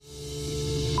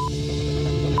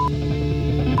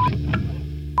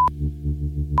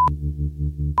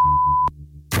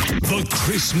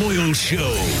Chris Moyle Show.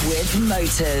 With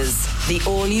Motors, the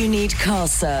all-you-need car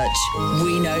search.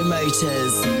 We know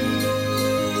Motors.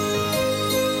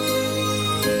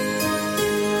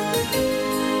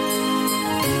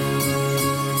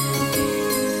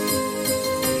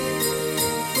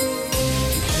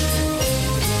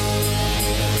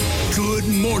 Good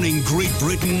morning, Great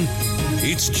Britain.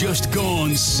 It's just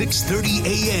gone 6:30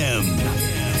 a.m.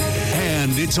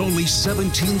 And it's only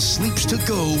 17 sleeps to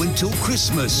go until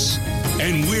Christmas.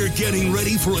 And we're getting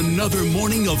ready for another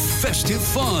morning of festive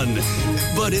fun,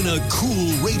 but in a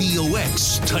cool Radio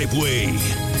X type way.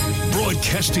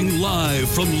 Broadcasting live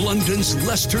from London's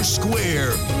Leicester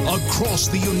Square, across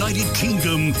the United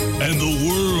Kingdom and the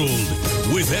world,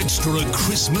 with extra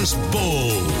Christmas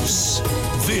balls.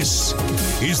 This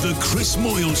is the Chris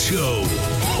Moyle Show.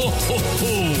 Ho, ho,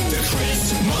 ho. The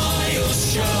Chris Moyle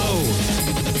Show.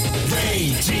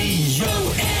 Radio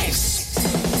X.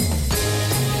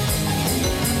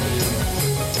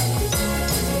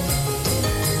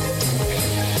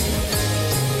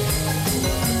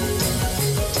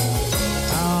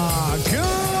 Good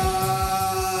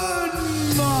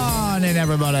morning,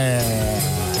 everybody.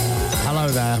 Hello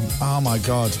there. Oh, my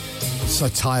God. So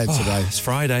tired today. It's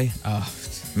Friday. Oh.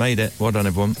 Made it. Well done,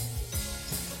 everyone.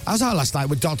 I was out last night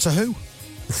with Doctor Who.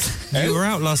 You were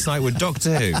out last night with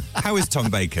Doctor Who. How is Tom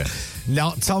Baker?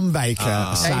 Not Tom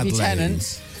Baker, sadly. David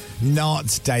Tennant.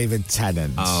 Not David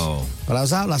Tennant. Oh. But I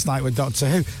was out last night with Doctor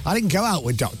Who. I didn't go out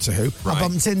with Doctor Who. Right. I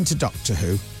bumped into Doctor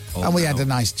Who, and we had a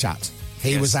nice chat.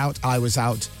 He was out, I was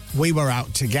out. We were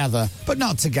out together, but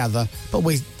not together. But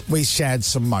we shared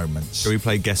some moments. So we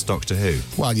played Guest Doctor Who.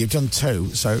 Well, you've done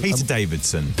two, so... Peter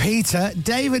Davidson. Peter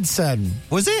Davidson.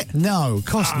 Was it? No, of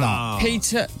course not.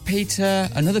 Peter,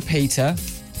 another Peter.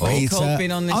 Peter. Called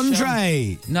been on this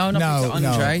Andre. show. No, not Peter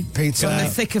Andre. No. Peter. Got in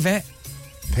the thick of it.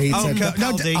 Peter. Oh,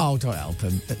 Capaldi. Don't help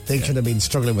him. They could have been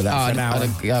struggling with that for an hour.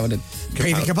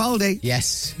 Peter Capaldi.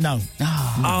 Yes. No.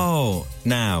 Oh,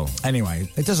 now. Anyway,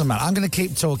 it doesn't matter. I'm going to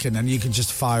keep talking and you can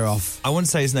just fire off. I want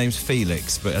to say his name's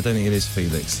Felix, but I don't think it is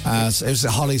Felix. So it was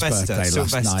Holly's birthday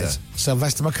last night.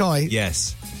 Sylvester McCoy.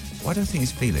 Yes. Why don't I think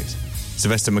it's Felix?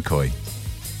 Sylvester McCoy.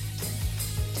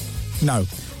 No.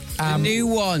 The new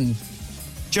one.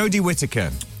 Jodie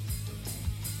Whittaker.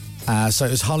 So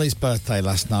it was Holly's birthday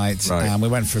last night, Right. and we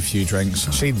went for a few drinks.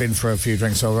 She'd been for a few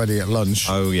drinks already at lunch.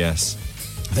 Oh, yes.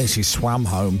 I think she swam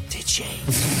home. Did she?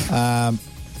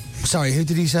 Sorry, who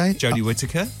did he say? Jodie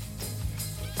Whittaker?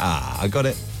 I got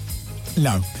it.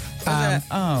 No. Hang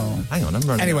on, I'm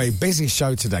running. Anyway, busy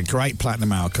show today. Great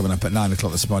Platinum Hour coming up at 9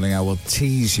 o'clock this morning. I will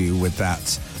tease you with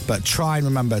that. But try and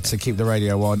remember to keep the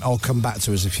radio on, or come back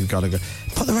to us if you've got to go.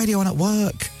 Put the radio on at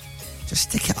work. Just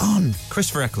stick it on.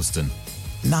 Christopher Eccleston.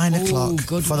 9 o'clock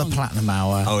good for one. the Platinum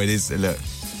Hour. Oh, it is. Look.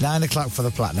 9 o'clock for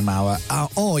the Platinum Hour.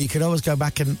 Or you could always go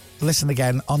back and listen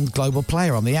again on Global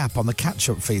Player, on the app, on the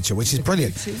catch-up feature, which is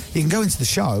brilliant. You can go into the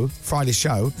show, Friday's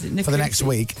show, for the next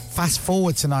week, fast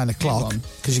forward to 9 o'clock,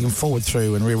 because you can forward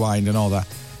through and rewind and all that.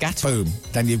 Gatwa. Boom.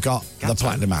 Then you've got the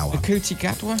Platinum Hour. Kuti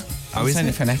Gatwa. Oh, I'm is saying it?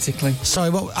 it phonetically.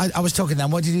 Sorry, what I was talking then.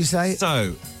 What did you say?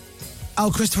 So, Oh,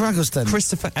 Christopher Eccleston.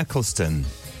 Christopher Eccleston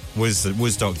was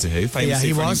Doctor Who, famously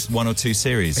he for was. one or two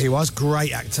series. He was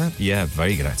great actor. Yeah,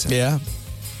 very good actor. Yeah.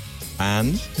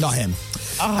 And Not him.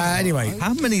 Anyway,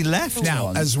 how many left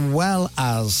now, as well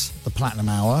as the Platinum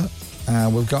Hour,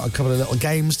 we've got a couple of little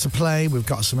games to play. We've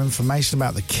got some information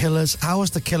about the Killers. How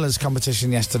was the Killers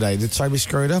competition yesterday? Did Toby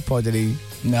screw it up, or did he?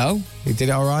 No. He did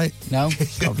it all right? No.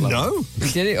 No.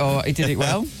 He did it, or he did it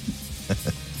well.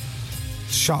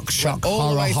 Shock, all the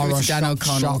horror, way through horror, to Dan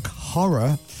O'Connell. shock,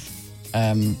 horror.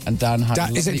 And Dan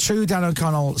had... Is it true Dan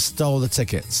O'Connell stole the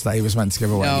tickets that he was meant to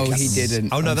give away? No, kept he them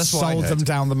didn't. Oh, no, and that's what I sold heard. them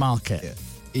down the market.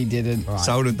 He didn't. Right.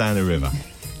 Sold them down the river.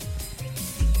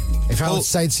 If I would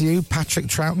say to you, Patrick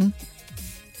Troughton.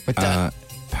 But Dan...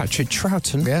 Patrick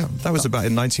Troughton? Yeah. That was about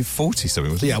in 1940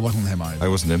 something, wasn't Yeah, it wasn't him either. it?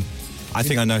 It wasn't him. I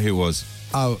think I know who it was.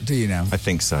 Oh, do you know? I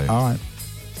think so. All right.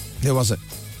 Who was it?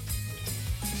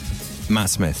 Matt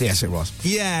Smith. Yes, it was.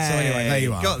 Yeah. So anyway, there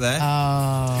you are. Got there.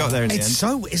 Got there in the It's end.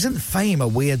 so, isn't fame a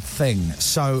weird thing?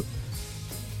 So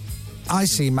I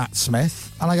see Matt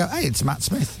Smith and I go, hey, it's Matt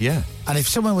Smith. Yeah. And if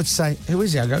someone would say, who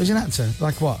is he? I go, he's an actor.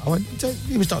 Like what? I went,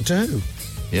 he was Doctor Who.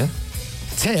 Yeah.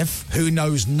 Tiff, who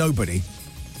knows nobody,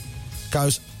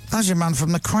 goes, that's your man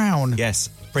from The Crown. Yes.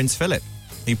 Prince Philip.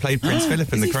 He played Prince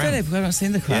Philip in The Crown. Philip? We haven't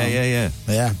seen The Crown. Yeah.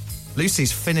 Yeah.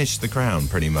 Lucy's finished The Crown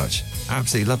pretty much.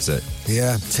 Absolutely loves it.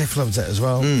 Yeah. Tiff loves it as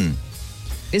well.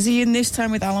 Is he in this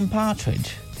time with Alan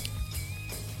Partridge?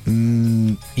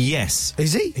 Yes.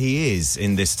 Is he? He is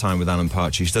in This Time with Alan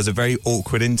Partridge. Does a very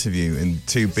awkward interview in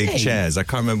two big he? chairs. I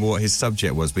can't remember what his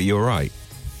subject was, but you're right.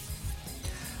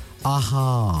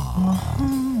 Aha.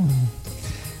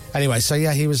 Anyway, so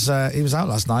yeah, he was out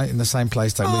last night in the same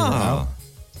place that we were out.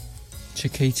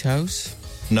 Chiquitos?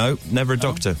 No, never a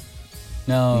doctor.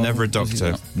 No. Never a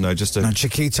doctor. No, just a... No,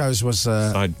 Chiquitos was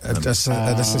an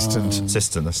assistant.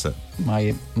 Assistant, that's it.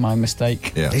 My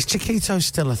mistake. Yeah. Is Chiquitos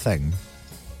still a thing?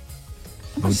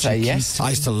 I'd say yes.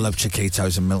 I used to love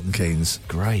Chiquitos and Milton Keynes.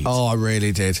 Great. Oh, I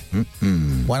really did.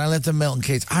 Mm-mm. When I lived in Milton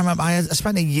Keynes, I remember I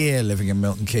spent a year living in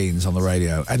Milton Keynes on the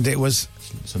radio, and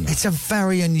it's a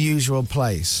very unusual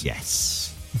place.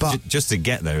 Yes. But just to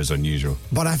get there is unusual.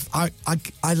 But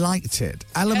I liked it.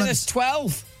 Yeah, Elements. there's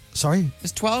 12. Sorry?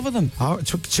 There's 12 of them. Oh,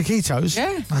 Chiquitos?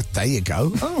 Yeah. Oh, there you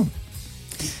go. Oh.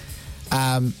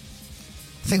 I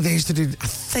think they used to do. I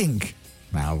think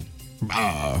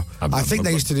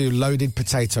they used to do loaded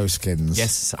potato skins.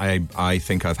 Yes, I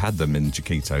think I've had them in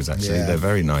Chiquitos, actually. Yeah. They're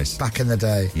very nice. Back in the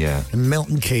day. Yeah. In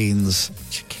Milton Keynes.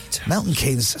 Chiquitos. Milton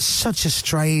Keynes, such a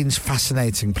strange,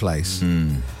 fascinating place.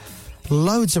 Hmm.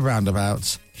 Loads of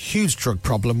roundabouts. Huge drug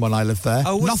problem when I lived there.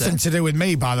 Oh, was Nothing there? to do with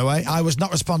me, by the way. I was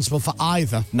not responsible for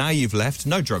either. Now you've left,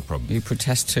 no drug problem. You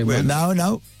protest too much.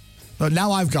 No. But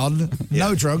now I've gone. Yeah.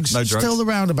 No drugs. No drugs. Still the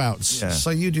roundabouts. Yeah. So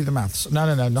you do the maths. No.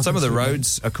 Nothing Some of to the do with me.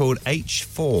 roads are called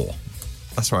H4.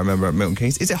 That's what I remember at Milton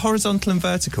Keynes. Is it horizontal and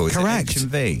vertical? Is Correct. it H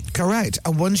and V? Correct.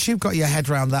 And once you've got your head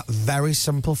around that very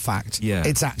simple fact, Yeah.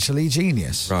 it's actually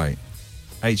genius. Right.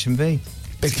 H and V.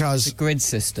 Because, The grid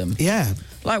system. yeah,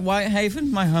 Like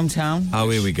Whitehaven, my hometown. Oh,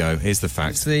 here we go. Here's the It's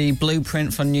fact. the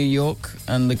blueprint for New York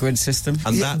and the grid system.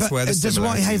 And Yeah, that's but where the does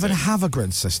similarities Whitehaven are. have a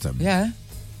grid system? Yeah.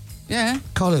 Yeah.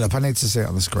 Call it up. I need to see it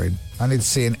on the screen. I need to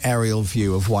see an aerial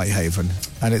view of Whitehaven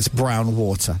and its brown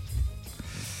water.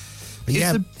 It's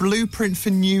Yeah. the blueprint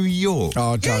for New York.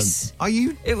 Oh, don't. Yes. Are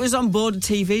you... It was on board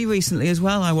TV recently as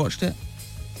well. I watched it.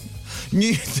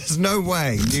 There's no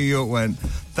way New York went,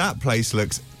 that place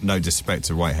looks... No disrespect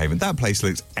to Whitehaven. That place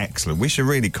looks excellent. We should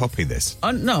really copy this.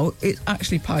 No, it's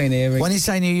actually pioneering. When you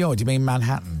say New York, do you mean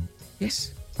Manhattan?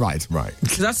 Yes. Right. Right.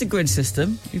 So that's a grid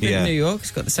system. You've been Yeah. to New York.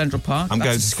 It's got the Central Park. I'm that's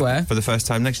going a square. for the first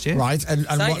time next year. Right. And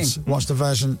Exciting. what's the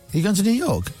version? Are you going to New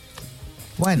York?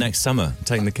 When? Next summer,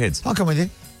 taking the kids. I'll come with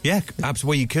you. Yeah, absolutely.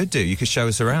 Well, you could do. You could show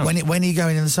us around. When are you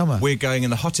going in the summer? We're going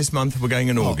in the hottest month. We're going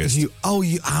in August. Are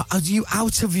you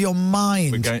out of your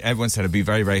mind? We're going. Everyone said it'd be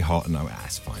very, very hot, and I went,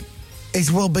 that's fine. It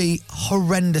will be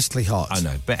horrendously hot. I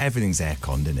know, but everything's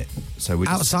air-conned, isn't it? So we're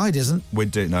just, Outside isn't. We're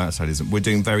doing no outside isn't. We're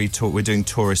doing we're doing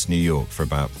tourist New York for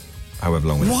about however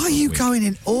long. Why are you going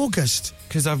in August?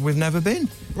 Because we've never been.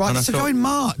 Right, And I so thought, go in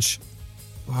March.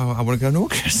 Well, I want to go in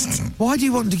August. Why do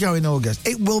you want to go in August?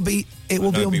 It will be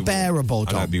unbearable,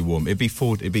 I know it'd be warm. It'd be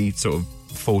 40. It'd be sort of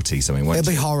 40 something. won't It'll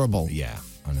be it? horrible. Yeah,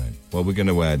 I know. Well, we're going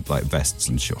to wear like vests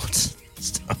and shorts and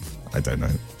stuff. I don't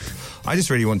know. I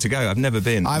just really want to go. I've never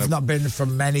been. I've not been for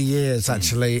many years,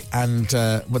 actually, and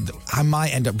but I might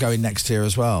end up going next year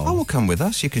as well. Oh, well, come with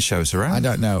us. You can show us around. I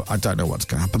don't know. I don't know what's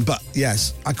going to happen. But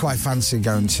yes, I quite fancy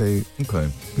going to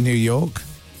Okay. New York.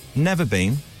 Never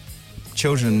been.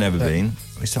 Children have never been.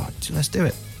 We thought, let's do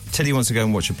it. Teddy wants to go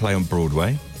and watch a play on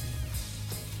Broadway.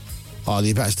 Oh,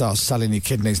 you better start selling your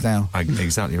kidneys now.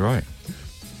 Exactly right.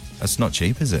 That's not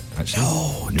cheap, is it, actually?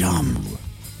 Oh, dumb.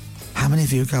 How many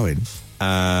of you are going?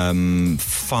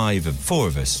 4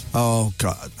 of us. Oh,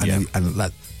 God.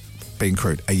 And being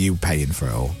crude, are you paying for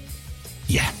it all?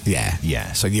 Yeah. Yeah.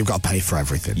 Yeah. So you've got to pay for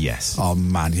everything? Yes. Oh,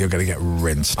 man, you're going to get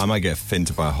rinsed. I might get Finn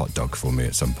to buy a hot dog for me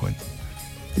at some point.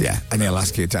 Yeah. And he'll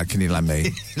ask you, Dad, can you lend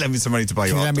me? Lend me some money to buy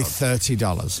Can your you hot lend me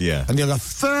dog. $30? Yeah. And you'll go,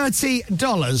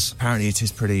 $30? Apparently it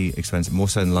is pretty expensive, more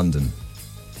so in London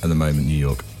at the moment, New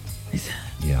York.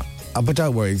 Yeah. Oh, but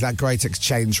don't worry, that great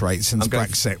exchange rate since I'm going-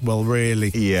 Brexit will really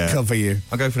Yeah. cover you.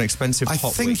 I'll go for an expensive I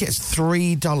hot think week. it's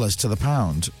 $3 to the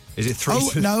pound. Is it 3?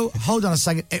 Oh, no, hold on a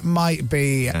second. It might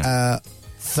be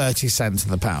 30 cents to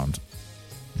the pound.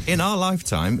 In our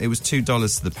lifetime, it was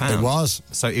 $2 to the pound. It was.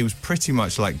 So it was pretty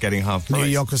much like getting half price. New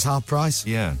York was half price.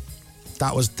 Yeah.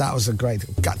 That was a great...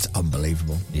 That's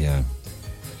unbelievable. Yeah.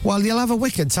 Well, you'll have a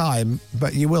wicked time,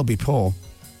 but you will be poor.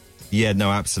 Yeah, no,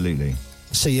 absolutely.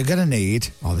 So you're going to need...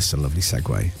 Oh, this is a lovely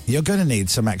segue. You're going to need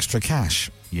some extra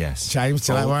cash. Yes. James,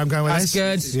 do you like where I'm going with That's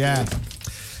this? good. Yeah.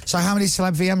 So how many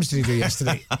celeb VMs did you do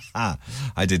yesterday?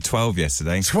 I did 12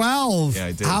 yesterday. 12? Yeah,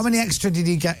 I did. How many extra did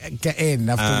you get in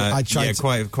after I tried yeah,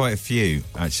 to... quite a few,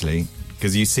 actually.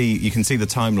 Because you can see the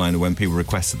timeline of when people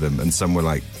requested them, and some were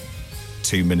like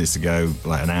 2 minutes ago,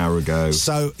 like an hour ago.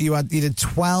 So you did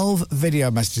 12 video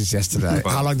messages yesterday.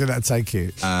 How long did that take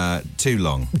you? Too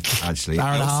long, actually.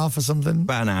 Hour and a half or something?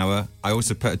 About an hour. I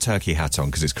also put a turkey hat on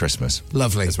because it's Christmas.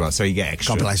 Lovely. As well, so you get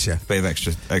extra. God bless you. Bit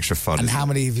of extra fun. And how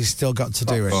many have you still got to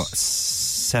do it? Got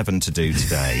 7 to do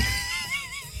today.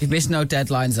 You've missed no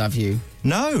deadlines, have you?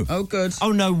 No. Oh, good.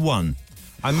 Oh, no, one.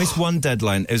 I missed one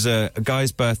deadline. It was a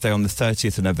guy's birthday on the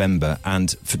 30th of November,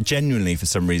 and genuinely, for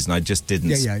some reason, I just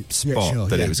didn't spot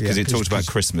that it was, because it talked about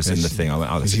Christmas in the thing. I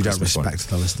went, oh, that's a you don't Christmas respect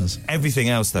the listeners. Everything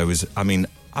else, though, was, I mean,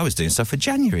 I was doing stuff for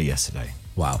January yesterday.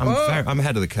 Wow. I'm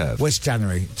ahead of the curve. Which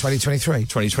January? 2023?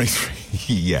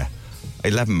 2023, yeah.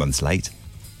 11 months late.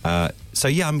 So,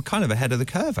 yeah, I'm kind of ahead of the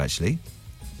curve, actually.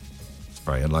 It's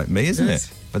very unlike me, isn't it?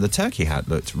 But the turkey hat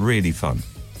looked really fun.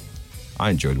 I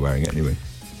enjoyed wearing it anyway.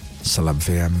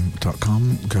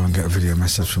 celebvm.com. Go and get a video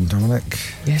message from Dominic.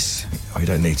 Yes. Oh, you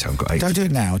don't need to. I've got 8. Don't do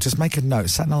it now. Just make a note.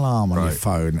 Set an alarm on your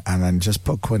phone and then just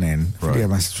put Quinn in. Video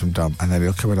message from Dom. And then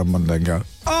he'll come in on Monday and go,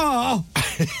 oh!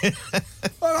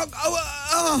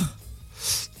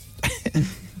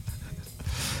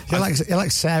 You're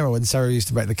like Sarah when Sarah used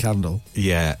to make the candle.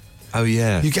 Yeah. Oh,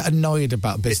 yeah. You get annoyed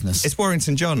about business. It's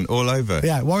Warrington John all over.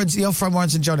 Yeah, your friend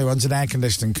Warrington John, who runs an air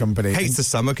conditioning company. Hates the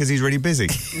summer because he's really busy.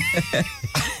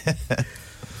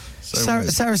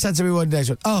 Sarah said to me one day,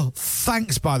 she went, oh,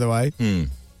 thanks, by the way.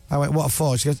 I went, what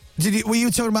for? She goes, were you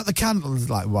talking about the candle?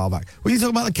 Like a while back. Were you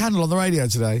talking about the candle on the radio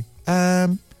today?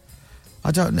 I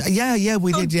don't know. Yeah,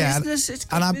 we did, yeah. Business,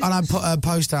 and I put a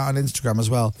post out on Instagram as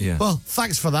well. Yeah. Well,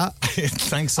 thanks for that.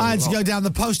 Thanks a I had lot. to go down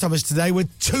the post office today with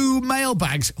 2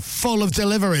 mailbags full of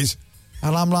deliveries.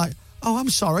 And I'm like, oh, I'm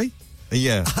sorry.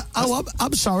 Yeah.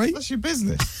 I'm sorry. That's your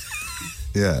business.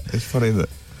 Yeah, it's funny that.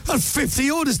 I had 50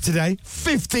 orders today.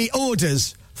 50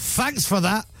 orders. Thanks for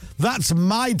that. That's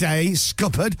my day,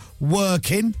 scuppered,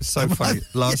 working. So funny.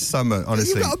 Last summer,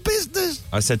 honestly. You've got a business.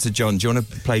 I said to John, do you want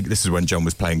to play... This is when John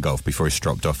was playing golf before he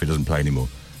stropped off. He doesn't play anymore.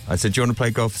 I said, do you want to play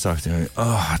golf this afternoon?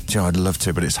 Oh, John, I'd love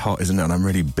to, but it's hot, isn't it? And I'm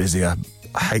really busy. I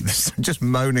hate this. Just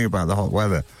moaning about the hot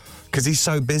weather. Because he's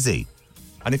so busy.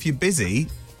 And if you're busy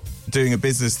doing a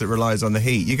business that relies on the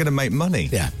heat, you're going to make money.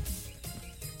 Yeah.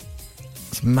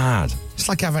 It's mad. It's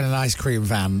like having an ice cream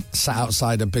van sat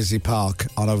outside a busy park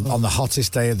on the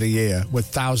hottest day of the year with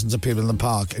thousands of people in the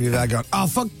park, and you're there going, oh,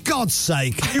 for God's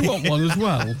sake. You want one as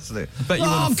well? Absolutely. Bet you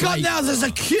want Oh, a God, flake. now there's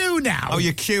a queue now. Oh,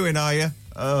 you're queuing, are you?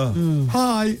 Oh.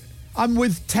 Hi, I'm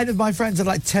with 10 of my friends. I'd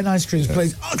like 10 ice creams,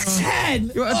 please. Oh,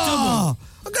 10? You're at a Oh,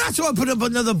 I'm going to have to open up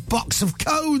another box of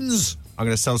cones. I'm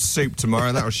going to sell soup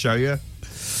tomorrow. That'll show you.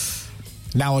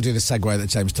 Now I'll do the segue that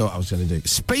James thought I was going to do.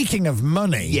 Speaking of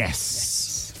money. Yes.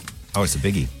 Oh, it's a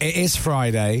biggie. It is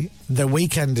Friday. The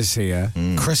weekend is here.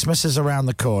 Christmas is around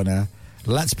the corner.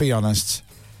 Let's be honest.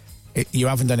 You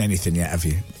haven't done anything yet, have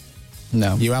you?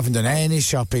 No. You haven't done any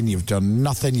shopping. You've done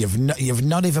nothing. You've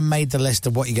not even made the list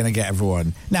of what you're going to get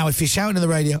everyone. Now, if you're shouting at the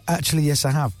radio, actually, yes,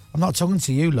 I have. I'm not talking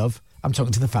to you, love. I'm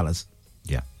talking to the fellas.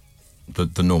 Yeah.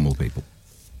 The normal people.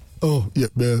 Oh,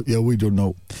 yeah, we don't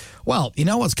know. Well, you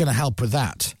know what's going to help with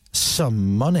that?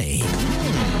 Some money.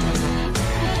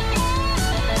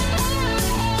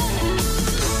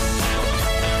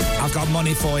 I've got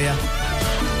money for you.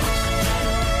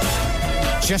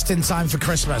 Just in time for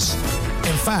Christmas.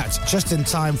 In fact, just in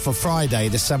time for Friday,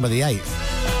 December the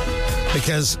 8th.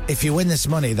 Because if you win this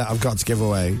money that I've got to give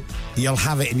away, you'll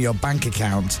have it in your bank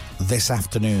account this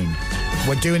afternoon.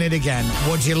 We're doing it again.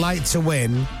 Would you like to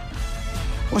win?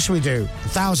 What should we do?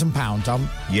 £1,000, Tom?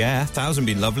 Yeah, 1,000 would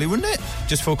be lovely, wouldn't it?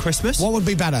 Just for Christmas? What would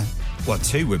be better? Well,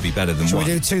 2 would be better than Should 1.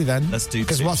 we do 2 then? Let's do 2.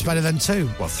 Because what's better than 2?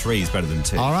 Well, 3 is better than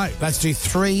 2. All right, let's do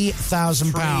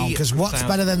 £3,000. Because what's 3,000.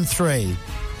 better than 3?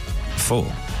 4.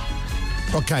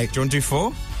 Okay. Do you want to do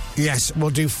 4? Yes,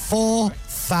 we'll do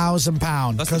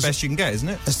 £4,000. That's the best you can get, isn't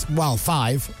it? Well,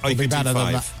 5 Oh, you would be can do better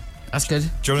than 5. that. That's good.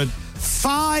 Do you want to...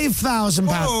 £5,000.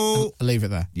 Whoa. I'll leave it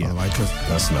there, by the way, because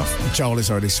That's enough. Joel is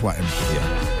already sweating.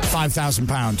 Yeah.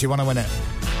 £5,000. Do you want to win it?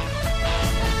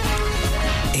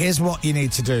 Here's what you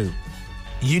need to do.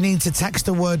 You need to text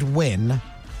the word win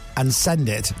and send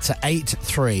it to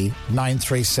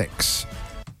 83936.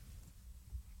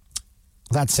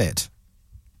 That's it.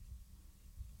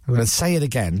 I'm going to say it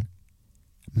again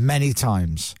many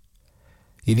times.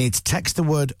 You need to text the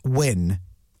word win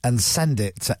and send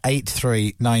it to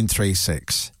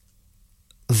 83936.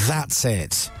 That's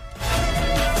it.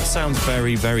 That sounds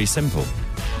very, very simple.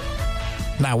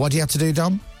 Now, what do you have to do,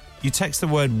 Dom? You text the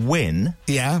word win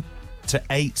Yeah, to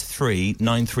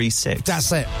 83936.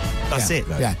 that's it. That's Yeah, it,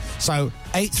 though. Yeah. So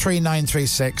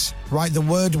 83936. Write the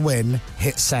word win.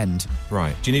 Hit send.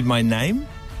 Right. Do you need my name?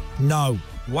 No.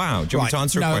 Wow. Do you want me to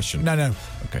answer no, a question? No.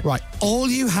 Okay. Right. All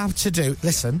you have to do.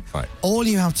 Listen. Right. All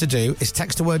you have to do is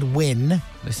text the word win,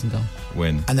 Listen, Dom.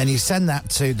 Win. and then you send that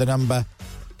to the number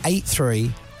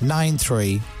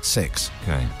 83936.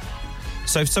 Okay.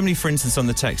 So if somebody, for instance, on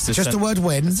the text... has Just sent- the word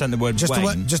win. Sent the word just Wayne. The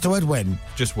word, just the word win.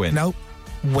 Just win. No.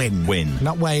 Win. Win.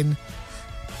 Not Wayne.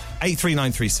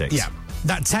 83936. Yeah.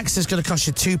 That text is going to cost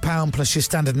you £2 plus your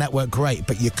standard network rate,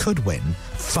 but you could win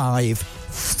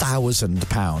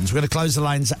 £5,000. We're going to close the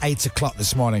lines at 8 o'clock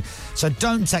this morning. So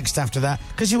don't text after that,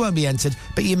 because you won't be entered,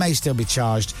 but you may still be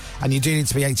charged. And you do need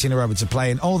to be 18 or over to play.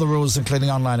 And all the rules,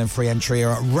 including online and free entry,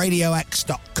 are at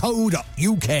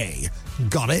radiox.co.uk.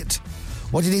 Got it?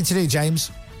 What do you need to do,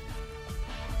 James?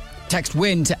 Text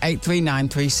WIN to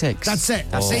 83936. That's it.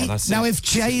 See? That's now, it. if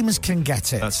James can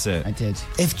get it, That's it. I did.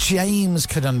 if James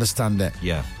could understand it,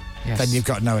 Yeah. Yes. then you've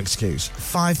got no excuse.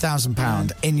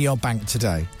 £5,000 in your bank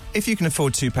today. If you can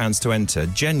afford £2 to enter,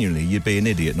 genuinely, you'd be an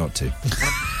idiot not to.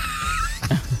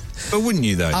 But wouldn't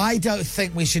you, though? I don't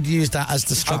think we should use that as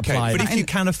the strap Okay, line. but if you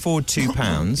can afford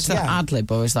 £2... Is that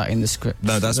ad-lib or is that in the script?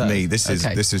 No, that's Is that- me. This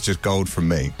is just gold from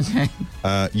me.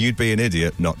 You'd be an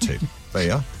idiot not to. There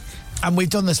you are. And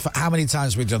we've done this for how many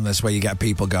times we've done this where you get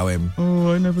people going,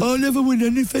 I never win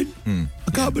anything.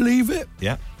 I can't believe it.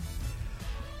 Yeah.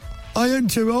 I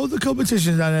enter all the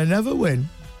competitions and I never win.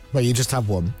 Well, you just have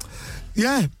one.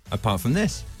 Yeah. Apart from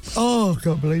this. Oh, I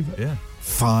can't believe it. Yeah.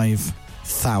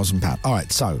 £5,000. All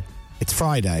right, so it's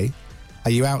Friday.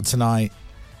 Are you out tonight?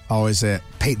 Or is it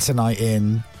pizza night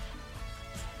in?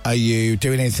 Are you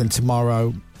doing anything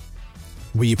tomorrow?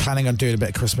 Were you planning on doing a bit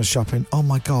of Christmas shopping? Oh,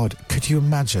 my God. Could you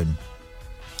imagine?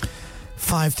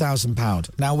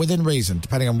 £5,000. Now, within reason,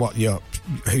 depending on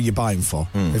who you're buying for.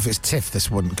 If it's Tiff,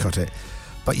 this wouldn't cut it.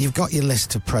 But you've got your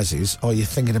list of prezzies, or you're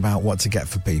thinking about what to get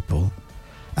for people,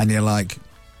 and you're like,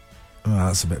 oh,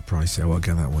 that's a bit pricey. I won't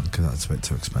get that one because that's a bit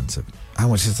too expensive. How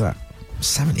much is that?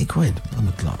 70 quid. Oh,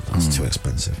 my God, that's too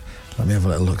expensive. Let me have a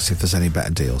little look, see if there's any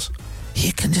better deals.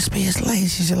 You can just be as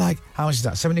lazy as you like. How much is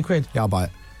that? 70 quid? Yeah, I'll buy it.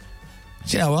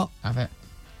 Do you know what? Have it.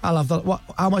 I'll have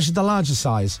how much is the larger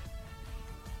size?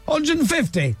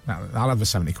 150. No, I'll have the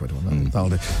 70 quid one. That'll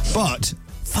do. But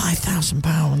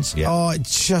 £5,000. Yeah. Oh, it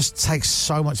just takes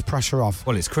so much pressure off.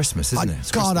 Well, it's Christmas, isn't it?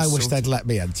 It's God, I Christmas wish sorted. they'd let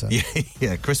me enter.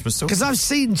 Yeah, Christmas sorted. Because I've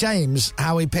seen James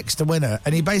how he picks the winner,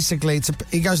 and he basically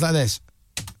he goes like this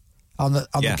on the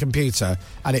computer,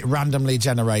 and it randomly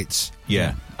generates.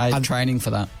 Yeah. I had And- training for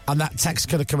that. And that text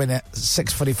could have come in at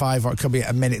 6:45, or it could be at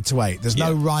a minute to 8. There's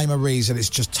no Yeah. rhyme or reason. It's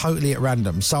just totally at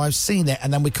random. So I've seen it,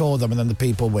 and then we call them, and then the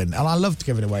people win. And I love to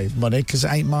give it away money because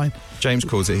it ain't mine. James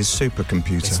calls it his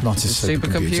supercomputer. It's not his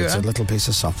supercomputer. It's a supercomputer? little piece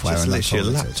of software. Just and that's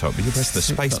literally a all it is. laptop, but you press the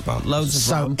space bar. Loads of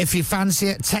So RAM. if you fancy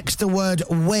it, text the word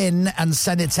WIN and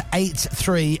send it to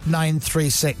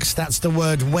 83936. That's the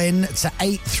word WIN to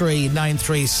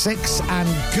 83936. And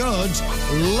good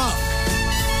luck.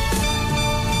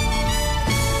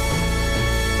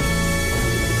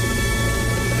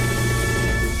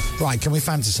 Right, can we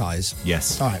fantasize?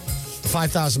 Yes. All right,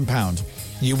 £5,000.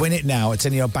 You win it now. It's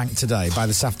in your bank today by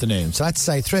this afternoon. So let's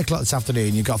say 3 o'clock this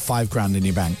afternoon, you've got £5,000 in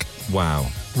your bank. Wow.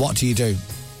 What do you do?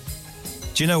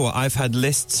 Do you know what? I've had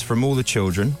lists from all the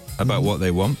children about what they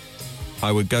want.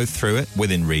 I would go through it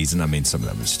within reason. I mean, some of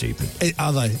them are stupid.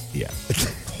 Are they? Yeah.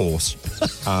 Horse.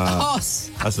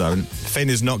 Horse. That's known. Finn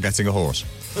is not getting a horse.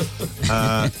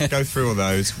 Go through all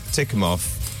those, tick them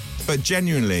off. But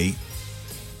genuinely,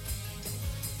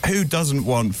 who doesn't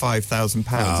want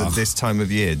 £5,000 at this time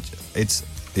of year?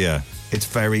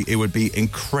 It would be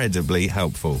incredibly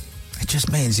helpful. It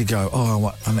just means you go,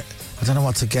 I don't know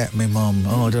what to get me mum.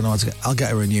 Oh, I don't know what to get. I'll get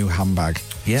her a new handbag.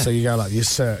 Yeah. So you go like, you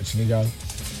search and you go,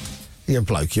 you're a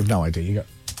bloke, you've no idea. You go,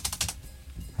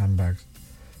 handbags.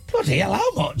 Bloody hell,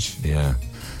 how much? Yeah.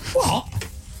 What?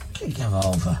 Can you go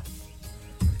over?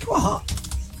 What?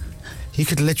 You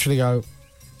could literally go,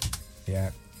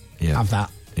 yeah, have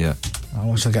that. Yeah.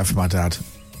 What should I get for my dad?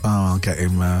 Oh, I'll get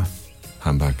him,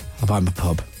 Handbag. I'll buy him a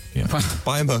pub. Yeah.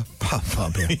 Buy him a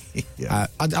Pub, yeah. Yeah.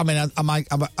 Have I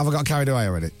got carried away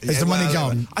already? Is the money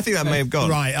gone? I think that may have gone.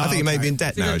 Right, I think you may okay. be in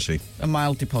debt now, actually. A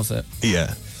mild deposit.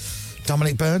 Yeah.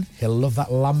 Dominic Byrne, he'll love that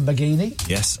Lamborghini.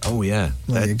 Yes. Oh, yeah.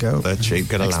 There you go. They're cheap.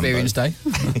 Get a Experience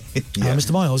Lambo. day. Yeah.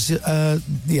 Mr. Miles,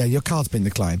 your card's been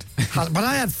declined. But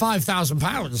I had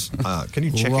 £5,000. Can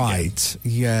you check again? Right,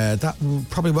 yeah, that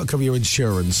probably won't cover your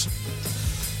insurance.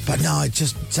 But no, it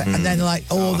just and then like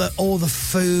all the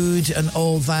food and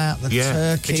all that, the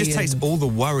turkey. It just takes and- all the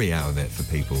worry out of it for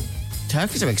people.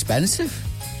 Turkeys are expensive.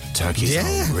 Turkeys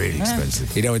are really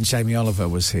expensive. You know, when Jamie Oliver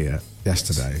was here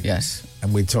yesterday, Yes.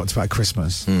 and we talked about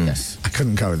Christmas, Yes. I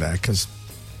couldn't go there because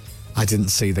I didn't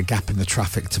see the gap in the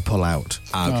traffic to pull out.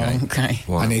 Okay. Oh, okay.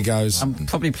 Wow. And he goes, I'm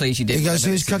probably pleased you did. he goes, that.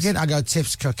 who's cooking? I go,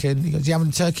 Tiff's cooking. He goes, you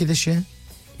having turkey this year?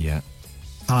 Yeah.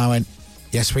 And I went,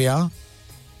 yes, we are.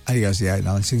 And he goes, yeah,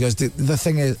 nice. He goes, the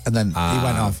thing is, and then he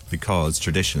went off. Because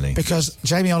traditionally. Because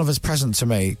Jamie Oliver's present to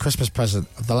me, Christmas present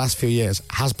of the last few years,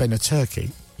 has been a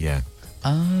turkey. Yeah.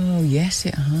 Oh, yes,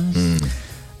 it has.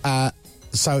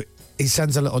 So he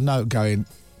sends a little note going,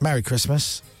 Merry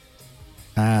Christmas.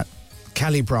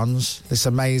 Kelly Bronze, this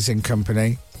amazing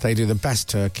company. They do the best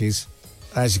turkeys.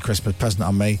 There's your Christmas present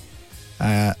on me.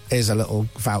 Here's a little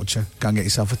voucher. Go and get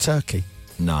yourself a turkey.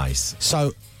 Nice.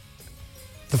 So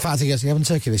the fact he goes, you having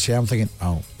turkey this year? I'm thinking,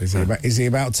 is he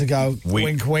about to go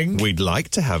wink, wink? We'd like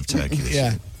to have turkey this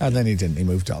year. And then he didn't. He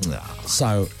moved on. No.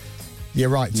 So you're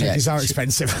right. Turkeys are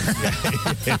expensive.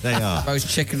 Yeah, they are. Roast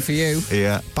chicken for you.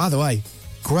 Yeah. By the way,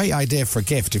 great idea for a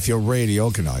gift if you're really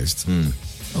organised.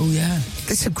 Oh, yeah.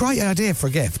 It's a great idea for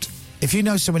a gift. If you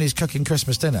know someone who's cooking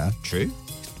Christmas dinner, True.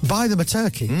 buy them a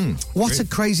turkey. What true. a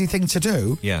crazy thing to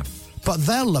do. Yeah. But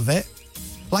they'll love it.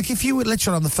 Like if you were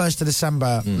literally on the 1st of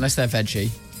December... Unless they're veggie.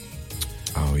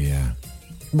 Oh, yeah.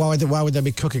 Why would they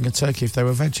be cooking a turkey if they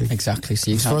were veggie? Exactly, so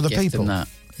you It's can't for other gift people. them that.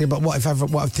 Yeah, but what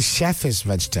if the chef is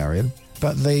vegetarian,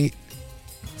 but the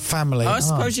family... I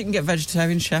suppose you can get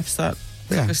vegetarian chefs that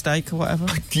cook a steak or whatever.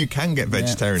 You can get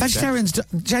vegetarian. Vegetarians,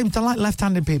 James, they're like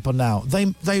left-handed people now.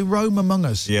 They roam among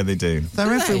us. Yeah, they do. They're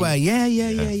Do they? everywhere. Yeah.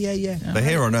 They're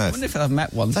here on I Earth. wonder if I've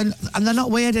met one. And they're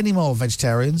not weird anymore,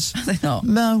 vegetarians. Are they not?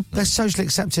 No, they're socially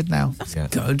accepted now. Yeah.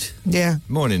 Good. Yeah,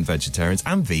 Morning vegetarians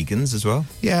and vegans as well.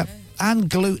 yeah. And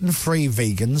gluten-free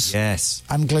vegans. Yes.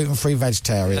 And gluten-free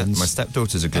vegetarians. My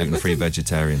stepdaughter's a gluten-free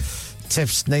vegetarian.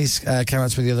 Tiff's niece came up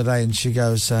to me the other day and she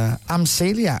goes, I'm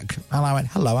celiac. And I went,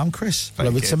 hello, I'm Chris. Very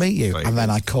Lovely good. to meet you. Very And then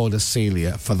good. I called her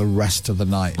Celia for the rest of the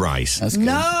night. Right. That's good.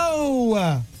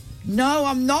 No,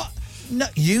 I'm not. No,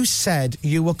 you said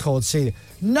you were called Celia.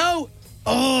 No.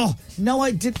 Oh, no,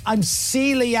 I did. I'm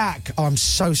celiac. Oh, I'm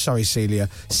so sorry, Celia.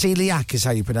 Celiac is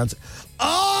how you pronounce it.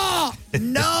 Oh,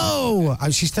 no. Oh,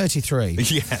 she's 33.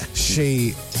 Yeah.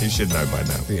 She, You should know by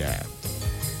now. yeah.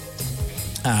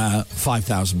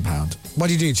 £5,000. What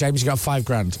do you do, James? You got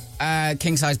 $5,000.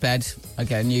 King size bed.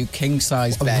 Again, new king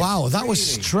size bed. Wow, that was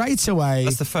straight away.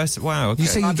 That's the first. Wow. Okay. You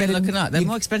say you I've been get looking at. They're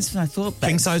more expensive than I thought.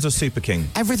 King beds. size or super king?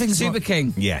 everything's Super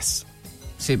King. Yes.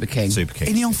 Super King. Super king.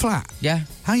 in your flat. Yeah.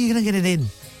 How are you going to get it in?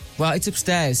 Well, it's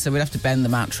upstairs, so we'd have to bend the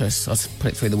mattress or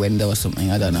put it through the window or something.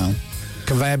 I don't know.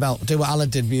 Conveyor belt. Do what Alan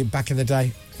did back in the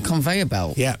day. Conveyor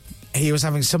belt. Yeah. He was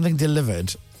having something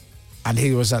delivered and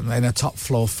he was in a top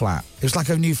floor flat. It was like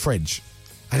a new fridge.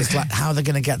 And it's like, how are they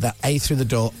going to get that A through the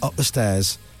door, up the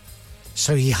stairs?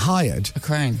 So he hired A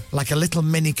crane. like a little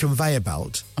mini conveyor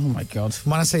belt. Oh my god.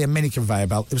 When I say a mini conveyor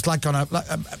belt, it was like on a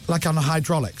on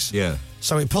hydraulics. Yeah.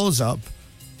 So it pulls up,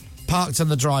 parked in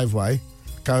the driveway,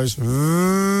 goes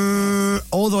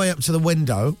all the way up to the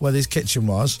window where this kitchen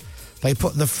was. They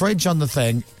put the fridge on the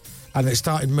thing and it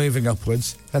started moving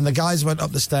upwards. And the guys went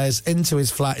up the stairs into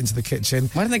his flat, into the kitchen.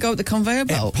 Why don't they go with the conveyor It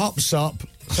belt? pops up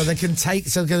so they can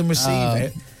receive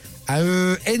it.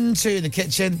 Into the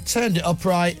kitchen, turned it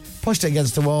upright, pushed it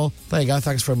against the wall. There you go,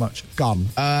 thanks very much. Gone.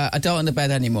 I don't want the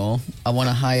bed anymore. I want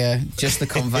to hire just the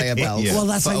conveyor belt Yeah. Well,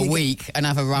 that's for how a you get- week and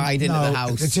have a ride into the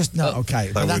house. It's just, no, Up,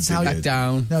 okay. But That that's would how be you... good.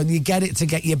 down. No, you get it to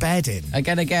get your bed in.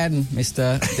 Again,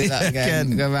 mister. Do that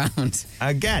again. Again. Go round.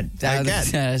 Again. Down the Again.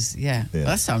 stairs. Yeah. Yeah.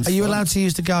 That sounds Are you fun. allowed to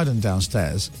use the garden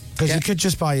downstairs? Because Yeah. you could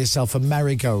just buy yourself a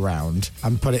merry-go-round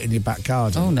and put it in your back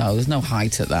garden. Oh, no. There's no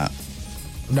height at that.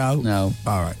 No? No.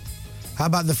 All right. How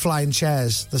about the flying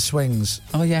chairs, the swings?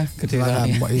 Oh, yeah. Could do Like, that.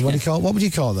 Yeah. what do you call? What would you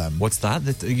call them? What's that?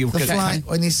 The fly,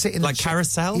 when you sit in Like the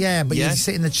carousel? Yeah, but you Yes.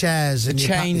 sit in the chairs and you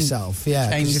pat chain- yourself. Yeah,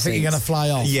 chain because you think you're going to seats. fly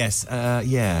off. Yes.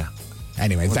 Yeah.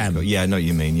 Anyway, them. Yeah, I know what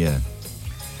you mean. Yeah.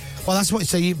 Well, that's what.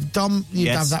 So you, Dom, you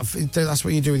Yes. have that. That's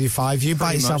what you do with your five. You buy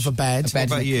Pretty yourself much. a bed. A bed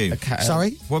What about and you? a cat-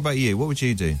 Sorry, What about you? What would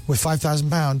you do? with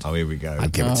 £5,000. Oh, here we go.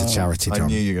 I'd give it to charity, I Dom.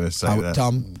 knew you were going to say I- that.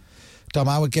 Dom,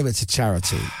 I would give it to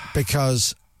charity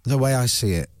because the way I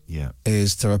see it Yeah.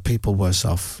 is there are people worse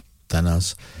off than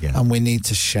us, Yeah. and we need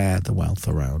to share the wealth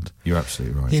around. You're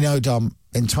absolutely right. You know, Dom,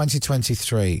 in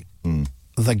 2023,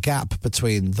 the gap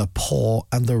between the poor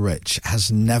and the rich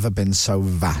has never been so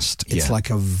vast. It's Yeah. like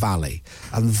a valley,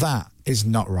 and that is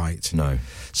not right. No.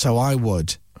 So I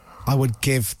would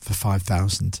give the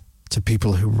 5,000 to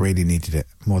people who really needed it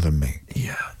more than me.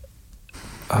 Yeah.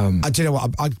 Do you know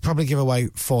what? I'd probably give away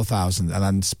 4,000 and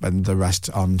then spend the rest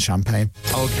on champagne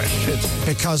Okay. Good.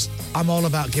 because I'm all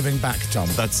about giving back, Tom.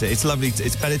 That's it. It's lovely.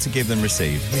 It's better to give than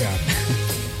receive. Yeah.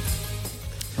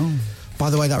 By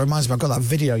the way, that reminds me, I've got that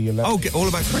video you left. Oh, all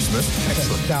about Christmas.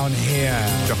 Excellent. Down here.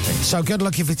 Shocking. So good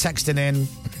luck if you're texting in.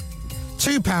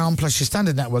 £2 plus your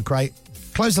standard network rate.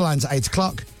 Close the lines at 8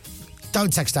 o'clock.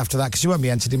 Don't text after that because you won't be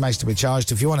entered. You may still be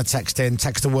charged. If you want to text in,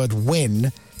 text the word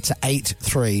WIN to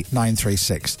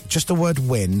 83936. Just the word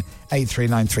WIN,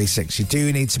 83936. You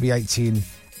do need to be 18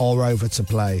 or over to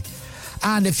play.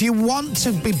 And if you want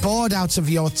to be bored out of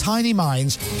your tiny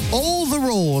minds, all the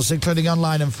rules, including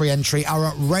online and free entry, are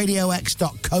at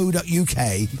radiox.co.uk.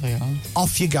 They are.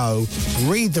 Off you go,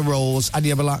 read the rules, and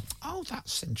you'll be like, oh,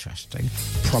 that's interesting.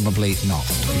 Probably not.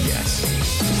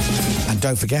 Yes. And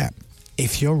don't forget,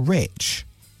 if you're rich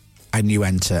and you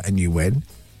enter and you win,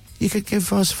 you could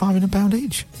give us £500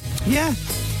 each. Yeah.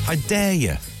 I dare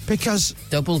you. Because,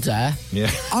 Double dare. Yeah.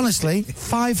 honestly,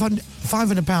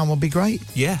 £500 would be great.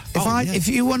 Yeah. If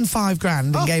you won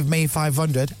 £5,000 and gave me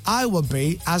 500, I would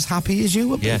be as happy as you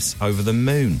would be. Yes, over the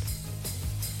moon.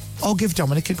 Or give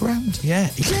Dominic £1,000. Yeah.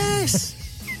 Yes.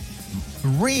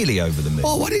 Really over the moon.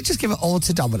 Or why don't you just give it all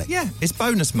to Dominic? Yeah. It's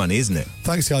bonus money, isn't it?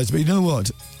 Thanks, guys. But you know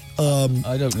what?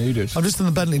 I don't need it. I'm just in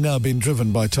the Bentley now being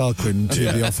driven by Tarquin to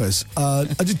the office.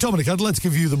 Dominic, I'd like to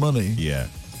give you the money. Yeah.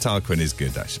 Tarquin is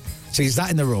good, actually. So is that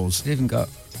in the rules? They even got.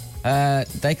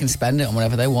 They can spend it on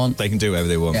whatever they want. They can do whatever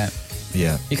they want. Yeah.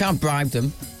 Yeah. You can't bribe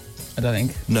them. I don't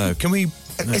think. No. Can we...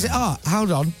 Is it? Oh,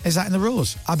 hold on. Is that in the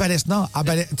rules? I bet it's not. I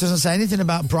bet it doesn't say anything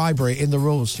about bribery in the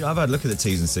rules. I've had a look at the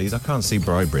T's and C's. I can't see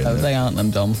bribery in Oh, there. they aren't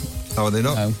them, Dom. Oh, are they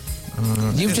not? No.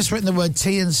 You've just written the word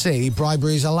T and C.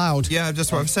 Bribery is allowed. Yeah,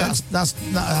 just what I've said. That's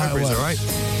not how it Bribery's works. all right.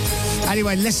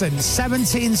 Anyway, listen.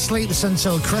 17 sleeps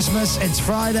until Christmas. It's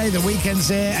Friday. The weekend's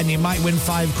here, and you might win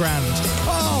 £5,000.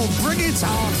 Oh, bring it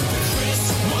on!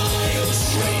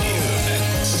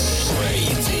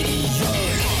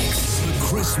 The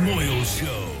Chris Moyle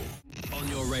Show. On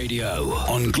your radio,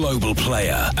 on Global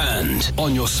Player, and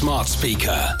on your smart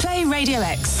speaker. Play Radio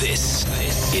X. This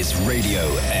is Radio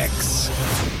X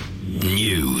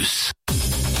News.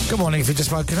 Good morning if you've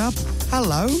just woken up.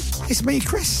 Hello, it's me,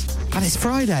 Chris. And it's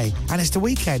Friday, and it's the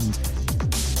weekend.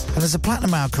 And there's a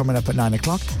Platinum Hour coming up at 9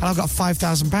 o'clock, and I've got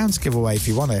 £5,000 to give away if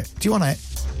you want it. Do you want it?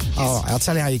 All right, I'll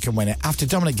tell you how you can win it. After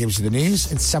Dominic gives you the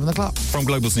news, it's 7 o'clock. From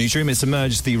Global's newsroom, it's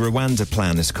emerged the Rwanda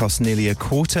plan has cost nearly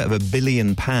 £250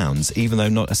 million, even though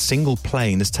not a single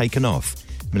plane has taken off.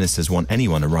 Ministers want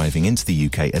anyone arriving into the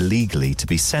UK illegally to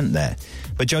be sent there.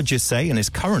 But judges say in its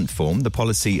current form, the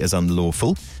policy is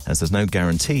unlawful, as there's no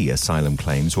guarantee asylum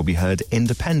claims will be heard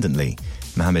independently.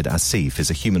 Mohammed Asif is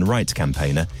a human rights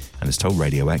campaigner and has told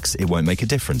Radio X it won't make a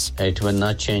difference. It will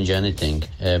not change anything,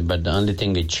 but the only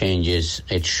thing it changes,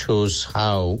 it shows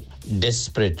how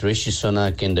desperate Rishi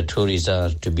Sunak and the Tories are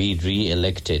to be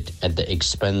re-elected at the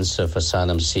expense of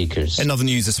asylum seekers. In other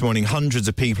news this morning, hundreds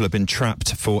of people have been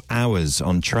trapped for hours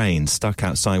on trains stuck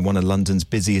outside one of London's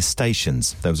busiest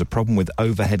stations. There was a problem with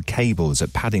overhead cables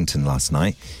at Paddington last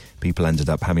night. People ended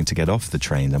up having to get off the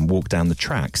train and walk down the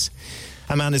tracks.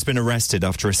 A man has been arrested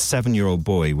after a 7-year-old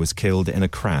boy was killed in a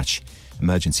crash.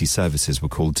 Emergency services were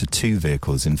called to 2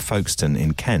 vehicles in Folkestone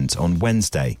in Kent on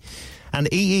Wednesday. And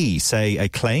EE say a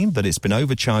claim that it's been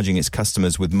overcharging its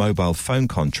customers with mobile phone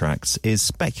contracts is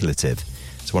speculative.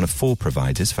 It's one of 4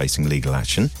 providers facing legal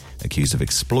action, accused of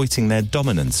exploiting their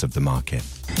dominance of the market.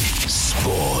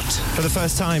 Sport. For the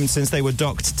first time since they were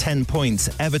docked 10 points,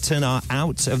 Everton are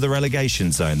out of the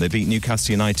relegation zone. They beat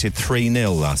Newcastle United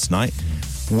 3-0 last night.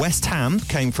 West Ham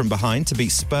came from behind to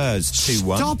beat Spurs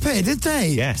 2-1. Stop it, did they?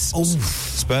 Yes. Oof.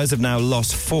 Spurs have now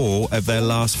lost 4 of their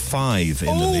last 5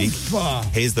 in the league.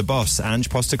 Here's the boss, Ange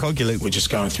Postecoglou. We're just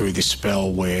going through this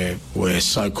spell where we're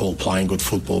so-called playing good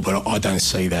football, but I don't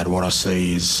see that. What I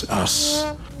see is us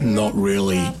not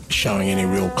really showing any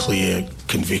real clear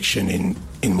conviction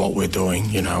in what we're doing.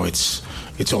 You know, it's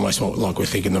almost like we're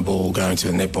thinking the ball will go into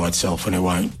the net by itself, and it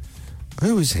won't.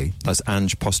 Who is he? That's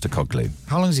Ange Postecoglou.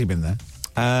 How long has he been there?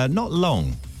 Not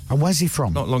long. And where's he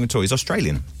from? Not long at all. He's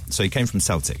Australian. So he came from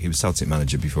Celtic. He was Celtic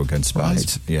manager before going to Spurs.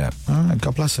 Right. Yeah. All right,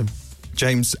 God bless him.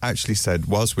 James actually said,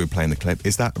 whilst we were playing the clip,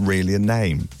 is that really a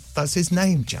name? That's his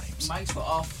name, James. Mike's put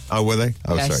off. Oh, were they?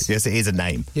 Oh, Yes. sorry. Yes, it is a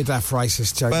name. You'd laugh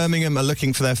racist, Joe. Birmingham are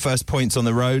looking for their first points on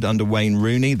the road under Wayne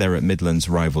Rooney. They're at Midlands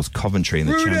rivals Coventry in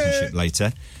the Championship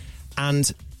later.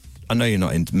 And I know you're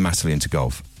not massively into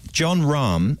golf. John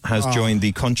Rahm has joined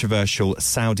the controversial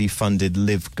Saudi-funded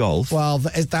Live Golf. Well,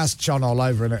 that's John all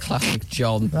over, isn't it? Classic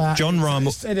John. John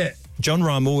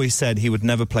Rahm always said he would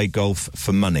never play golf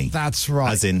for money. That's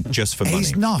right. As in, just for money.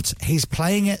 He's not. He's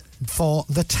playing it for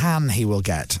the tan he will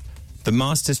get. The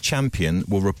Masters champion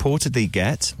will reportedly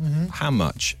get how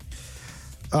much?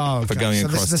 Oh, for okay. going so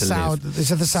across this is to Live. This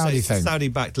is the Saudi thing.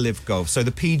 Saudi-backed Live Golf. So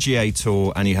the PGA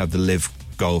Tour, and you have the Live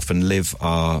Golf, and Live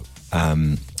are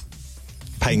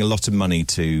paying a lot of money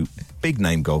to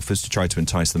big-name golfers to try to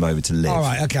entice them over to Live. All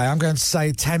right, okay, I'm going to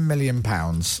say £10 million.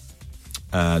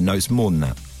 No, it's more than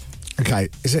that. Okay,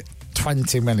 is it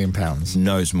 £20 million?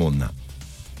 No, it's more than that.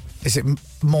 Is it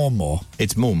more?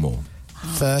 It's more.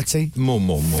 30?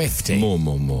 More. 50?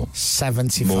 More.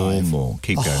 75? More.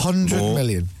 Keep going. 100 More.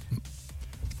 million.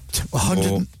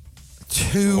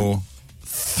 102,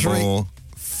 3,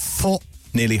 4.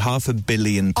 Nearly £500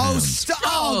 million.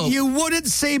 You wouldn't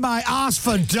see my ass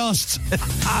for dust.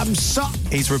 I'm so...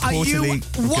 He's reportedly...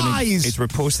 Are you wise? He's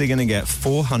reportedly going to get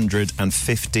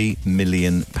 £450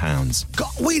 million.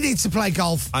 God, we need to play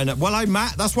golf. I know. Well,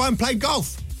 Matt, that's why I'm playing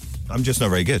golf. I'm just not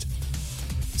very good.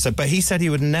 So, but he said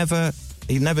he'd never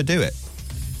do it.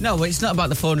 No, but it's not about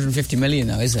the 450 million,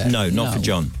 though, is it? No, not for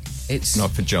John. It's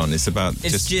not for John. It's about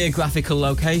just geographical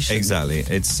location. Exactly.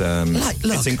 It's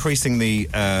it's increasing the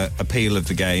appeal of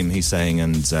the game. He's saying,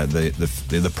 and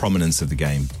the prominence of the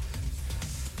game.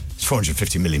 It's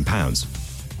 £450 million.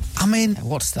 I mean,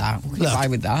 what's that? What can you buy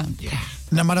with that? Yeah.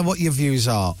 No matter what your views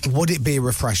are, would it be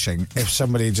refreshing if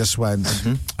somebody just went?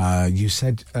 You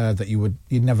said that you'd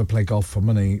never play golf for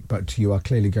money, but you are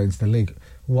clearly going to the league.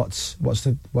 What's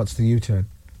the U-turn?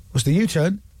 What's the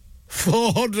U-turn?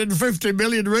 450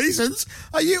 million reasons?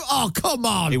 Are you? Oh, come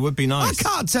on. It would be nice. I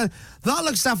can't tell. That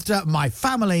looks after my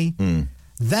family,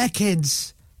 their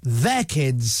kids,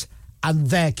 and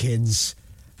their kids.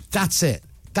 That's it.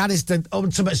 That is the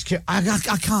ultimate security.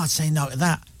 I can't say no to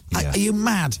that. Yeah. Are you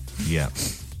mad? Yeah.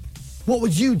 What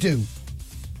would you do?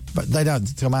 But they don't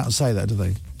come out and say that, do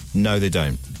they? No, they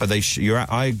don't. But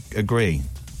I agree.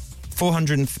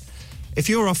 If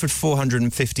you're offered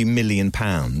 £450 million,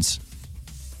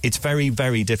 it's very,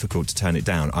 very difficult to turn it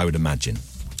down, I would imagine.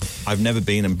 I've never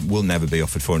been and will never be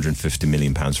offered £450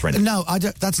 million for anything. No,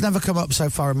 that's never come up so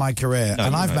far in my career. No,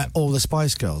 and I've met all the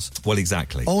Spice Girls. Well,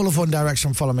 exactly. All of One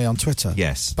Direction follow me on Twitter.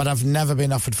 Yes. But I've never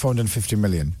been offered $450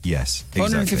 million. Yes,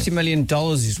 exactly. $450 million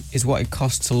is what it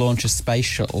costs to launch a space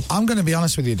shuttle. I'm going to be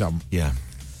honest with you, Dom. Yeah.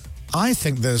 I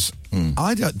think there's...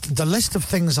 the list of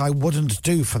things I wouldn't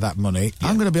do for that money,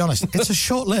 I'm going to be honest, it's a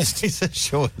short list. It's a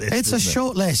short list. It's a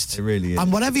short list. It really is.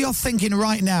 And whatever you're thinking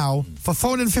right now, for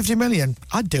 $450 million,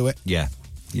 I'd do it. Yeah.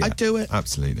 I'd do it.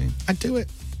 Absolutely. I'd do it.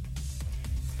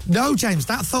 No, James,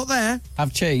 that thought there.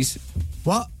 Have cheese.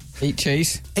 What? Eat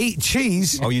cheese. Eat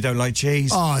cheese? Oh, you don't like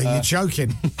cheese? Oh, you're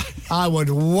joking. I would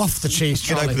waft the cheese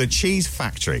trolley. You'd open a cheese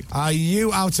factory. Are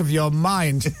you out of your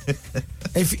mind?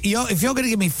 If you're going to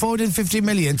give me $450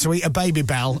 million to eat a Baby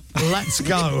Bell, let's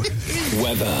go.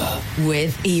 Weather.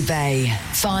 With eBay.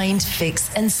 Find,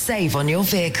 fix and save on your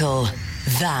vehicle.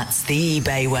 That's the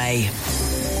eBay way.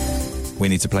 We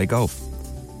need to play golf.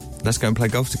 Let's go and play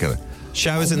golf together.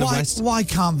 Showers in the west. Why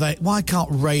can't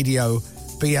radio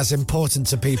be as important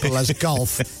to people as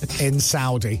golf in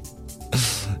Saudi?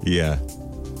 Yeah.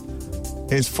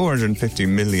 It's £450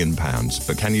 million,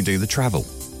 but can you do the travel?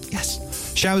 Yes.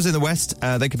 Showers in the west,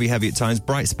 they could be heavy at times.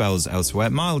 Bright spells elsewhere.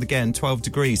 Mild again, 12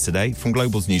 degrees today. From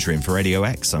Global's newsroom for Radio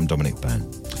X, I'm Dominic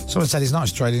Byrne. Someone said he's not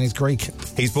Australian, he's Greek.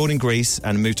 He's born in Greece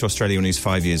and moved to Australia when he was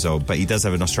 5 years old, but he does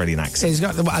have an Australian accent. He's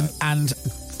got and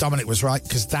Dominic was right,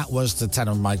 because that was the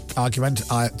tenor of my argument.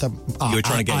 You were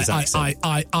trying to get his accent.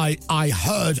 I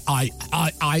heard.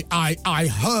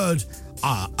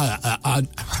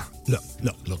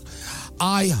 Look.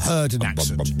 I heard an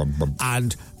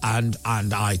accent,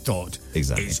 and I thought,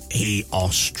 exactly, is he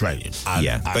Australian?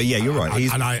 But you're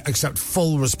right. And I accept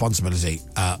full responsibility.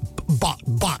 But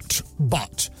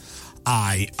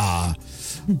I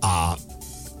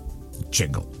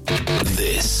jingle.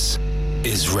 This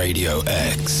is Radio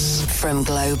X. From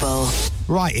Global.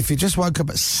 Right, if you just woke up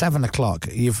at 7 o'clock,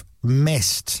 you've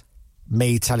missed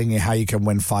me telling you how you can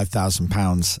win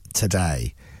 £5,000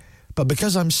 today. But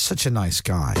because I'm such a nice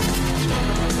guy,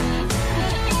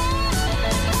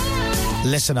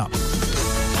 listen up.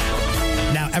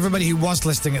 Now, everybody who was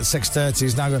listening at 6:30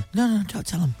 is now going, no, don't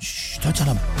tell them. Shh, don't tell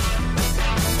them.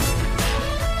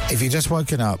 If you just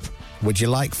woken up, would you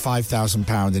like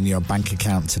 £5,000 in your bank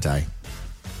account today?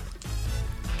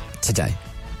 Today.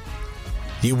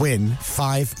 You win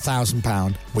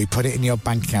 £5,000. We put it in your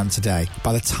bank account today.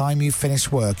 By the time you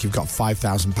finish work, you've got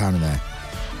 £5,000 in there.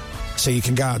 So you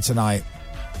can go out tonight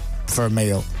for a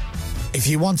meal. If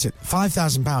you want it,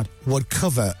 £5,000 would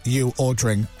cover you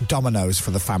ordering Domino's for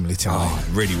the family tonight. Oh,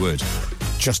 it really would.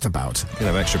 Just about. You'd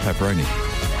have extra pepperoni.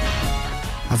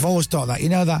 I've always thought that. You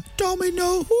know that?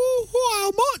 Domino,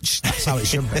 how much? That's how it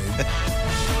should be.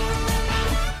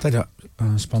 They don't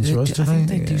sponsor us, do they? I think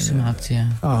they do some ads,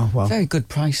 yeah. Oh, well. Very good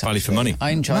price. Value for money.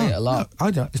 I enjoy it a lot. No,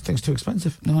 I don't. This thing's too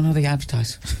expensive. No, they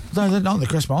advertise. No, they're not the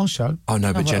Chris Miles show. Oh,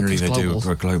 no, but generally they do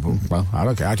for Global. Well, I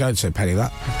don't care. I don't say a penny of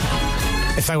that.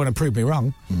 If they want to prove me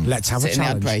wrong, let's have a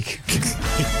challenge. In the ad break.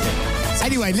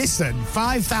 Anyway, listen,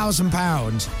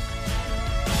 £5,000.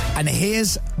 And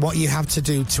here's what you have to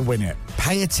do to win it.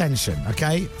 Pay attention,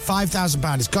 okay?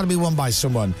 £5,000. It's got to be won by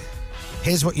someone.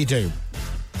 Here's what you do.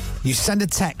 You send a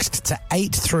text to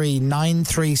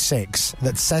 83936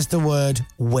 that says the word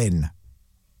win.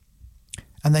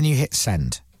 And then you hit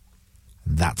send.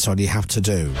 That's all you have to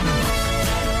do.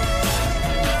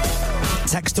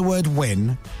 Text the word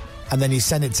win, and then you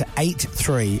send it to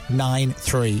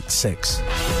 83936.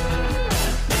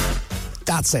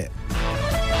 That's it.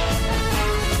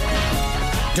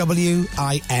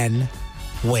 W-I-N,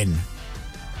 win.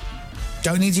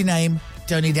 Don't need your name,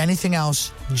 don't need anything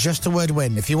else, just the word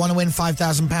win. If you want to win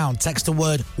 £5,000, text the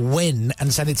word win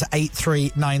and send it to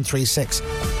 83936.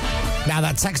 Now,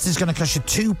 that text is going to cost you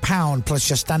 £2 plus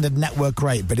your standard network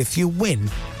rate, but if you win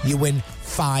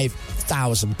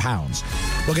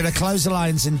 £5,000. We're going to close the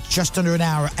lines in just under an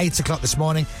hour at 8 o'clock this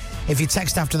morning. If you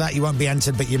text after that, you won't be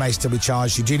entered, but you may still be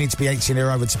charged. You do need to be 18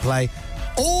 or over to play.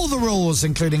 All the rules,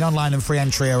 including online and free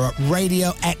entry, are at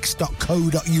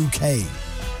radiox.co.uk.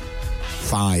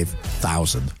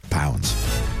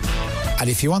 £5,000. And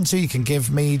if you want to, you can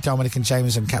give me, Dominic and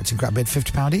James and Captain Crapbeard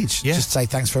 £50 each. Yeah. Just say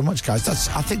thanks very much, guys.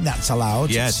 I think that's allowed.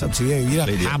 Yeah, it's up to you. You don't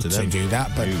completely up have to to them. do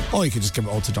that, but or you could just give it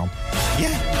all to Dom.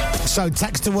 Yeah. So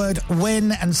text the word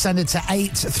win and send it to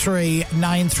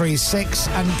 83936,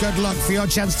 and good luck for your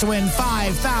chance to win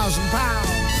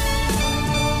 £5,000.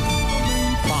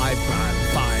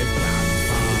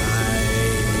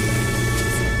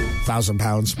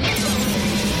 £5,000.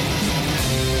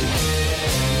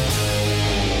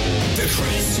 The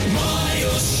Chris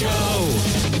Miles Show.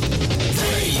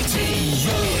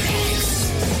 Radio X.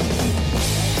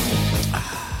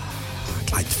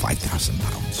 I'd like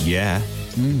 £5,000. Yeah.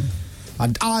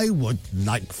 And I would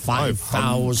like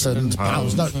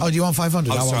 £5,000. No, oh, do you want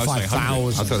 500? I want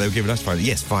 5,000. I thought they were giving us 5.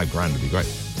 Yes, £5,000 would be great.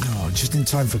 Oh, just in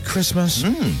time for Christmas.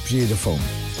 Beautiful.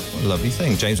 What a lovely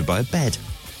thing. James would buy a bed.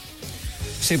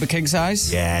 Super king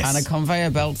size. Yes. And a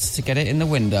conveyor belt to get it in the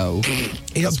window.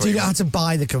 You don't have to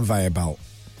buy the conveyor belt.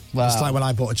 Well, It's like when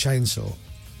I bought a chainsaw.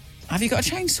 have you got a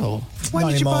chainsaw? When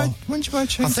Not did you anymore. buy a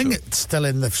chainsaw? I think it's still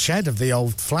in the shed of the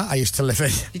old flat I used to live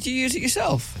in. Did you use it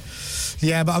yourself?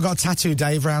 Yeah, but I got Tattoo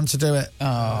Dave round to do it.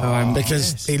 Oh,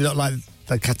 because he looked like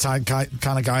the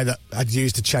kind of guy that had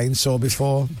used a chainsaw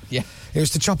before. Yeah. It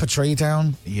was to chop a tree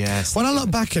down. Yes. When I look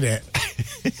back at it,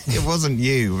 It wasn't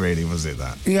you, really, was it,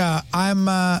 that? yeah, I'm...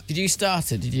 Did you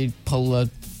start it? Did you pull the...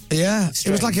 yeah, it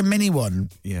was like a mini one.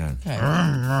 Yeah. Okay.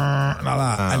 Like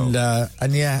that.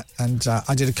 Oh. And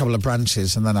I did a couple of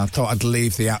branches, and then I thought I'd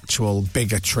leave the actual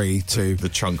bigger tree to The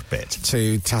trunk bit.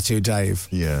 Tattoo Dave.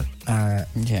 Yeah.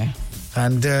 Yeah.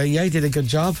 And he did a good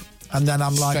job. And then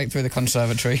I'm like... Straight through the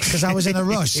conservatory. Because I was in a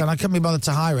rush and I couldn't be bothered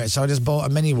to hire it, so I just bought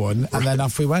a mini one, and then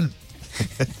off we went.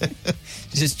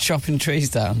 Just chopping trees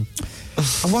down.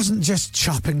 I wasn't just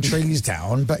chopping trees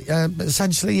down, but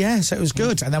essentially, yes, it was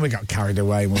good. And then we got carried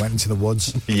away and we went into the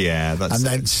woods. Yeah, that's And it.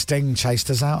 then Sting chased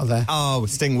us out of there. Oh,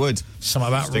 Sting would. Something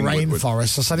about Sting would.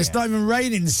 rainforest. I said, it's not even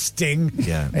raining, Sting.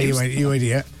 Yeah. He went, you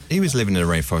idiot. He was living in a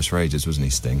rainforest for ages, wasn't he,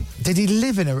 Sting? Did he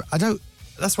live in a... I don't...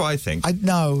 That's what I think.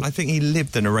 No. I think he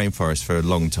lived in a rainforest for a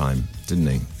long time, didn't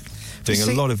he? Doing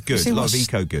a lot of good, a lot of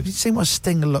eco-good. Have you seen what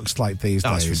Sting looks like these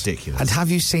Oh, days? it's ridiculous. And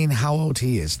have you seen how old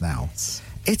he is now?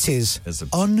 It is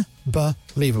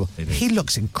unbelievable. He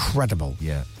looks incredible.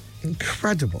 Yeah.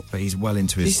 Incredible. But he's well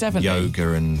into He's his 70.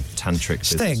 yoga and tantric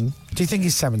business. Sting, do you think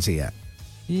he's 70 yet?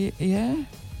 Yeah.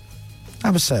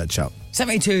 Have a search up.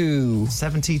 72.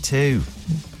 72.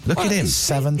 Look at him.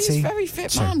 70. He's a very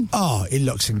fit man. Oh, he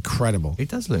looks incredible. He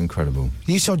does look incredible.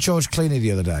 You saw George Clooney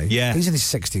the other day. Yeah. He's in his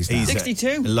 60s now. He's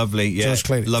 62. Lovely, yeah. George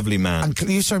Clooney. Lovely man. And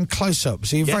you saw him close up,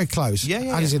 so you're Yeah. very close.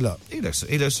 Yeah. How does he look? He looks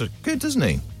good, doesn't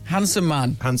he? Handsome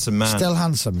man. Handsome man. Still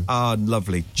handsome. Ah,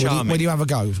 lovely. Charming. Would you have a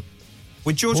go?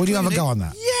 With George Would you have a Clooney? go on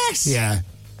that? Yes. Yeah.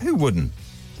 Who wouldn't?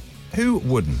 Who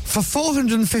wouldn't? For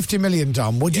 450 million,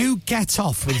 Dom, would you get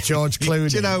off with George Clooney?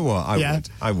 Do you know what? Yeah.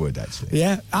 I would, actually.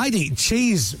 Yeah, I'd eat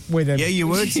cheese with him. Yeah, you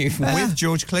would. With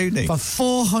George Clooney. For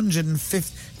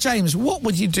 450... James, what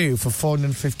would you do for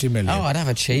 450 million? Oh, I'd have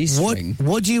a cheese string.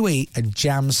 Would you eat a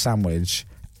jam sandwich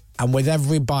and with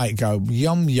every bite go,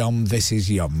 yum, yum, this is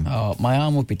yum? Oh, my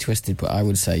arm would be twisted, but I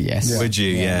would say yes. Would you?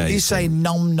 Yeah. You say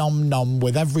nom, nom, nom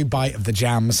with every bite of the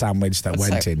jam sandwich that I'd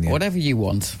went say in. Yeah. Whatever you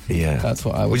want. Yeah. That's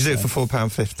what I would Would you say. do it for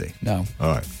 £4.50? No. All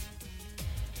right.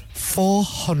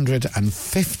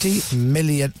 450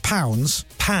 million pounds.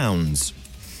 Pounds.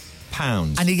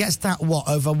 And he gets that, what,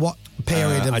 over what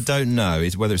period of... I don't know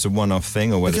whether it's a one-off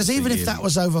thing or whether Because it's even a if year. that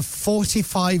was over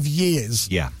 45 years,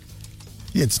 Yeah.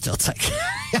 you'd still take it.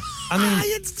 I mean,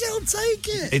 you'd still take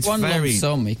it. it's One very... lump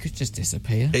sum, he could just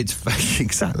disappear. It's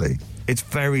exactly. It's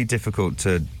very difficult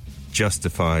to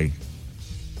justify...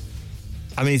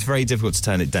 I mean, it's very difficult to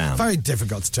turn it down. Very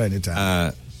difficult to turn it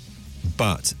down.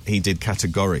 But he did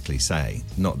categorically say,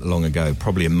 not long ago,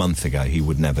 probably a month ago, he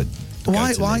would never.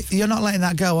 Why? Live. You're not letting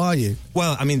that go, are you?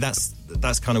 Well, I mean, that's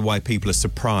kind of why people are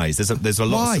surprised. There's a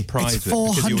lot of surprise. It's with it,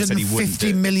 because he always said he wouldn't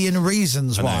 450 million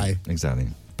reasons why. Exactly.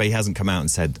 But he hasn't come out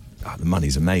and said, the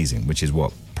money's amazing, which is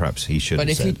what perhaps he should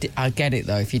have said. But I get it,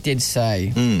 though. If he did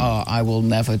say, I will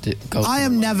never go... I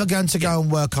am never going to go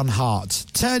and work on Heart.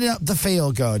 Turn it up the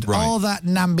feel good. Right. All that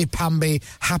namby-pamby,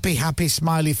 happy,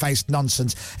 smiley-faced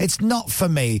nonsense. It's not for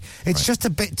me. It's just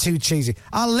a bit too cheesy.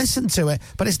 I'll listen to it,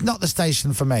 but it's not the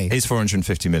station for me. It's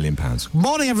 £450 million.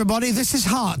 Morning, everybody. This is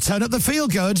Heart. Turn up the feel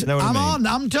good. Know what I mean? on.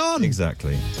 I'm done.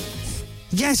 Exactly.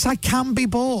 Yes, I can be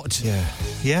bought.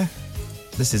 Yeah.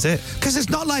 This is it. Because it's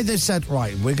not like they've said,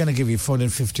 right, we're going to give you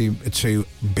 450 to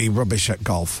be rubbish at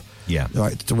golf. Yeah.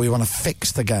 Right, we want to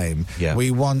fix the game. Yeah.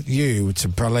 We want you to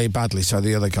play badly so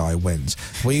the other guy wins.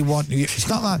 We want you... It's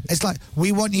not like... It's like,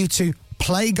 we want you to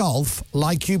play golf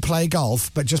like you play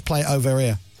golf, but just play it over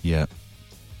here. Yeah.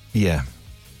 Yeah.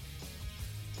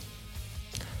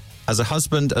 As a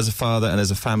husband, as a father, and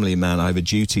as a family man, I have a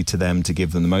duty to them to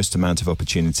give them the most amount of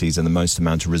opportunities and the most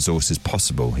amount of resources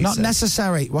possible, he Not said.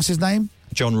 necessary. What's his name?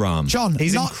 John Rahm. John.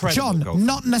 He's not incredible. John. golfer.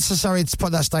 Not necessary to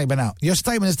put that statement out. Your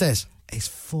statement is this. It's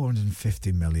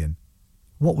 450 million.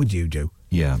 What would you do?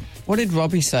 Yeah. What did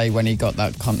Robbie say when he got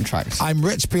that contract? I'm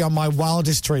rich beyond my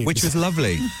wildest dreams. Which was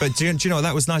lovely. But do you know what?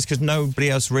 That was nice because nobody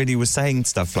else really was saying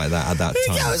stuff like that at that He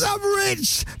time. goes, I'm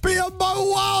rich beyond my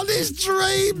wildest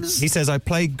dreams. He says, I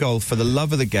play golf for the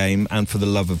love of the game and for the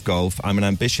love of golf. I'm an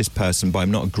ambitious person, but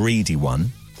I'm not a greedy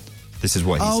one. This is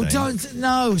what he's saying.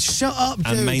 No, shut up, dude.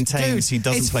 And maintains he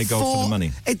doesn't play golf for the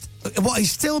money.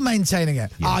 He's still maintaining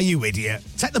it. Yeah. Are you idiot?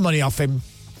 Take the money off him.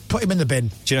 Put him in the bin.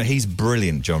 Do you know, he's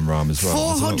brilliant, John Rahm, as well.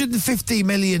 450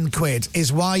 million quid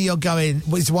is why you're going,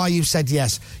 is why you've said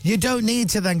yes. You don't need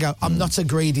to then go, I'm not a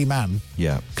greedy man.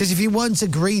 Yeah. Because if you weren't a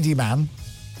greedy man,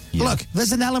 Yeah. look,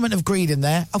 there's an element of greed in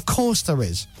there. Of course there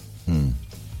is.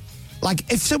 Like,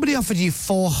 if somebody offered you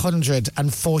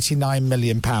 £449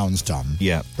 million, Dom.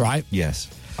 Yeah. Right? Yes.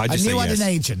 And you had an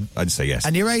agent. I'd say yes.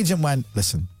 And your agent went,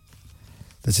 listen,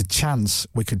 there's a chance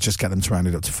we could just get them to round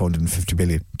it up to 450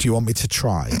 million. Do you want me to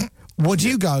try? Would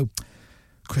you go,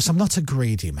 Chris, I'm not a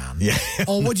greedy man? Yeah.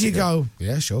 Or would you go,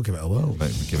 yeah, sure, give it a whirl?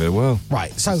 Give it a whirl.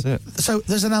 Right. So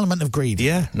there's an element of greed.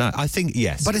 Yeah. No, I think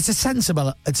yes. But it's a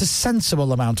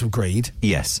sensible amount of greed.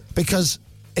 Yes. Because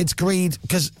it's greed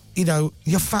because, you know,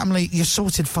 your family, you're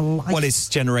sorted for life. Well, it's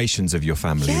generations of your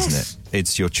family, Yes. isn't it?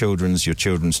 It's your children's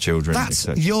children. That's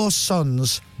etc. your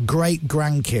son's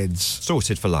great-grandkids.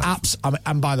 Sorted for life.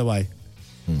 And by the way,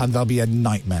 and they'll be a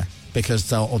nightmare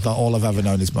because all I've ever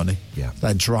known is money. Yeah.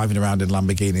 They're driving around in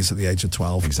Lamborghinis at the age of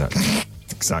 12. Exactly.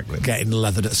 Exactly. Getting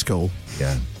leathered at school.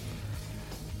 Yeah.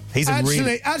 He's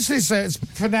Actually, so it's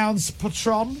pronounced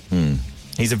Patron.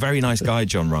 He's a very nice guy,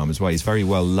 John Rahm, as well. He's very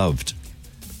well loved.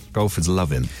 Golfers love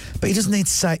him. But he doesn't need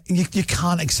to say, you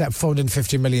can't accept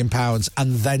 £450 million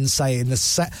and then say in the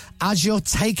set, as you're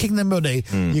taking the money,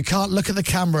 you can't look at the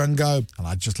camera and go, and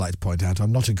I'd just like to point out,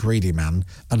 I'm not a greedy man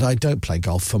and I don't play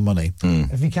golf for money.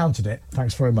 Have you counted it?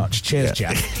 Thanks very much. Cheers,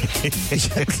 Jack.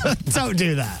 Don't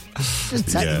do that. Just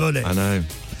take the money. I know.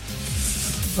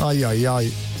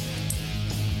 Ay.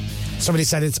 Somebody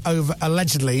said it's over,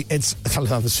 allegedly,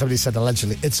 somebody said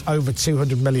allegedly, it's over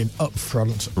 200 million up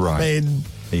front. Right. I mean,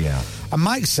 Yeah. and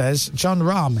Mike says, John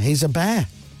Rahm, he's a bear.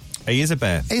 He is a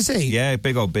bear. Is he? Yeah,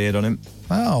 big old beard on him.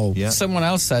 Oh. Yeah. Someone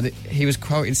else said he was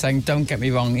quoted saying, "Don't get me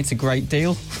wrong, it's a great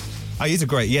deal." Oh, he's a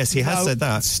great... Yes, he has No, said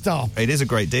that. Stop. It is a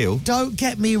great deal. Don't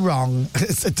get me wrong.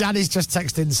 Daddy's just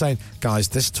texted saying, guys,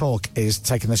 this talk is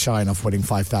taking the shine off winning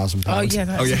 £5,000. Oh, yeah,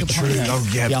 that's a good point. Oh,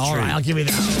 yeah, Yeah, all true. right, I'll give you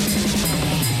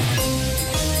that.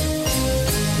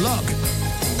 Look,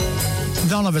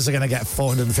 none of us are going to get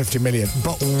 450 million,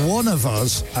 but one of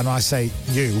us, and I say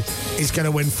you, is going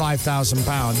to win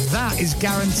 £5,000. That is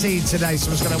guaranteed today.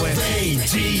 Someone's going to win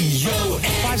Radio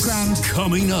 £5,000.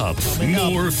 Coming up,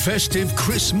 more festive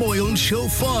Chris Moyle Show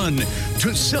fun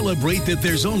to celebrate that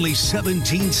there's only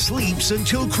 17 sleeps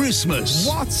until Christmas.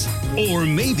 What? Or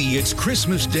maybe it's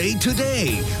Christmas Day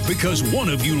today because one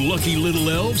of you lucky little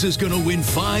elves is going to win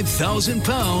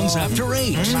 £5,000 after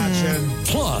 8. Imagine.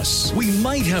 Plus, we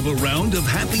might have a round of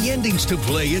happy endings to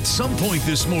play at some point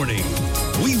this morning.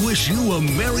 We wish you a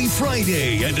Merry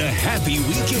Friday and a happy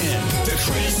weekend. The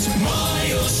Chris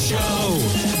Miles Show.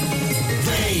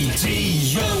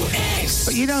 Radio X.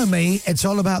 But you know me, it's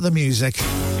all about the music.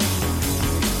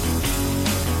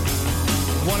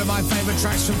 One of my favourite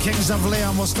tracks from Kings of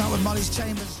Leon. We'll start with Molly's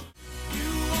Chambers.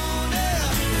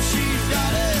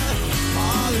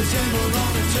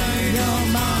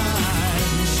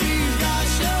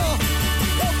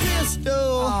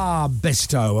 Ah,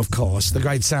 Bisto, of course, the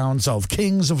great sounds of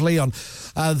Kings of Leon.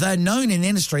 They're known in the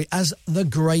industry as the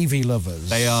Gravy Lovers.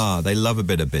 They are. They love a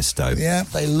bit of Bisto. Yeah,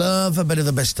 they love a bit of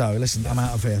the Bisto. Listen, I'm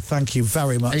out of here. Thank you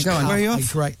very much. Are you going? Where are you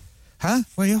off? Great. Huh?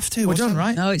 Where are you off to? We're done,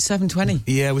 right? No, it's 7:20.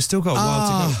 Yeah, we've still got a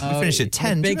while to go. We finished at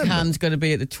 10. The big hand's going to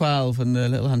be at the 12 and the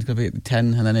little hand's going to be at the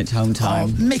 10 and then it's home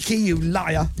time. Oh, Mickey, you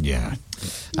liar. Yeah.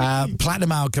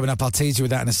 Platinum Hour coming up. I'll tease you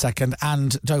with that in a second.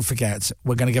 And don't forget,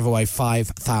 we're going to give away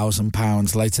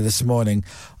 £5,000 later this morning.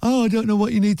 Oh, I don't know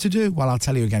what you need to do. Well, I'll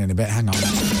tell you again in a bit. Hang on.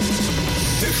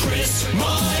 The Chris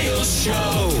Miles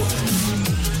Show.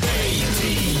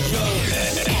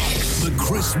 The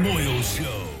Chris Moyles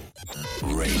Show.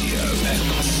 Radio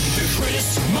X. The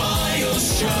Chris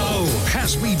Miles Show.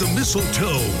 Pass me the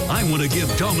mistletoe. I want to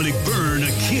give Dominic Byrne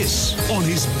a kiss on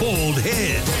his bald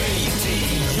head.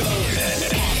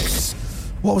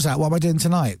 What was that? What am I doing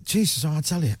tonight? Jesus, I'll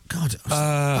tell you. God,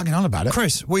 I was banging on about it.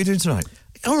 Chris, what are you doing tonight?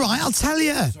 All right, I'll tell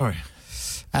you. Sorry.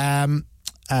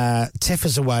 Tiff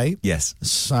is away. Yes.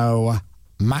 So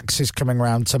Max is coming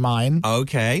round to mine.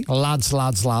 Okay. Lads.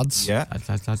 Yeah.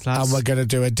 Lads. And we're going to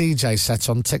do a DJ set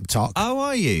on TikTok. Oh,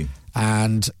 are you?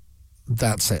 And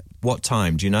that's it. What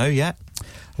time? Do you know yet?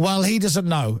 Well, he doesn't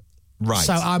know. Right.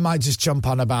 So I might just jump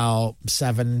on about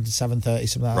 7:30, something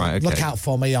like that. Right, okay. Look out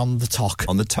for me on the talk.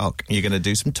 On the talk. You're going to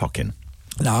do some talking.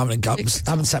 No, I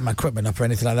haven't set my equipment up or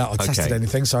anything like that or tested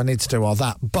anything, so I need to do all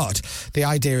that. But the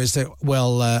idea is that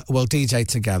we'll DJ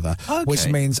together, which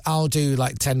means I'll do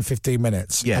like 10, 15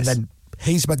 minutes. Yes. And then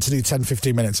he's meant to do 10,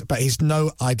 15 minutes, but he's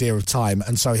no idea of time,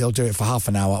 and so he'll do it for half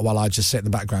an hour while I just sit in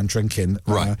the background drinking.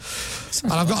 Right.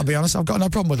 And I've got to be honest, I've got no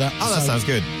problem with that. Oh, that sounds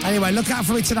good. Anyway, look out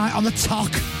for me tonight on the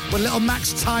talk with little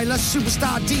Max Tyler,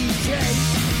 superstar DJ.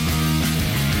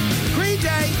 Green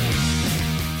Day.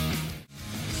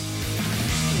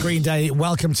 Green Day,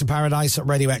 welcome to Paradise at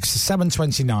Radio X,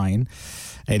 7:29.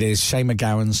 It is Shane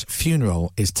McGowan's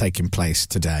funeral is taking place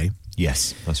today.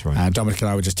 Yes, that's right. Dominic and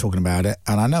I were just talking about it,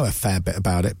 and I know a fair bit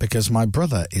about it because my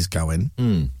brother is going.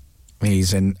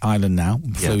 He's in Ireland now,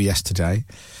 flew yesterday.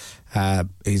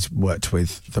 He's worked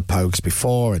with the Pogues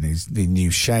before, and he knew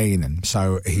Shane, and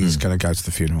so he's going to go to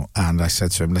the funeral. And I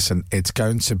said to him, listen, it's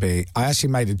going to be... I actually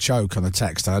made a joke on the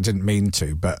text, and I didn't mean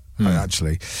to, but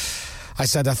I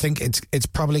said, I think it's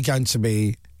probably going to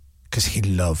be... Because he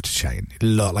loved Shane.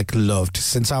 Loved.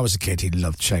 Since I was a kid, he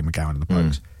loved Shane McGowan and the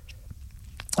Pogues.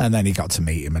 And then he got to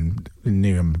meet him and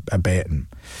knew him a bit.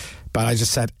 But I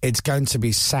just said, it's going to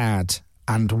be sad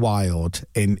and wild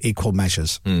in equal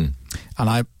measures. And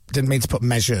I didn't mean to put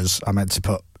measures. I meant to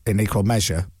put in equal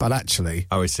measure. But actually...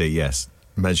 Oh, I see, yes.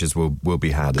 Measures will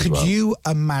be had as well. Could you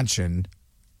imagine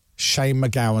Shane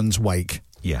McGowan's wake?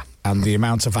 Yeah. And the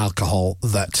amount of alcohol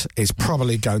that is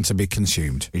probably going to be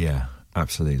consumed? Yeah,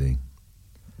 absolutely.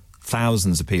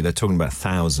 Thousands of people, they're talking about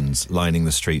thousands lining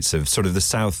the streets of sort of the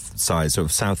south side, sort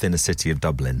of south inner city of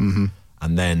Dublin.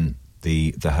 And then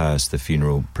the hearse, the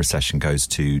funeral procession goes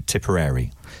to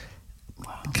Tipperary.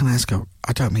 Can I ask,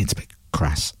 I don't mean to be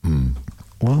crass.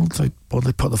 Will they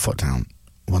put the foot down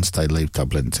once they leave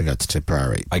Dublin to go to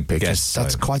Tipperary? I guess so.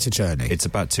 That's quite a journey. It's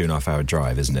about 2.5 hour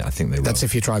drive, isn't it? I think they will. That's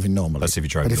if you're driving normally. That's if you're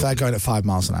driving But if normally. they're going at 5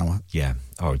 miles an hour... Yeah.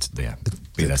 Oh,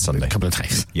 be there Sunday. A couple of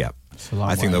days. Yeah.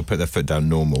 I think they'll put their foot down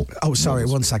normal. Oh, sorry,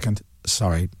 1 second.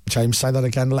 Sorry. James, say that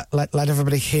again. Let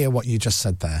everybody hear what you just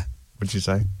said there. What did you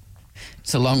say?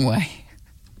 It's a long way.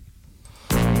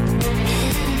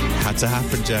 Had to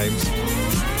happen, James.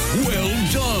 Well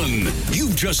done.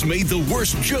 You've just made the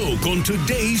worst joke on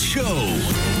today's show.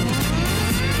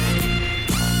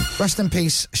 Rest in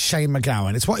peace, Shane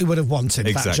McGowan. It's what he would have wanted,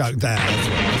 Exactly. that joke there.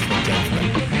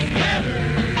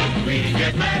 We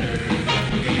get letters.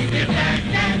 We get back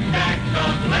and back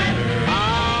of letters.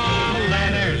 Oh,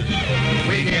 letters.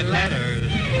 We get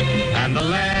letters. And the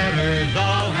letters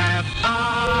all have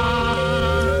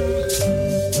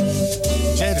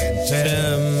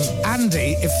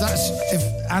Andy,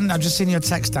 and I've just seen your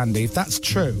text, Andy. If that's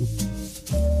true,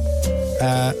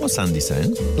 what's Andy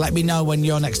saying? Let me know when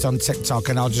you're next on TikTok,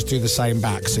 and I'll just do the same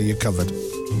back, so you're covered.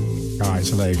 All right,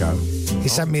 so there you go. He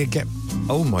sent me a gift.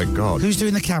 Oh my God! Who's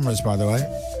doing the cameras, by the way?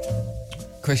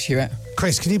 Chris Hewitt.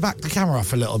 Chris, can you back the camera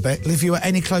off a little bit? If you were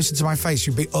any closer to my face,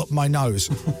 you'd be up my nose.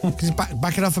 Can you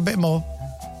back it off a bit more?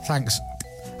 Thanks.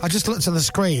 I just looked at the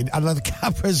screen and the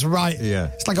camera's right. Yeah.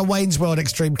 It's like a Wayne's World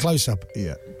extreme close-up.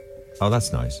 Yeah. Oh,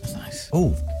 that's nice. That's nice.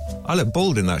 Oh, I look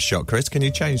bald in that shot, Chris. Can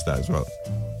you change that as well?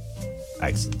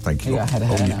 Excellent. Thank you. Yeah, head of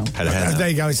hair now. Head of hair now. There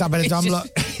you go. Is that better done? Look.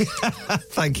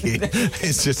 Thank you.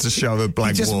 It's just a show of a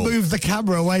blank Just wall. move the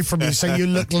camera away from you so you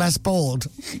look less bald.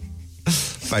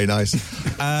 Very nice.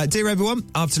 Dear everyone,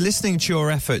 after listening to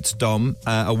your efforts, Dom,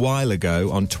 a while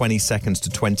ago on 20 seconds to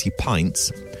 20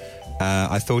 pints,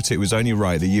 I thought it was only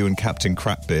right that you and Captain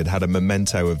Crapbeard had a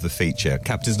memento of the feature.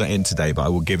 Captain's not in today, but I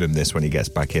will give him this when he gets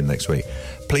back in next week.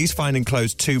 Please find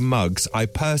enclosed 2 mugs I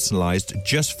personalised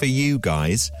just for you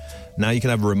guys. Now you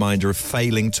can have a reminder of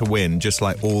failing to win, just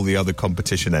like all the other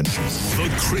competition entries. The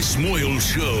Chris Moyle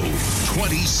Show.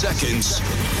 20 seconds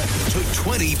to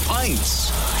 20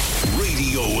 pints.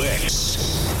 Radio X.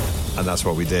 And that's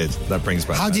what we did. That brings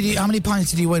back... How many pints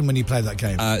did you win when you played that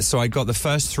game? So I got the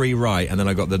first 3 right, and then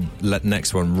I got the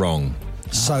next one wrong.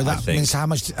 So that means how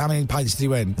many pints did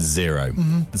you win? 0.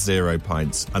 0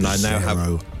 pints. And I now have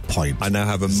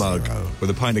a mug with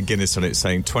a pint of Guinness on it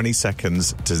saying 20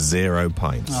 seconds to 0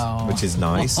 pints, which is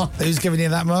nice. Who's giving you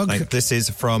that mug? This is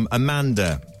from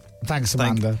Amanda. Thanks,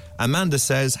 Amanda. Amanda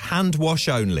says, hand wash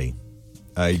only.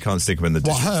 You can't stick them in the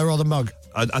dish. What, her or the mug?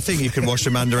 I think you can wash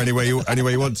Amanda any way you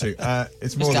want to.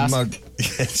 It's more the mug.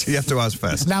 Yes, you have to ask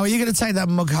first. Now, are you going to take that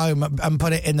mug home and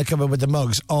put it in the cupboard with the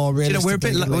mugs, or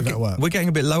realistically we're getting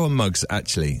a bit low on mugs,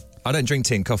 actually. I don't drink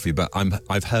tea and coffee, but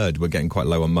I've heard we're getting quite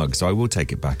low on mugs, so I will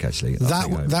take it back, actually.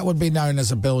 That would be known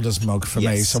as a builder's mug for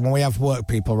me. So when we have work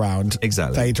people round,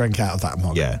 they drink out of that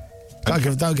mug. Yeah. Don't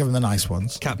give them the nice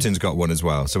ones. Captain's got one as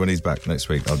well, so when he's back next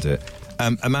week, I'll do it.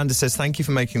 Amanda says, thank you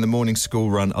for making the morning school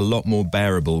run a lot more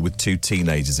bearable with 2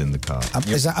 teenagers in the car.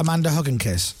 Is that Amanda Hug and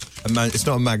Kiss? It's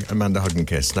not Amanda Hug and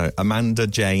Kiss, no. Amanda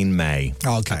Jane May.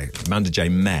 Oh, okay. Amanda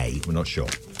Jane May, we're not sure.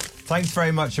 Thanks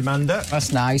very much, Amanda.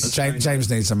 That's nice. James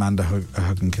needs Amanda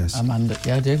Hug and Kiss. Amanda,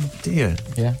 yeah, I do. Do you?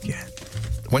 Yeah.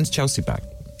 When's Chelsea back?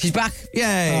 She's back.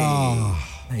 Yay! Oh.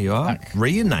 There you are. Back.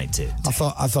 Reunited. I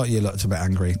thought you looked a bit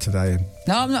angry today.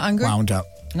 No, I'm not angry. Wound up.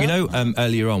 No. You know,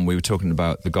 earlier on we were talking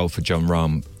about the golfer John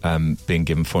Rahm being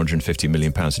given £450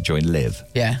 million to join LIV.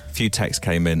 Yeah. A few texts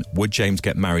came in. Would James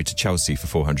get married to Chelsea for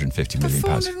 £450 million?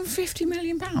 £450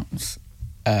 million?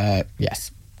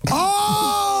 Yes.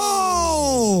 Oh!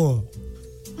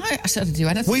 I said to do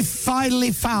anything. We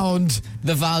finally found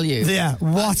the value. Yeah,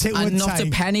 what it would take. And not a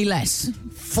penny less.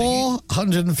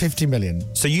 £450 million.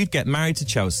 So you'd get married to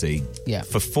Chelsea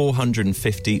for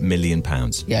 £450 million.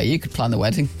 Yeah, you could plan the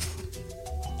wedding.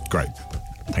 Great.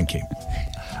 Thank you.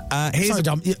 Sorry,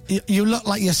 Dom, you look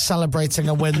like you're celebrating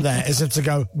a win there, as if to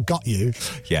go, got you.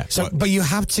 Yeah. But you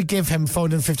have to give him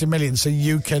 £450 million so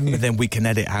you can... Then we can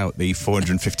edit out the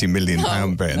 £450 million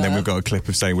bit, and then we've got a clip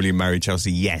of saying, will you marry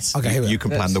Chelsea? Yes. Okay, you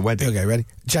can plan the wedding. Okay, ready?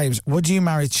 James, would you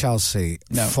marry Chelsea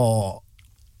for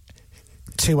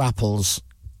 2 apples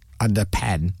and a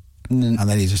pen? And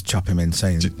then you just chop him in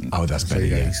saying... Oh, that's better,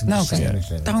 yeah. No,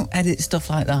 don't edit stuff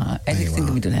like that. Anything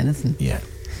can be done, anything. Yeah.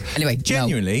 Anyway,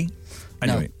 genuinely...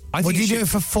 No. Anyway, would you do it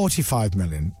for £45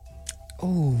 million?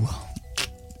 Oh,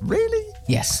 really?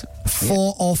 Yes.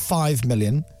 4 or 5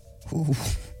 million? Ooh.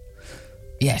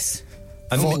 Yes.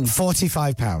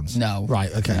 £45? No.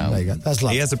 Right, okay, there you go. That's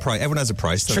love. He has a price. Everyone has a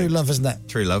price. True love, isn't it?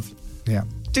 True love. Yeah.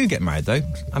 Do get married, though.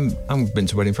 I haven't been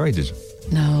to a wedding for ages.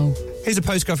 No. Here's a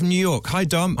postcard from New York. Hi,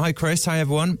 Dom. Hi, Chris. Hi,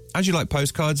 everyone. As you like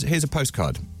postcards, here's a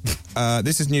postcard.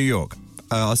 This is New York.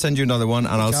 I'll send you another one,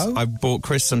 and I bought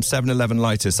Chris some 7-Eleven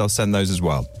lighters. I'll send those as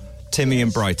well. Timmy in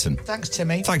Brighton. Thanks,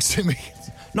 Timmy. Thanks, Timmy.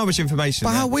 Not much information.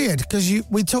 But how weird, because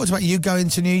we talked about you going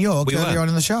to New York earlier on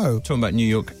in the show. Talking about New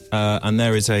York, and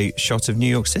there is a shot of New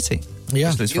York City.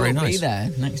 Yeah. It's very nice. You'll be there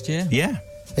next year. Yeah.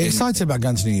 Are you excited about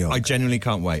going to New York? I genuinely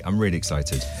can't wait. I'm really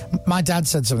excited. My dad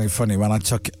said something funny when I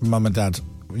took Mum and Dad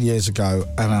years ago,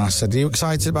 and I said, are you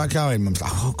excited about going? Mum's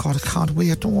like, oh, God, I can't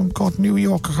wait. Oh, God, New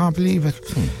York, I can't believe it.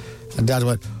 And Dad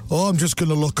went, oh, I'm just going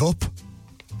to look up.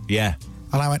 Yeah.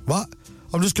 And I went, what?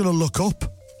 I'm just going to look up.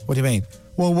 What do you mean?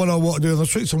 Well, when I walk down the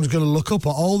streets, I'm just going to look up at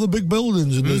all the big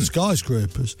buildings and the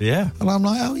skyscrapers. Yeah. And I'm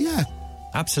like, oh, yeah.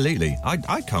 Absolutely.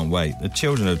 I can't wait. The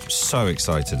children are so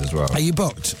excited as well. Are you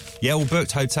booked? Yeah, all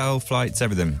booked. Hotel, flights,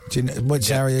 everything. Do you know, which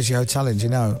area is your hotel in? Do you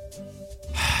know?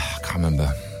 I can't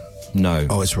remember. No.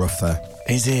 Oh, it's rough there.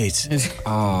 Is it?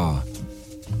 Ah.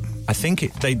 I think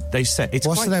they said it's.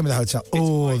 What's the name of the hotel?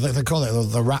 Oh, they call it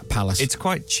the Rat Palace. It's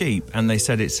quite cheap, and they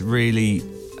said it's really.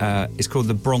 It's called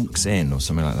the Bronx Inn or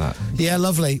something like that. Yeah,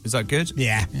 lovely. Is that good?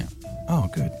 Yeah. Oh,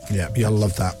 good. Yeah, you'll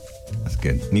love that. That's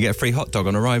good. And you get a free hot dog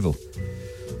on arrival.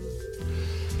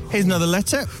 Here's another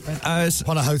letter.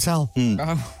 On a hotel.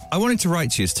 I wanted to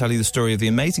write to you to tell you the story of the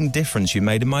amazing difference you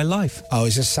made in my life. Oh,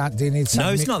 is it sad? Do you need sad?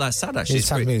 No, it's not that sad, actually. It's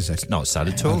sad music. It's not sad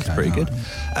at all. Okay, it's pretty good.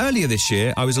 Earlier this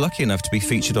year, I was lucky enough to be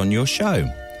featured on your show.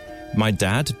 My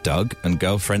dad, Doug, and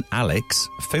girlfriend Alex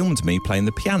filmed me playing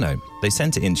the piano. They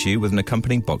sent it in to you with an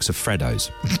accompanying box of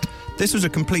Freddos. This was a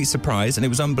complete surprise, and it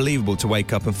was unbelievable to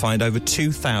wake up and find over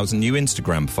 2,000 new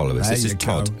Instagram followers. There This is you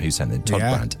Todd go. who sent it. Todd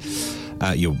Yeah.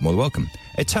 Brandt. You're more than welcome.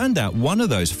 It turned out one of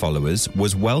those followers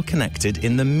was well connected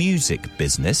in the music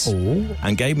business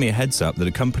and gave me a heads up that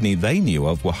a company they knew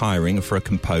of were hiring for a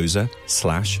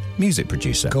composer/music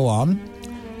producer. Go on.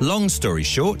 Long story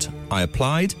short, I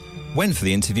applied, went for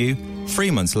the interview. 3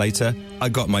 months later, I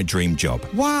got my dream job.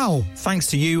 Wow. Thanks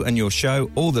to you and your show,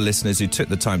 all the listeners who took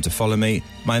the time to follow me,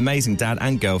 my amazing dad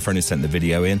and girlfriend who sent the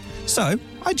video in. So,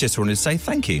 I just wanted to say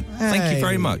thank you. Thank you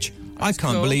very Hey. much. I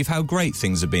can't cool. believe how great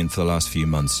things have been for the last few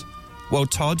months. Well,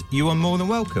 Todd, you are more than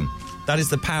welcome. That is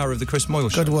the power of the Chris Moyle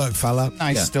Show. Good work, fella.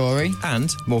 Nice Yeah. story.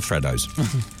 And more Freddos.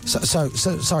 So,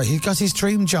 sorry, he got his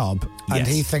dream job and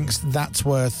Yes. he thinks that's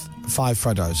worth 5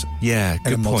 Freddos. Yeah, In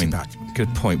a good point. multi-pack.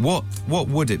 Good point. What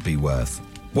would it be worth?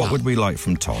 What Well- would we like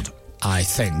from Todd? I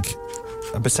think.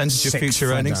 A percentage of 6 future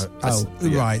Freddo. earnings? Oh,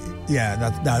 Yeah. right. Yeah,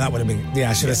 that would have been... Yeah,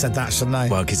 I should have said that, shouldn't I?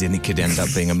 Well, because he could end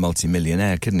up being a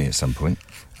multi-millionaire, couldn't he, at some point?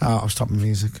 Oh, I'll stop the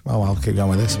music. Oh, I'll keep going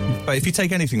with this. But if you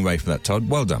take anything away from that, Todd,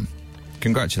 well done.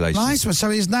 Congratulations. Nice one. So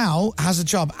he's now has a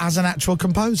job as an actual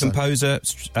composer. Composer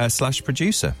 /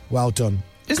 producer. Well done.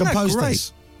 Isn't that Composed great?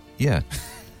 this. Yeah.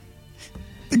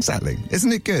 Exactly.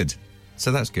 Isn't it good?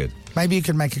 So that's good. Maybe you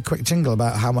could make a quick jingle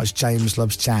about how much James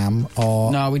loves jam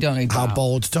or No, we don't need how that.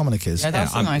 bald Dominic is. Yeah,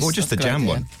 that's a nice. or just the that's a good jam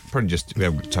idea. one. Probably just, we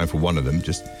have time for one of them.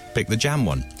 Just pick the jam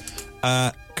one.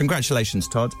 Congratulations,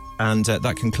 Todd. And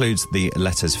that concludes the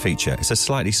letters feature. It's a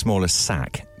slightly smaller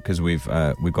sack because we've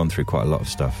gone through quite a lot of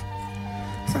stuff.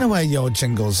 I don't know where your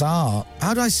jingles are.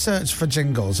 How do I search for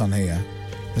jingles on here?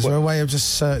 Is there a way of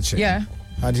just searching? Yeah.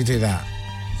 How do you do that?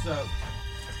 So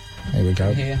Here we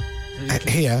go. here.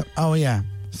 Here. Oh yeah.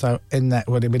 So in that,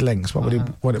 would it be links? What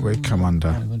would it come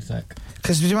under? 1 sec.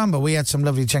 Because you remember we had some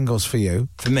lovely jingles for you.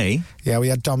 For me? Yeah, we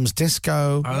had Dom's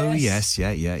Disco. Oh, yes.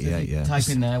 Yeah. Type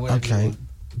in there. whatever you Okay. want.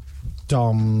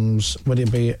 Dom's. Would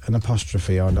it be an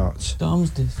apostrophe or not?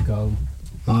 Dom's Disco.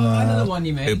 Oh, I know the one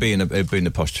you mean. It'd be an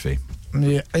apostrophe.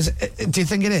 Yeah. Do you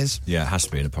think it is? Yeah, it has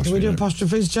to be an Do apostrophe. we do doesn't it?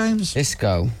 apostrophes, James?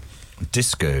 Disco.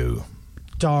 Disco.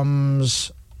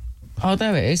 Dom's. Oh,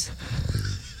 there it is.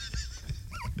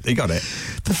 You got it?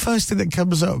 The first thing that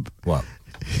comes up, What?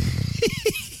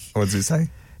 What does it say?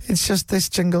 it's just this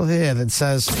jingle here that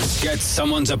says. Get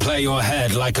someone to play your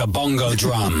head like a bongo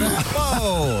drum.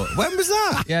 Oh, when was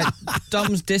that? Yeah,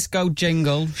 Dom's Disco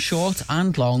jingle, short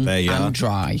and long There you and are.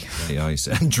 dry. Yeah, I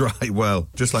said dry. Well,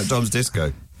 just like Dom's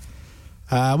Disco.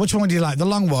 Which one do you like? The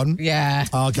long one? Yeah.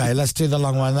 Okay, let's do the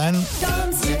long one then.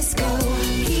 Dom's Disco,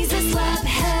 he's a slap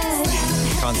head.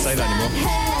 Can't say that anymore.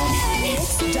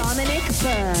 It's Dominic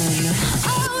Byrne.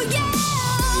 Oh yeah,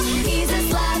 he's a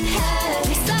slap head.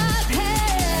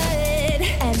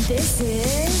 And this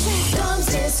is Dom's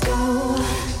Disco.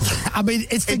 I mean,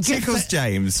 it's the It gift tickles that,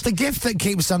 James. the gift that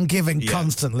keeps on giving Yeah.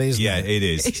 constantly, isn't Yeah, it? it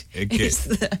is. It's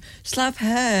the slap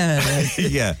head.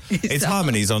 Yeah, it's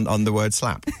harmonies on the word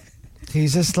slap.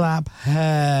 He's a slap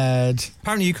head.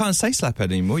 Apparently, you can't say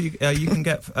slaphead anymore. You can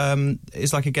get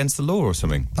it's like against the law or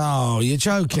something. Oh, you're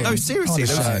joking. No, seriously,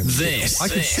 What a there was- shame. This I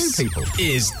could sue people.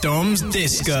 is Dom's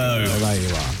Disco. Oh, there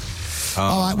you are.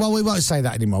 All right, well, we won't say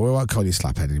that anymore. We won't call you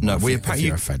slaphead anymore. No, if we you- if apparently.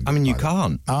 you're offended. I mean, you by that.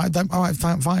 can't. All right,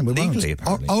 fine. We won't. Legally,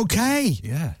 apparently. Oh, okay.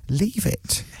 Yeah. Leave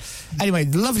it. Anyway,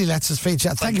 the lovely letters feature.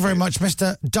 Thank you very much,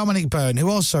 Mr. Dominic Byrne, who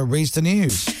also reads the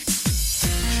news.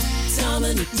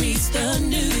 Dominic reads the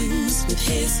news with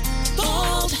his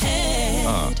bald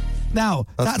head. Now,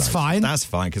 that's nice. fine. That's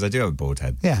fine because I do have a bald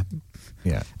head. Yeah.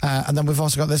 Yeah. And then we've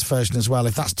also got this version as well,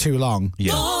 if that's too long.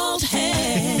 Yeah. Bald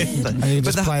head. And you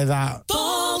just play that.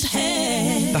 Bald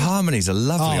head. The harmonies are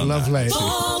lovely. Oh, on that. lovely.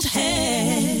 Bald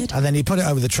head. And then you put it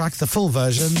over the track, the full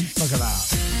version. Look at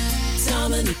that.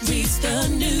 Dominic reads the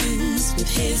news with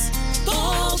his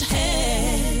bald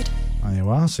head. There you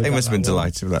are. So They you got must have been that one.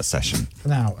 delighted with that session.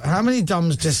 Now, how many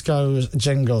Dom's Disco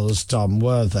jingles, Dom,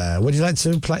 were there? Would you like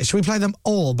to play? Should we play them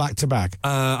all back to back?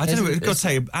 I don't know. We've got to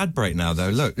take an ad break now, though.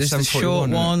 Look, There's the short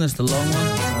 7:41, one, there's the long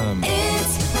one.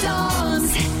 It's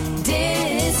Dom's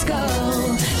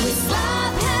Disco with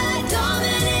slaphead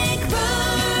Dominic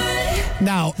Byrne.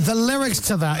 Now, the lyrics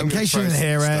to that, in I'm gonna case you didn't throw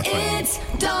hear it. stuff It's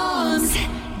Dom's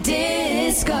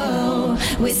Disco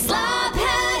with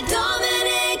slaphead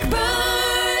Dominic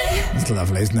Byrne. It's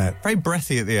lovely, isn't it? Very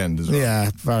breathy at the end as well. Yeah,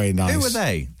 very nice. Who were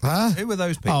they? Huh? Who were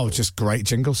those people? Oh, just great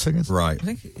jingle singers. Right. I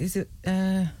think, is it,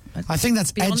 I think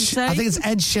that's Beyonce? I think it's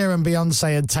Ed Sheeran,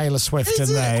 Beyonce, and Taylor Swift in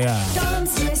there. Yeah.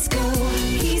 Dom's Disco,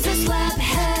 he's a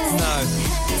slaphead. No.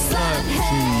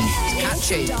 Slaphead.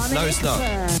 catchy. No, it's not.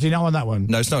 Do you not want that one?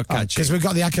 No, it's not catchy. Because we've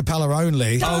got the a cappella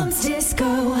only. Dom's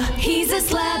Disco, he's a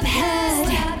slaphead.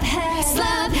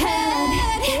 Slaphead.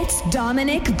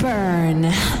 Dominic Byrne.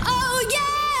 Oh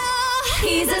yeah,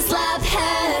 he's a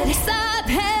slaphead.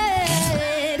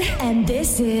 And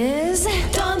this is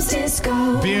Dom's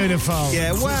Disco. Beautiful.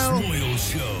 Yeah, well. Chris Moyle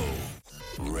Show.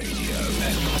 Radio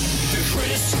X. The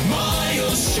Chris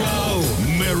Moyle Show.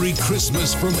 Merry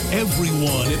Christmas from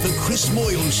everyone at the Chris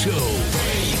Moyle Show.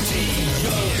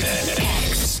 Radio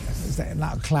X. Is that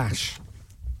a clash?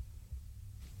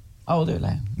 Oh, we'll do it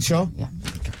later. Sure? Yeah.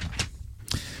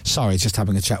 Sorry, just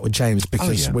having a chat with James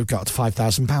because we've got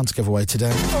 £5,000 to give away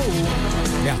today.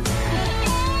 Oh. Yeah.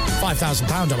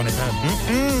 £5,000, Dominic Byrne.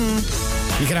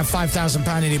 You can have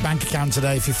 £5,000 in your bank account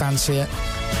today if you fancy it.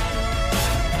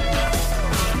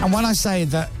 And when I say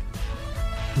that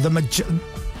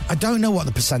I don't know what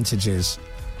the percentage is,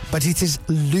 but it is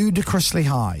ludicrously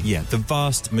high. Yeah, the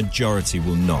vast majority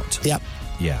will not. Yep.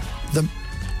 Yeah.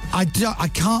 I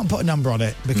can't put a number on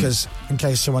it because in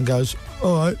case someone goes,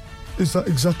 all right, is that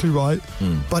exactly right?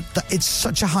 But it's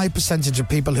such a high percentage of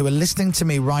people who are listening to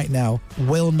me right now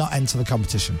will not enter the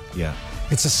competition. Yeah.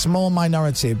 It's a small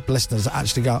minority of listeners that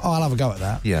actually go, oh, I'll have a go at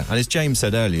that. Yeah, and as James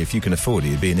said earlier, if you can afford it,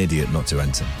 you'd be an idiot not to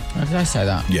enter. Oh, did I say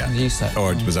that? Yeah. Did you say?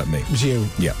 Or was that me? It was you.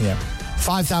 Yeah. Yeah.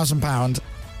 £5,000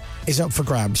 is up for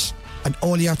grabs, and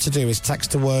all you have to do is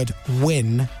text the word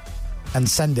WIN and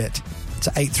send it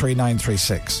to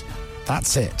 83936.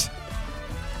 That's it.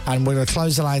 And we're going to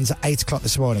close the lines at 8 o'clock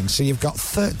this morning. So you've got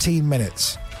 13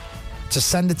 minutes to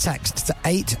send a text to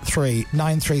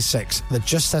 83936 that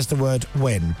just says the word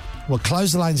WIN. We'll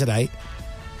close the lines at 8.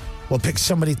 We'll pick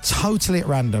somebody totally at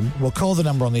random. We'll call the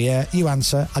number on the air. You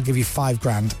answer. I'll give you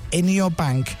 $5,000 in your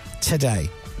bank today.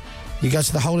 You go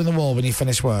to the hole in the wall when you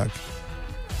finish work.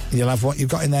 You'll have what you've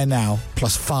got in there now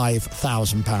plus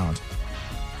 £5,000.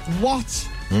 What?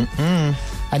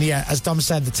 And yeah, as Dom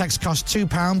said, the text costs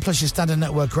 £2 plus your standard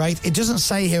network rate. It doesn't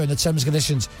say here in the terms and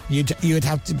conditions you would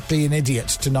have to be an idiot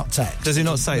to not text. Does it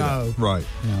not say that? Right.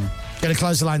 No. Going to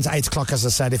close the lines at 8 o'clock, as I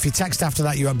said. If you text after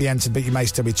that, you won't be entered, but you may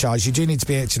still be charged. You do need to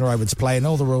be 18 or over to play, and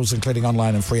all the rules, including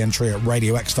online and free entry at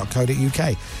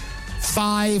radiox.co.uk.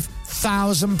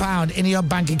 £5,000 in your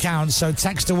bank account, so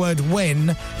text the word WIN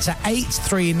to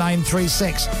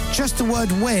 83936. Just the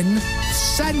word WIN.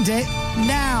 Send it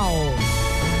now.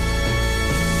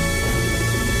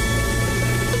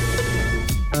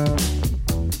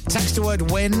 Text the word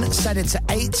WIN, send it to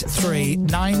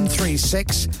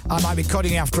 83936. I might be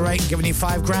calling you after 8 and giving you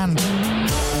 $5,000.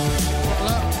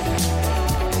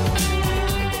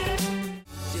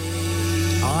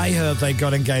 I heard they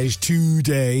got engaged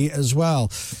today as well.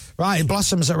 Right,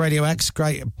 Blossoms at Radio X,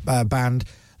 great band.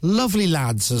 Lovely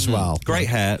lads as well. Great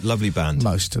hair, lovely band.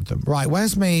 Most of them. Right,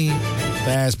 there's my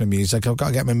music. I've got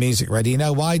to get my music ready. You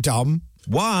know why, Dom?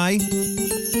 Why?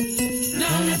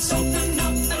 Now let's open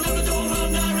up another door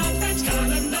on our advent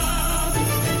calendar.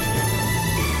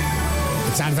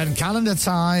 It's Advent calendar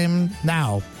time.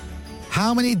 Now,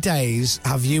 how many days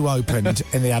have you opened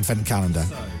in the Advent calendar?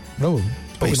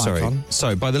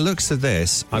 So, by the looks of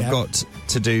this, I've got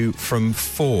to do from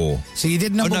 4. So you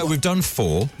did number no, we've done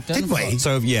 4. Did we?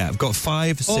 So, yeah, I've got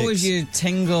 5, 6. What was your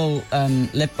tingle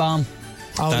lip balm?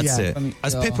 Oh, That's it.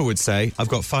 As Pippa would say, I've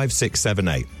got 5, 6, 7,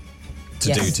 8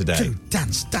 to do today.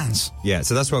 Dance. Yeah,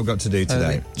 so that's what I've got to do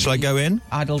today. Shall I go in?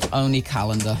 Adult only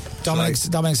calendar.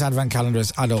 Dominic's Advent calendar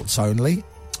is adults only.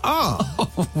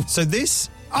 So this...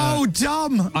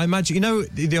 Dom! I imagine, you know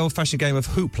the old-fashioned game of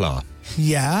hoopla?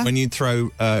 Yeah. When you throw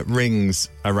rings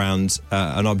around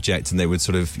an object and they would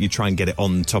you try and get it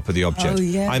on top of the object. Oh,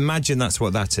 yeah. I imagine that's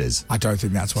what that is. I don't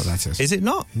think that's what that is. Is it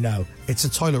not? No. It's a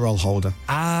toilet roll holder.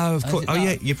 Of course. Oh,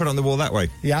 yeah, you put it on the wall that way.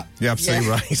 Yeah. You're absolutely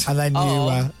right. And then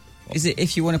you... Is it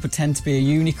if you want to pretend to be a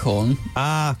unicorn?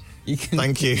 You can.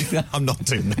 Thank you. I'm not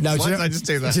doing that. No, why did I just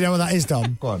do that? Do you know what that is,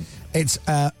 Dom? Go on. It's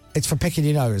for picking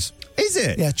your nose. Is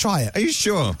it? Yeah, try it. Are you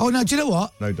sure? Oh, no, do you know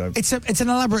what? No, don't. It's an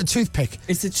elaborate toothpick.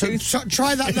 It's a tooth. So,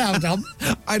 try that now, Dom.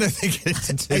 I don't think it's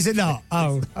a toothpick. Is it not?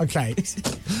 Oh, okay.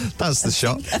 That's the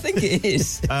shot. I think it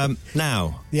is.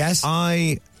 Now. Yes?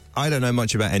 I don't know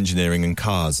much about engineering and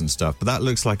cars and stuff, but that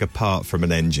looks like a part from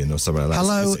an engine or something like that.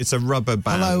 Hello? It's a rubber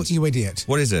band. Hello, you idiot.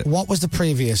 What is it? What was the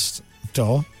previous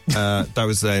door? That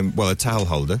was, a towel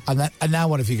holder. And now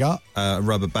what have you got? A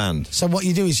rubber band. So what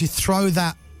you do is you throw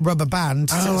that rubber band.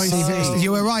 Oh, I see.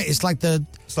 You were right. It's like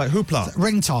hoopla.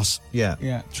 Ring toss. Yeah.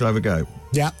 Yeah. Shall I have a go?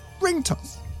 Yeah. Ring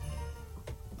toss.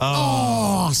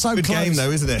 Oh, so good close. game though,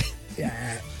 isn't it?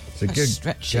 Yeah. It's a good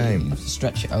game.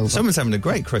 Stretch it over. Someone's having a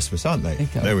great Christmas, aren't they?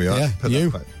 Okay. There we are. Yeah, Put you.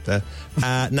 that back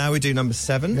there. Now we do number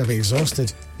 7. You're going to be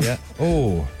exhausted. Yeah.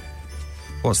 Oh.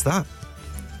 What's that?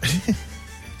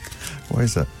 What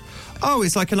is that? Oh,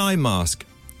 it's like an eye mask.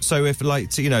 So if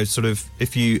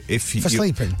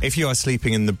if you are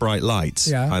sleeping in the bright lights,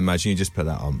 Yeah. I imagine you just put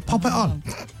that on. Pop it on.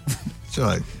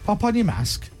 Pop on your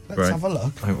mask. Let's have a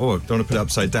look. Oh, don't want to put it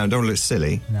upside down. Don't want to look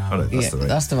silly. No. Oh, that's the way.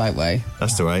 That's the right way.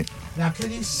 That's the way. Now,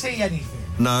 can you see anything?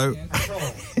 No.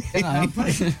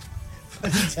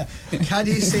 Can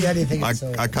you see anything at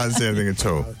all? I can't see anything at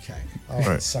all. Okay. All right.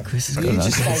 Right. So, Chris is you gonna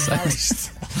just say stay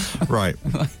embarrassed. Right.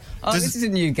 This is a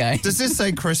new game. Does this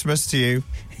say Christmas to you?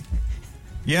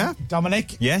 Yeah?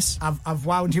 Dominic? Yes? I've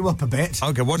wound you up a bit.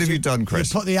 Okay, what have you done,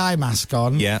 Chris? You put the eye mask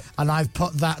on. Yeah. And I've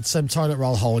put that toilet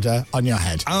roll holder on your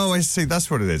head. Oh, I see. That's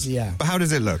what it is. Yeah. But how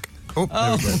does it look? Oh,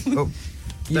 there we go. Oh,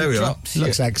 there we are.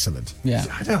 Looks excellent. Yeah.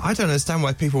 I don't understand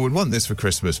why people would want this for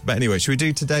Christmas. But anyway, should we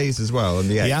do today's as well on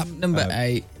the 8th? Yeah. Number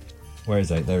 8. Where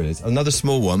is 8? There it is. Another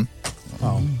small one.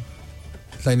 Oh.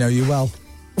 They know you well.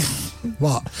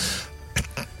 What?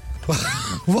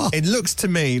 What? It looks to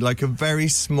me like a very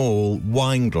small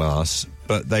wine glass,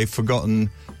 but they've forgotten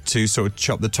to sort of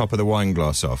chop the top of the wine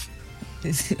glass off.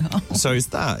 So it's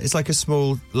that. It's like a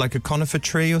small, like a conifer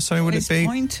tree or something, would it be? It's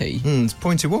pointy. It's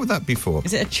pointy. What would that be for?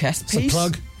 Is it a chess It's a piece?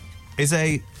 plug. It's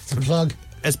a plug.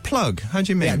 As plug? How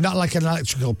do you mean? Yeah, not like an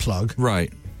electrical plug.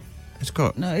 Right. It's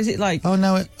got... No, is it like... Oh,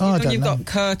 no. I don't you've know. got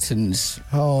curtains.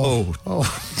 Oh.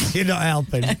 You're not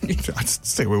helping. I'd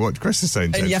stick with what Chris is saying,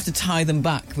 And James. you have to tie them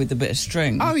back with a bit of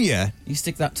string. Oh, yeah. You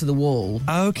stick that to the wall.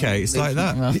 Okay, it's like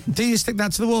that. Do you stick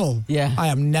that to the wall? Yeah. I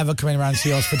am never coming around to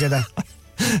yours for dinner.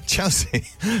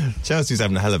 Chelsea's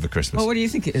having a hell of a Christmas. Well, what do you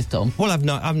think it is, Tom? Well, I've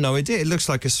no idea. It looks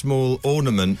like a small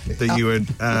ornament that you would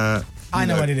I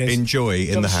know what it is. enjoy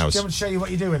in the house. Do you want me to show you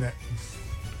what you do with it?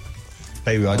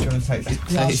 Baby, I do you want to take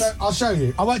that? Yeah, I'll show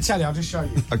you. I won't tell you, I'll just show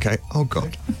you. Okay. Oh,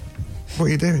 God. What are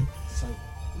you doing? So,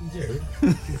 you do?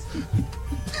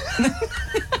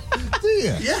 Do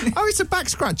you? Yeah. Oh, it's a back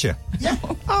scratcher. Yeah.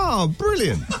 Oh,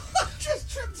 brilliant.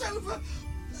 Just tripped over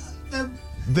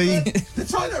the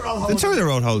toilet roll The holder. toilet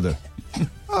roll holder.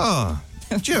 Oh.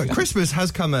 Do you know, Christmas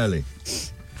has come early.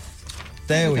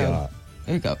 There we are.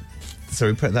 There we go. So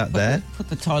we put that there. Put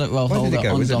the toilet roll Where holder did it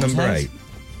go? on Was it Dom's number head. 8?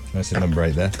 That's number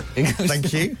 8 there.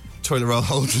 Thank you. Toilet roll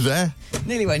holder there.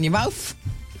 Nearly went in your mouth.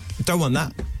 Don't want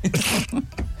that.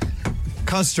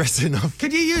 Can't stress it enough.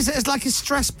 Could you use it as like a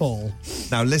stress ball?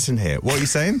 Now listen here. What are you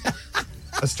saying?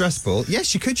 A stress ball?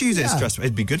 Yes, you could use it as Yeah. stress ball.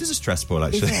 It'd be good as a stress ball,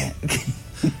 actually.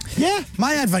 Yeah.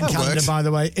 My advent That calendar, works. by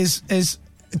the way, is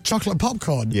chocolate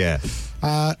popcorn. Yeah.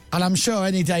 And I'm sure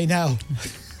any day now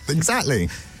Exactly.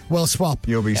 we'll swap.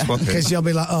 You'll be swapping. Because you'll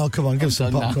be like, oh, come on, give us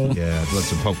some done now. popcorn. Yeah, I'd love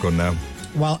some popcorn now.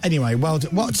 Well, anyway, what?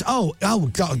 Oh,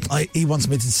 God! He wants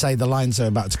me to say the lines are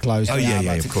about to close. Oh, yeah,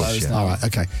 about of to course, close yeah. now. All right,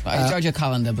 okay. I enjoyed your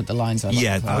calendar, but the lines are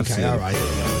Yeah, like Okay, absolutely. all right.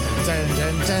 Dun,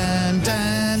 dun, dun,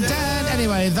 dun, dun.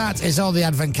 Anyway, that is all the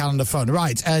advent calendar fun.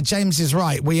 Right, James is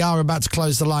right. We are about to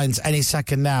close the lines any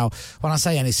second now. When I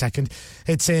say any second,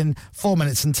 it's in 4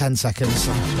 minutes and 10 seconds.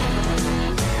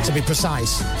 To be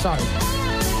precise. So...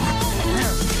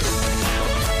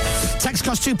 Text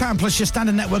costs £2 plus your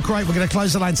standard network rate. We're going to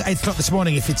close the lines at 8 o'clock this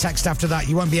morning. If you text after that,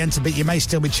 you won't be entered, but you may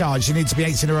still be charged. You need to be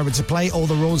 18 or over to play. All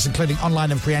the rules, including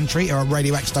online and pre-entry, are at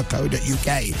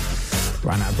radiox.co.uk.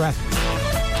 Ran out of breath.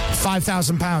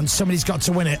 £5,000. Somebody's got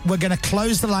to win it. We're going to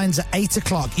close the lines at 8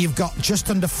 o'clock. You've got just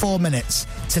under 4 minutes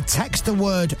to text the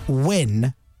word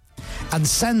WIN and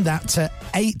send that to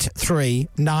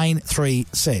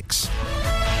 83936.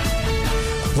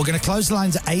 We're going to close the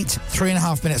lines at 8,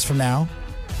 3.5 minutes from now.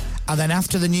 And then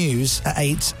after the news at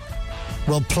 8,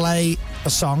 we'll play a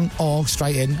song or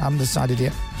straight in. I haven't decided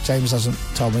yet. James hasn't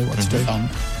told me what to do. Song.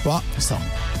 What? A song.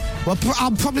 Well,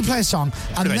 I'll probably play a song.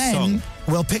 And Play a then song.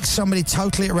 we'll pick somebody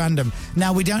totally at random.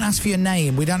 Now, we don't ask for your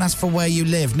name. We don't ask for where you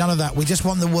live. None of that. We just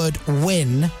want the word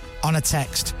WIN on a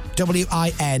text.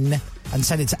 WIN. And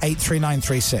send it to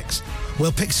 83936.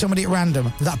 We'll pick somebody at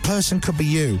random. That person could be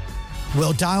you.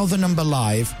 We'll dial the number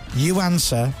live. You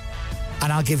answer.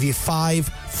 And I'll give you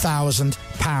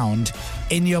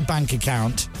 £5,000 in your bank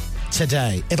account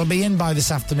today. It'll be in by this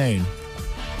afternoon.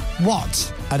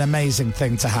 What an amazing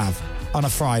thing to have on a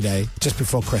Friday just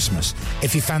before Christmas.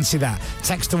 If you fancy that,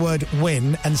 text the word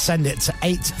WIN and send it to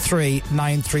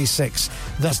 83936.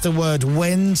 That's the word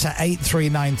WIN to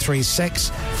 83936.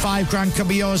 £5,000 could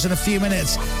be yours in a few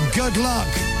minutes. Good luck.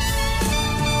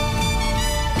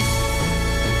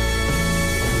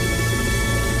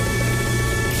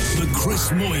 The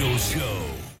Chris Moyle Show.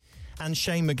 And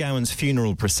Shane McGowan's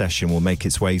funeral procession will make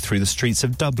its way through the streets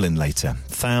of Dublin later.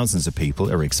 Thousands of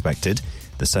people are expected.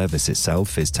 The service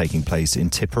itself is taking place in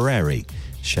Tipperary.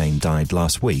 Shane died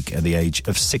last week at the age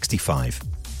of 65.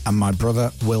 And my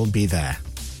brother will be there.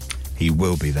 He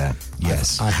will be there,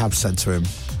 yes. I have said to him,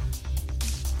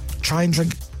 try and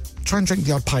drink try and drink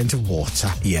the odd pint of water.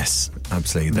 Yes,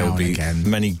 absolutely. There Now will and be again.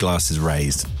 many glasses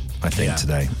raised, I think,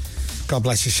 today. God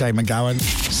bless you, Shane McGowan.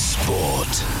 Sport.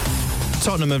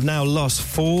 Tottenham have now lost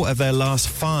 4 of their last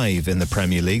 5 in the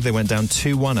Premier League. They went down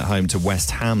 2-1 at home to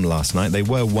West Ham last night. They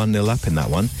were 1-0 up in that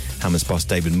one. Hammers boss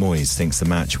David Moyes thinks the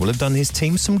match will have done his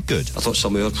team some good. I thought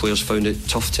some of our players found it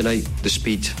tough tonight. The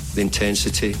speed, the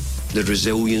intensity, the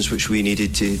resilience which we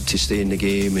needed to stay in the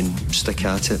game and stick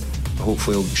at it.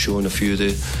 Hopefully showing a few of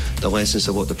the lessons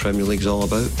of what the Premier League's all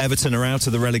about. Everton are out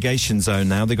of the relegation zone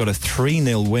now. They got a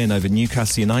 3-0 win over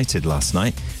Newcastle United last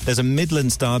night. There's a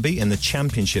Midlands derby in the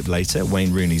Championship later.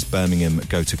 Wayne Rooney's Birmingham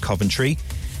go to Coventry.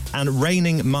 And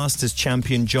reigning Masters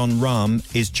champion John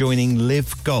Rahm is joining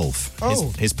Live Golf.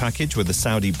 Oh. His package with the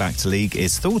Saudi-backed league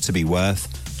is thought to be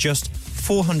worth just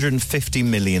 £450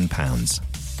 million.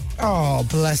 Oh,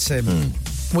 bless him.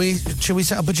 Should we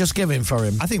set up a Just Giving for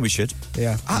him? I think we should.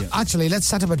 Yeah. Actually, let's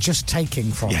set up a Just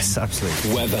Taking from him. Yes,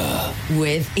 absolutely. Weather.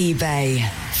 With eBay.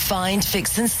 Find,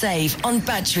 fix and save on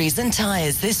batteries and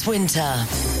tyres this winter.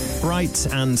 Bright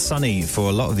and sunny for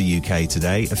a lot of the UK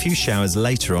today. A few showers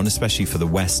later on, especially for the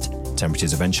west.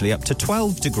 Temperatures eventually up to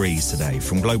 12 degrees today.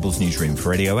 From Global's newsroom for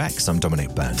Radio X, I'm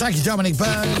Dominic Byrne. Thank you, Dominic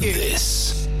Byrne.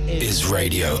 This is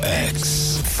Radio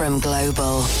X. From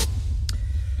Global.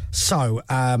 So,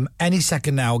 any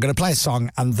second now, we're going to play a song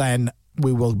and then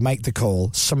we will make the call.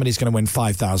 Somebody's going to win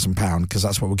 £5,000 because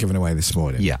that's what we're giving away this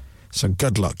morning. Yeah. So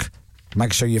good luck.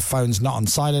 Make sure your phone's not on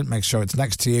silent. Make sure it's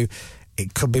next to you.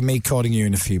 It could be me calling you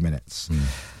in a few minutes.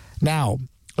 Now,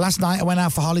 last night I went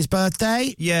out for Holly's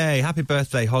birthday. Yay, happy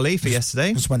birthday, Holly, for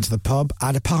yesterday. Just went to the pub,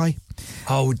 had a pie.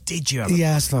 Oh, did you?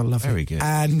 Yes, lovely. Very good.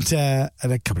 And a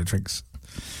couple of drinks.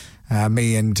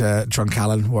 Me and Drunk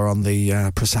Alan were on the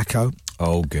Prosecco.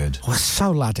 Oh, good. We're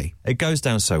so laddie. It goes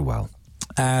down so well.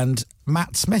 And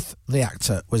Matt Smith, the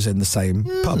actor, was in the same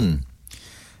pub.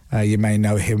 You may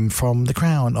know him from The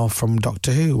Crown or from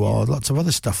Doctor Who or lots of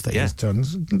other stuff that he's done.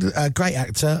 A great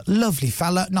actor, lovely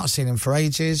fella, not seen him for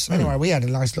ages. Anyway, we had a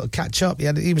nice little catch-up.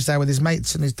 He was there with his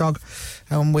mates and his dog,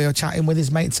 and we were chatting with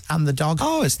his mates and the dog.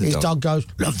 Oh, it's the his dog. dog goes,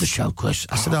 love the show, Chris.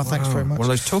 I said, thanks very much. One of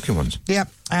those talking ones. Yeah,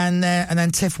 and then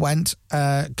Tiff went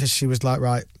because she was like,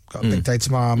 right, got a big day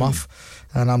tomorrow, I'm off.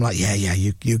 And I'm like, yeah,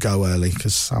 you go early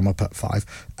because I'm up at 5.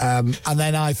 And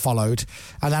then I followed,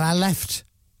 and then I left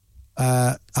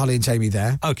Holly and Jamie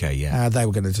there. Okay, yeah. They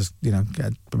were going to just,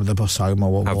 get the bus home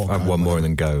or walk Have home, one more whatever. and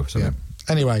then go. So. Yeah.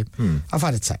 Anyway, I've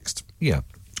had a text. Yeah.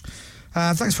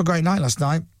 Thanks for a great night last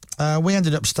night. We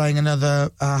ended up staying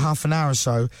another half an hour or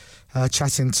so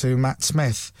chatting to Matt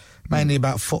Smith, mainly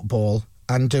about football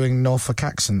and doing Norfolk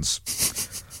accents.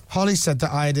 Holly said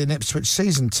that I had an Ipswich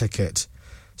season ticket,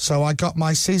 so I got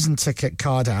my season ticket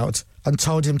card out and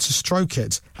told him to stroke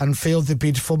it and feel the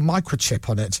beautiful microchip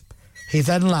on it. He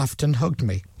then laughed and hugged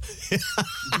me.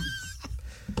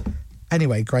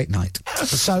 Anyway, great night.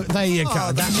 So there you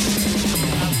go.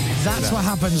 That's what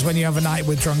happens when you have a night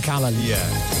with Drunk Alan. Yeah.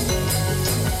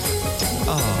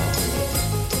 Oh.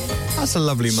 That's a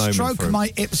lovely moment. Stroke for him.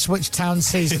 my Ipswich Town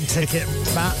season ticket,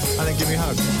 Matt. And then give me a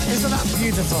hug. Isn't that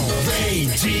beautiful?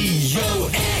 Radio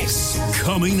X.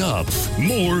 Coming up,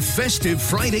 more festive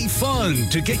Friday fun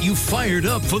to get you fired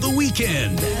up for the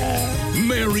weekend.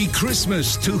 Merry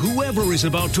Christmas to whoever is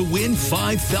about to win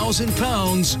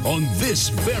 £5,000 on this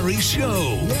very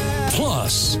show.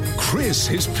 Plus, Chris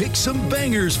has picked some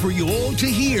bangers for you all to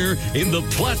hear in the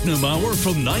Platinum Hour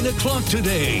from 9 o'clock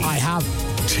today. I have.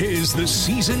 'Tis the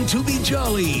season to be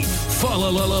jolly. Fa la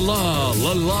la la la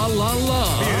la la la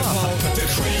la. The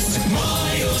Chris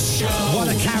Miles Show. What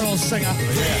a carol singer.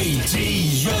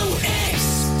 Radio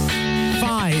X.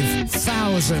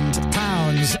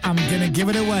 £5,000. I'm going to give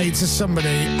it away to somebody,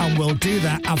 and we'll do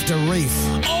that after Reef.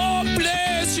 Oh,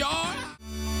 bless your...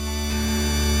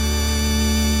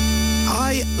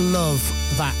 I love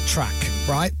that track,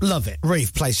 right? Love it.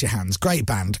 Reef, Place Your Hands. Great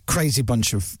band. Crazy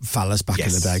bunch of fellas back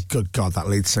in the day. Good God, that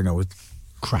lead singer was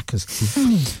crackers.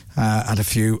 Had a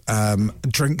few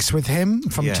drinks with him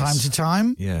from time to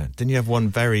time. Yeah. Didn't you have one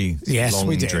very long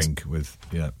we did. drink with...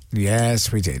 Yeah.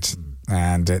 Yes, we did.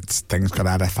 And things got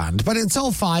out of hand. But it's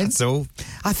all fine. It's all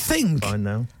I think fine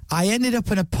now. I ended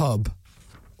up in a pub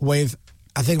with,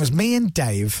 I think it was me and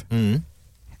Dave,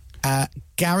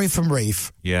 Gary from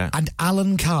Reef, and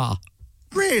Alan Carr.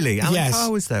 Really? Alan Yes.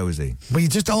 Carr was there, was he? We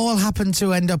just all happened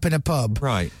to end up in a pub.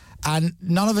 Right. And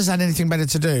none of us had anything better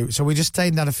to do, so we just stayed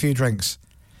and had a few drinks.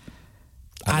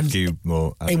 And a few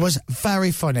more. It was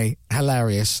very funny,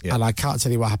 hilarious, and I can't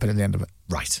tell you what happened at the end of it.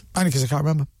 Right. Only because I can't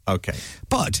remember. Okay.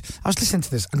 But I was listening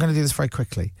to this. I'm going to do this very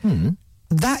quickly.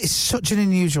 That is such an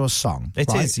unusual song. It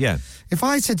right? is, yeah. If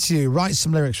I said to you, write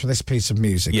some lyrics for this piece of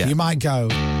music, you might go,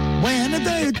 When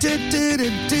I do.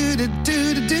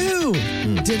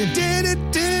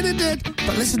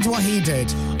 But listen to what he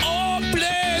did. Oh,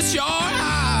 place your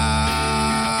hands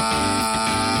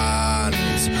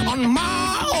on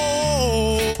my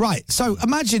home. Right, so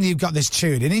imagine you've got this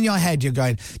tune, and in your head you're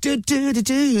going do do do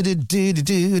do do do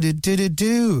do do do do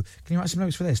do. Can you write some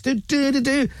notes for this? Do do do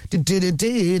do do do do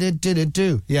do do do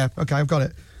do. Yeah, okay, I've got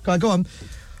it. Go on.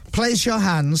 Place your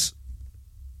hands.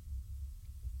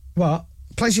 What?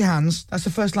 Place your hands. That's the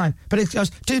first line. But it goes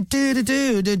do do do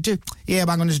do do do. Yeah,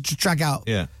 but I'm going to drag out.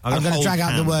 Yeah, I'm going to drag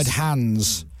out the word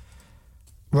hands.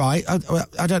 Right. I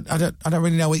don't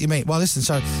really know what you mean. Well, listen.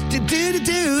 So do do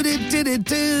do do do do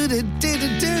do do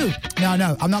do do.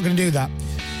 No, I'm not going to do that.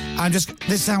 This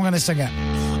is how I'm going to sing it.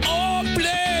 Oh,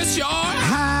 place your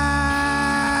hands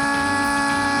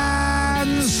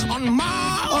on my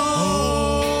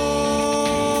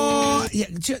Yeah,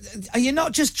 you're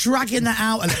not just dragging that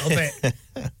out a little bit,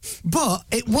 but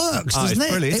it works, doesn't it?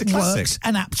 Brilliant. It's it a classic. works,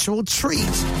 an actual treat.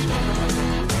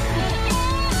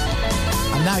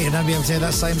 And now you'll never be able to hear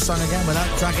that same song again without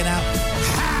dragging out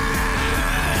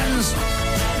hands.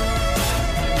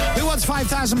 Who wants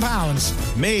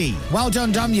 £5,000? Me. Well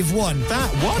done, Dom. You've won. That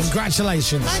what?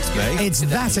 Congratulations. Thanks, mate. It's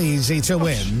that easy to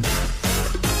win.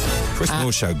 Chris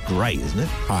Moore show, great, isn't it?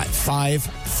 All right,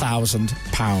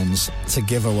 £5,000 to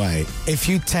give away. If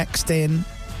you text in,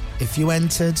 if you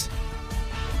entered,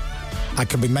 I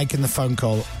could be making the phone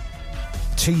call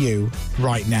to you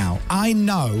right now. I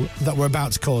know that we're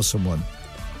about to call someone,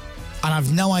 and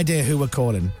I've no idea who we're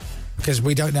calling because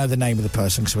we don't know the name of the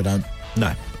person because we don't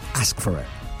ask for it.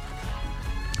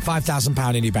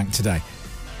 £5,000 in your bank today.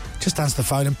 Just answer the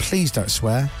phone and please don't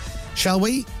swear. Shall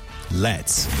we?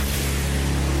 Let's.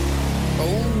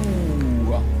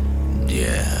 Oh.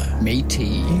 Yeah.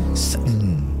 Matey.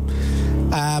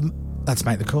 Let's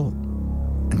make the call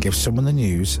and give someone the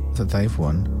news that they've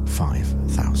won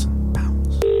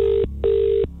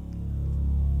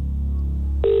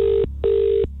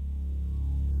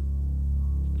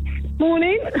 £5,000.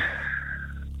 Morning.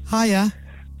 Hiya.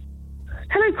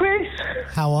 Hello, Chris.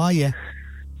 How are you? I'm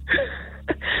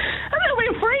a little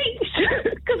bit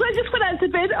freaked because I just went out to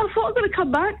bed. I thought I'm going to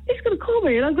come back. He's going to call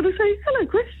me and I'm going to say, hello,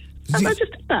 Chris. And I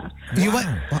just did that.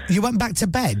 You went back to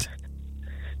bed?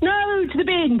 No, to the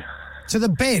bin. To the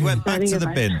bin? Went back to the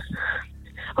bin.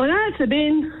 I went out to the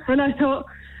bin and I thought,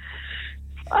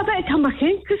 I better come back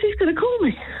in because he's going to call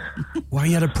me. Why,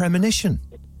 you had a premonition?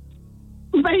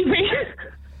 Maybe.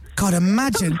 God,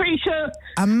 imagine. I'm pretty sure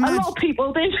a lot of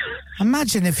people did.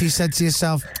 Imagine if you said to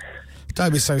yourself,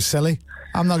 don't be so silly.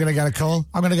 I'm not going to get a call.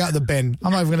 I'm going to go to the bin.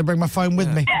 I'm not even going to bring my phone with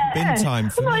me. Yeah. Bin time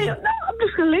for me. No, I'm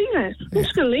just going to leave it. I'm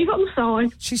just going to leave it on the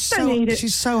side. She's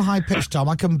so high-pitched, Tom.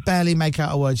 I can barely make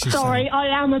out a word she's saying. Sorry,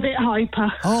 I am a bit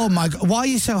hyper. Oh, my God. Why are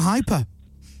you so hyper?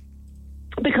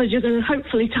 Because you're going to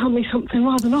hopefully tell me something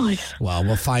rather nice. Well,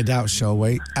 we'll find out, shall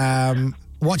we?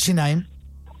 What's your name?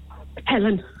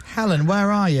 Helen. Helen,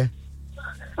 where are you?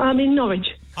 I'm in Norwich.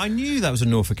 I knew that was a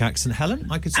Norfolk accent, Helen.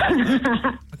 I could spot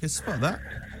that. I could spot that.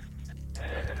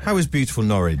 How is beautiful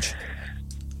Norwich?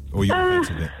 Or you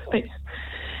invented it? Bit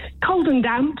cold and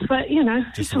damp, but, you know,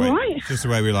 it's all right. Just the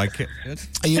way we like it. Good.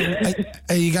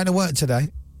 Are you going to work today?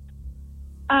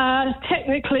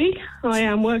 Technically, I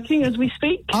am working as we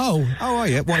speak. Oh, are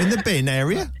you? What, in the bin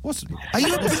area? Are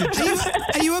you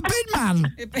a bin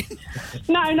man?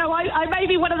 No, I may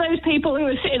be one of those people who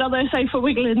are sitting on their sofa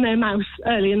wiggling their mouse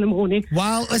early in the morning.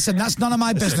 Well, listen, that's none of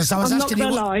my business. I was I'm asking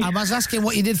not you. gonna lie. I was asking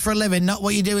what you did for a living, not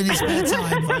what you do in your spare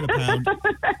time.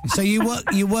 So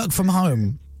you work from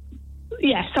home.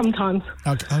 Yes, sometimes.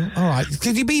 Okay, all right.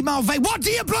 Could you be motivated? What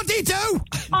do you bloody do?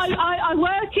 I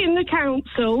work in the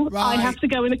council. Right. I have to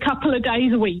go in a couple of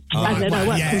days a week, and then I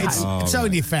work from home. It's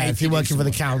only fair if you're working for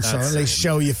the council. At least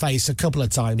show your face a couple of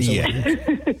times. Yeah.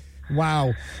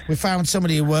 Wow, we found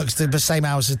somebody who works the same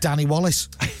hours as Danny Wallace.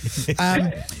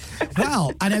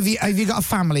 Well, and have you got a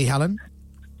family, Helen?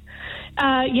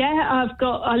 Yeah,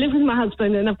 I live with my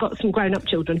husband, and I've got some grown-up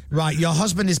children. Right, your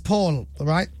husband is Paul,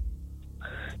 right?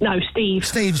 No, Steve.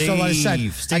 Steve, so what I said.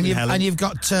 Steve and you've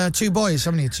got 2 boys,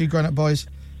 haven't you? 2 grown-up boys.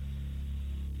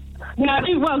 No,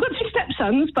 well, I've got 2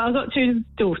 stepsons, but I've got 2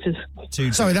 daughters.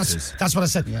 Sorry, that's what I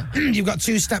said. Yeah. You've got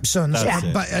 2 stepsons,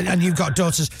 and you've got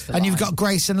daughters, and you've got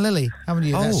Grace and Lily, haven't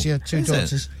you? That's your 2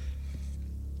 daughters.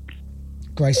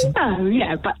 Grace and... No,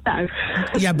 yeah, but no.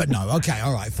 Yeah, but no. Okay,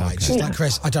 all right, fine. Just like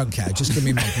Chris, I don't care. Just give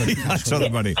me my money. That's all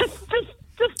the money.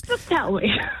 Just tell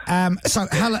me. So,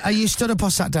 Helen, are you stood up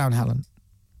or sat down, Helen?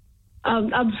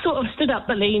 I'm sort of stood up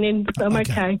but leaning. I'm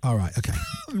okay. All right, okay.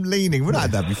 I'm leaning. We've not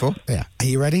had that before. Yeah. Are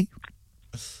you ready?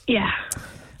 Yeah.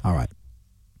 All right.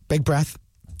 Big breath.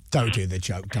 Don't do the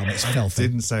joke, Dom. It's filthy.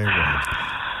 Didn't say a word.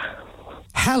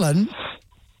 Helen,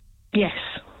 Yes.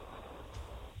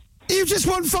 you just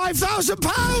won £5,000.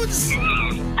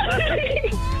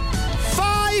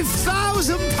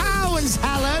 £5,000,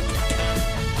 Helen.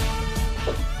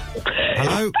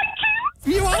 Hello?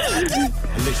 You are. I literally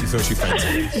thought she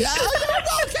fainted. Yeah,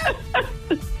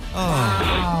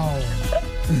 Oh.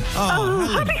 Oh, Helen.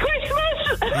 Happy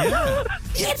Christmas! Yeah.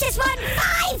 You just won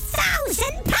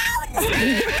 £5,000.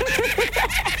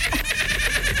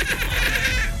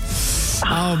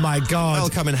 Oh, my God. That'll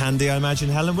come in handy, I imagine,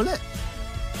 Helen, will it?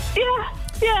 Yeah.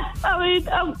 I mean,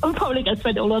 I'm probably going to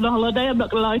spend it all on a holiday. I'm not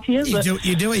going to lie to you. You But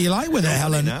do what you like with it,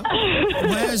 Helen.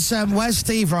 Where's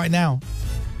Steve right now?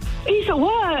 he's at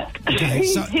work. Okay,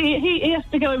 so- he has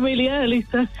to go in really early,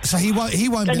 So he won't be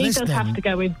and he listening. does have to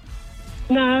go in.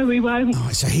 No, we won't. Oh,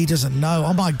 so he doesn't know.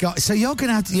 Oh my God! So you're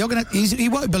gonna he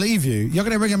won't believe you. You're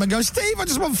gonna ring him and go, Steve, I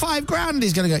just want $5,000.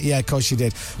 He's gonna go, yeah, of course you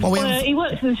did. Well, He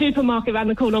works in the supermarket around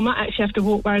the corner. I might actually have to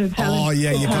walk round and tell him. Oh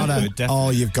yeah, you gotta. Definitely. Oh,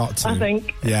 you've got to. I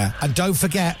think. Yeah, and don't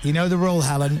forget, you know the rule,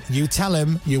 Helen. You tell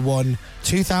him you won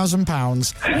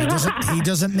 £2,000. He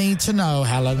doesn't need to know,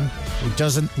 Helen. He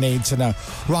doesn't need to know.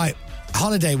 Right,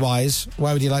 holiday wise,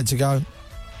 where would you like to go?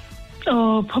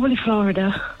 Oh, probably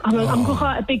Florida. I'm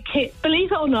quite a big kid.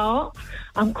 Believe it or not,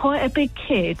 I'm quite a big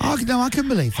kid. Oh no, I can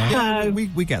believe that. Yeah,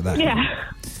 we get that. Yeah.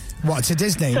 What, to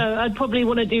Disney? So I'd probably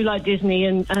want to do like Disney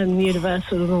and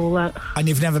Universal and all that. And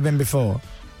you've never been before?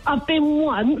 I've been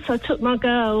once. I took my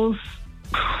girls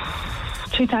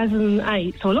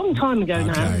 2008, so a long time ago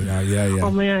now. Yeah.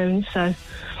 On my own, so.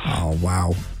 Oh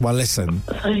wow. Well, listen.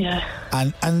 So yeah.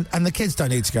 And the kids don't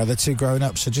need to go. They're too grown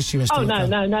up. So just you and Oh Steve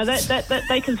no.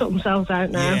 They can sort themselves out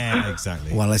now. Yeah,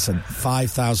 exactly. Well, listen.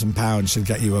 £5,000 should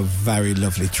get you a very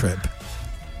lovely trip.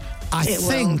 I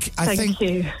think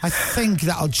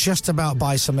that'll just about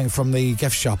buy something from the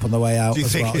gift shop on the way out Do you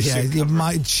as think well. it Yeah, should you cover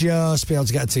might just be able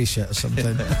to get a T-shirt or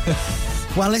something.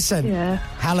 Well, listen,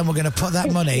 Helen, we're going to put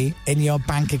that money in your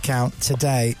bank account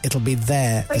today. It'll be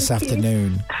there this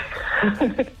afternoon.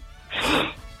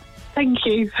 Thank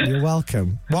you. You're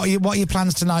welcome. What are your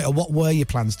plans tonight, or what were your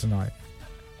plans tonight?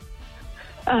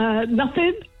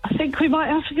 Nothing. I think we might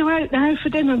have to go out now for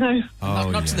dinner, though.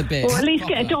 Not to the bit. Or at least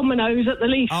get a Domino's at the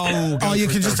least. Oh, you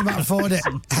can just about afford it.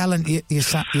 Helen, you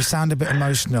sound a bit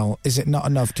emotional. Is it not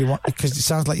enough? Do you want? Because it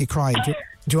sounds like you're crying. Do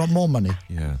you want more money?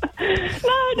 Yeah.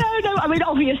 No. I mean,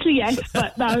 obviously, yes,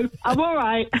 but no, I'm all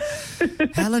right.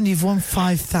 Helen, you've won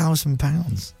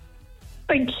 £5,000.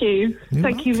 Thank you.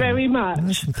 Thank you very much.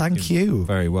 Listen, thank you.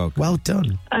 Very welcome. Well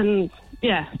done. And,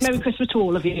 yeah, Merry Christmas to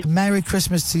all of you. Merry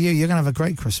Christmas to you. You're going to have a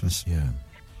great Christmas. Yeah.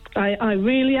 I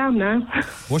really am now.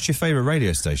 What's your favourite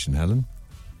radio station, Helen?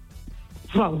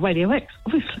 Well, Radio X,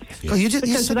 obviously. Oh, you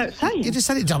Because without saying. just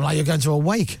said it, Dom, like you're going to a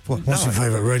wake. What's your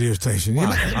favourite radio station? You're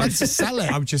meant to sell it.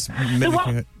 I'm just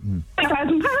mimicking it.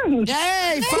 £5,000.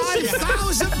 Yay,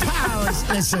 £5,000.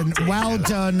 Listen, well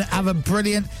done. Have a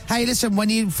brilliant... Hey, listen, when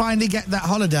you finally get that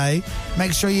holiday,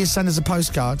 make sure you send us a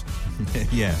postcard.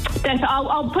 Yeah.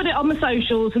 I'll put it on my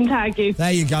socials and tag you.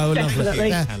 There you go.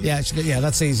 Definitely. Lovely. Yeah,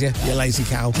 that's easier. You lazy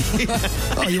cow.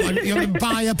 You want to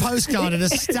buy a postcard and a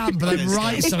stamp and then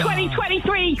write It's something.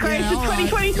 2023, Chris. Yeah, It's all right.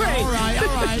 2023. All right.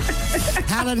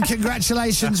 Helen,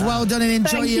 congratulations. Well done and enjoy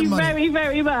Thank your you money. very,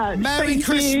 very much. Merry Thank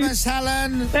Christmas, you.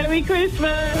 Helen. Merry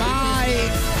Christmas. Bye.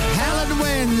 Helen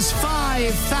wins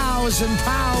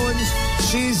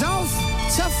 £5,000. She's off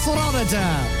to Florida.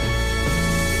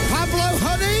 Pablo,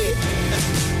 honey.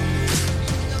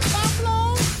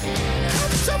 Pablo,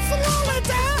 come to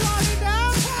Florida.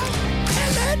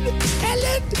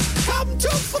 Helen, come to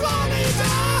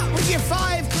Florida with your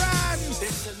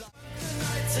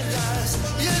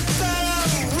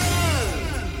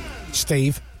 $5,000.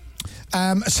 Steve.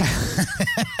 So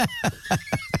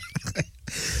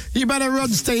you better run,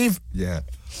 Steve. Yeah.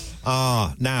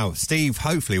 Now, Steve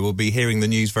hopefully will be hearing the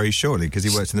news very shortly because he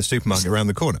works in the supermarket around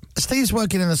the corner. Steve's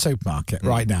working in the supermarket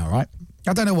right now, right?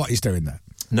 I don't know what he's doing there.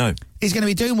 No. He's going to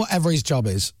be doing whatever his job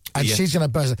is, and Yes. she's going to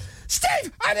burst.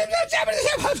 Steve, I didn't know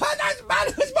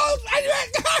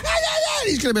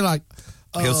he's going to be like,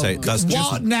 He'll say, that's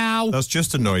what now? That's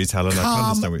just a noise, Helen. I can't Calm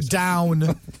understand what you're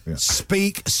down. Yeah.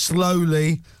 Speak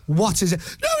slowly. What is it?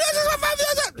 No,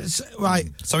 right.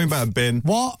 Something about a bin.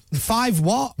 What? 5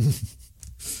 what?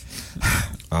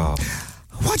 Oh.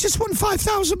 Well, I just won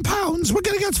 £5,000. We're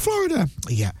going to go to Florida.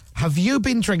 Yeah. Have you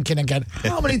been drinking again?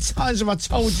 How many times have I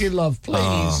told you, love?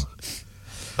 Please.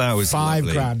 That was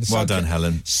lovely. £5,000. Well done,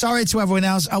 Helen. Sorry to everyone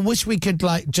else. I wish we could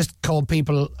just call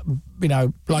people,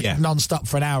 non-stop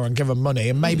for an hour and give them money.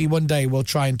 And maybe one day we'll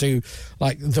try and do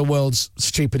the world's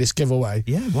stupidest giveaway.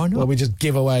 Yeah, why not? Where we just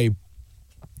give away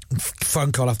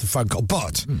phone call after phone call,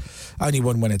 but only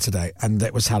one winner today, and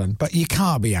it was Helen. But you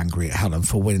can't be angry at Helen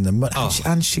for winning them.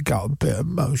 And she got a bit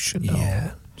emotional.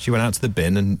 Yeah. She went out to the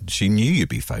bin and she knew you'd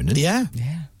be phoning. Yeah.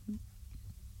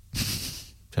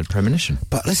 She had premonition.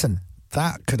 But listen,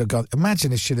 that could have gone...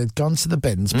 Imagine if she'd have gone to the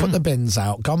bins, put the bins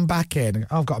out, gone back in, and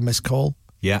I've got a missed call.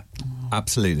 Yeah,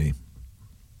 absolutely.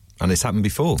 And it's happened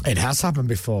before. It has happened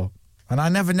before. And I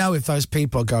never know if those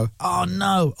people go, oh,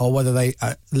 no, or whether they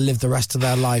live the rest of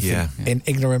their life in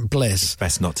ignorant bliss. It's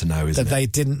best not to know, isn't it? That they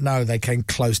didn't know they came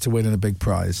close to winning a big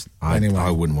prize. Anyway.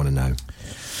 I wouldn't want to know.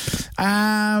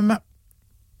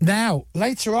 Now,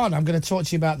 later on, I'm going to talk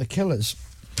to you about the Killers.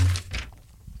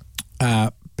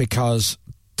 Because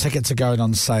tickets are going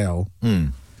on sale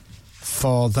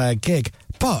for their gig.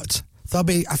 But there'll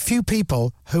be a few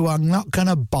people who are not going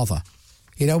to bother.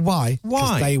 You know why? Why?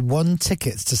 Because they won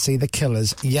tickets to see the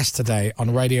Killers yesterday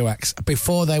on Radio X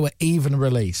before they were even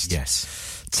released.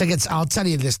 Yes. Tickets, I'll tell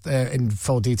you this in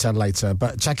full detail later,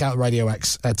 but check out Radio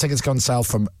X. Tickets go on sale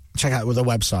from, check out the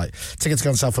website. Tickets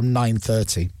go on sale from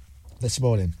 9:30 this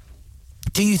morning.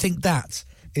 Do you think that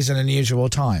is an unusual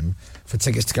time for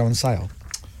tickets to go on sale?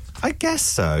 I guess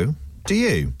so. Do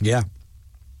you? Yeah.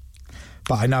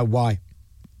 But I know why.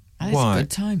 And it's a good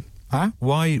time. Huh?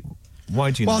 Why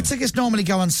do you know? Well, tickets normally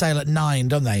go on sale at 9,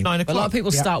 don't they? 9 o'clock. A lot of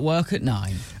people start work at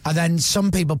 9. And then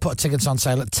some people put tickets on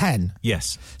sale at 10.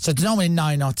 Yes. So it's normally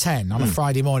 9 or 10 on a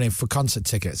Friday morning for concert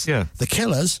tickets. Yeah. The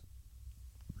Killers,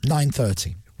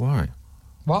 9:30. Why?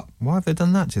 What? Why have they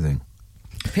done that, do you think?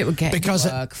 People get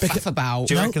work, faff about.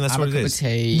 Do you reckon that's have what a it cup is? of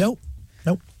tea. Nope.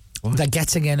 They're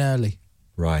getting in early.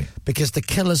 Right. Because the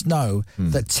Killers know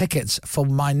that tickets for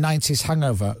My 90s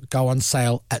Hangover go on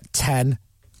sale at 10.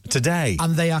 Today?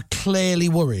 And they are clearly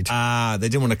worried. They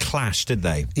didn't want to clash, did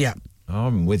they? Yeah.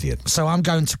 I'm with you. So I'm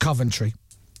going to Coventry.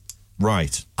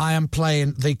 Right. I am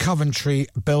playing the Coventry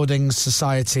Building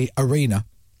Society Arena.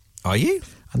 Are you?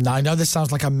 And I know this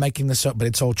sounds like I'm making this up, but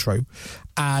it's all true.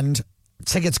 And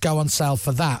tickets go on sale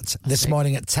for that this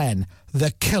morning at 10.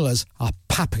 The Killers are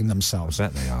papping themselves. I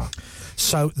bet they are.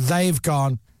 So they've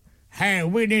gone, hey,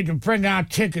 we need to bring our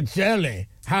tickets early.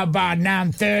 How about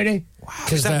 9:30? Wow.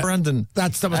 Is that Brandon?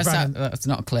 That was Brandon. That's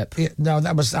not a clip. Yeah, no,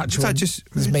 that was actually... That just...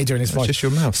 It was me doing his voice. just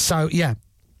your mouth. So, yeah.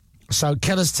 So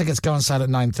Killers tickets go on sale at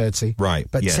 9:30. Right,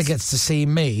 But yes. tickets to see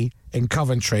me in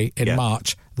Coventry in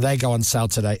March, they go on sale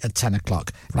today at 10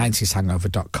 o'clock.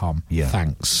 90shangover.com. Yeah.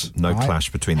 Thanks. No Right?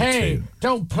 clash between the two.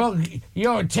 Don't plug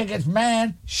your tickets,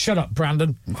 man. Shut up,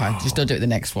 Brandon. Okay, just don't do it the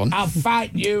next one. I'll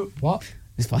fight you. What?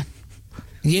 It's fine.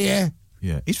 Yeah.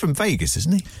 Yeah. He's from Vegas,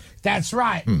 isn't he? That's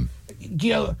right.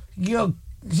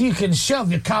 You can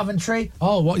shove your Coventry.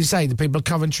 Oh, what you say? The people of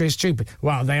Coventry are stupid.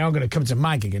 Well, they are going to come to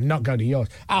my gig and not go to yours.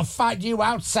 I'll fight you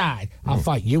outside. I'll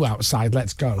fight you outside.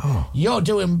 Let's go. You're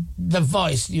doing the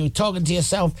voice. You're talking to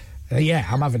yourself. Yeah,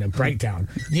 I'm having a breakdown.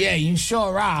 Yeah, you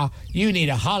sure are. You need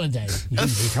a holiday. You need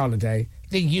a holiday.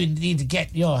 You need to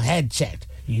get your head checked.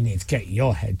 You need to get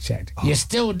your head checked. You're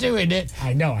still doing it.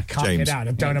 I know. I can't James, get out.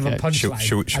 I don't have a punchline.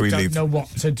 Should we I leave? don't know what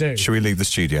to do. Should we leave the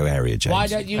studio area, James? Why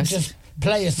don't you just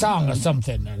play a song or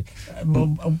something?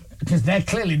 Because they're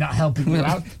clearly not helping you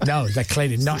out. No, they're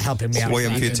clearly not helping me out. What are you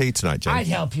having for your tea tonight, James? I'd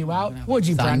help you out. Would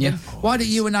you, Brandon? Why don't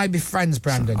you and I be friends,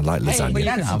 Brandon? I like lasagna. Hey, but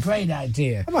that's a great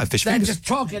idea. I like fish They're fingers. just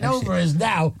talking over us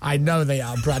now. I know they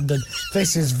are, Brandon.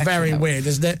 This is very weird,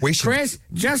 isn't it? Chris,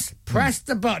 just press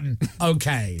the button.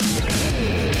 Okay.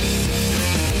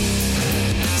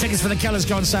 Tickets for the Killers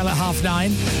go on sale at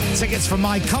 9:30. Tickets for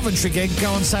my Coventry gig go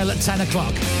on sale at 10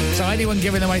 o'clock. So anyone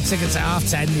giving away tickets at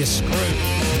 10:30, you're screwed.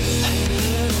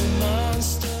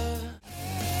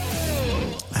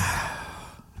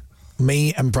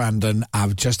 Me and Brandon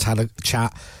have just had a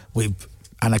chat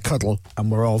and a cuddle,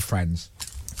 and we're all friends.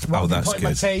 Oh, that's Put in my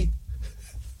good. tea.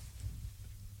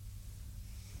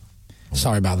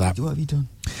 Sorry about that. What have you done?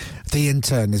 The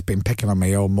intern has been picking on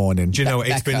me all morning. Do you know what?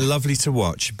 It's Becca. been lovely to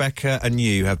watch. Becca and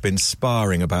you have been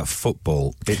sparring about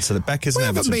football. Becca's an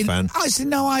Everton fan. I said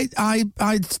no.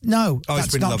 No. Oh, that's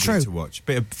it's been not lovely true. to watch.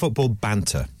 Bit of football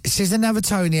banter. She's an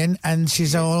Evertonian, and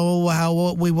she's all,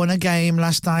 well, we won a game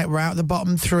last night. We're out the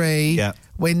bottom 3. Yeah.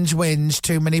 Wins.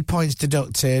 Too many points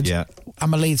deducted. Yeah.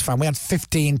 I'm a Leeds fan. We had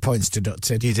 15 points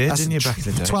deducted. You did, didn't you, back in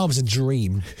the day? 12 is a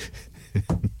dream.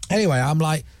 Anyway, I'm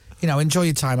like, enjoy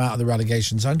your time out of the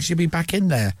relegation zone because you'll be back in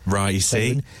there. Right, you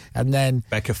see? soon. And then...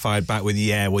 Becca fired back with,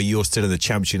 well, you're still in the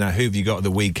championship now. Who have you got at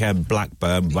the weekend?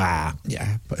 Blackburn. Wow.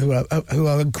 Yeah, but who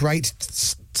are a great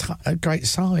great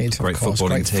side. Great of course. footballing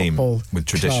Great team football with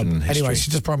tradition club. and history. Anyway,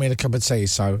 she just brought me in a cup of tea,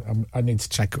 so I need to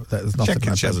check that there's nothing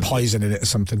Check it, she like hasn't- poison in it or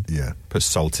something. Yeah, put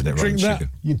salt in it rather Drink than that,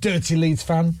 sugar. you dirty Leeds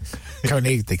fan.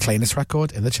 Currently the cleanest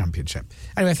record in the Championship.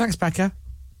 Anyway, thanks, Becca.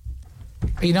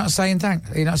 Are you not saying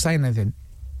thanks? Are you not saying anything?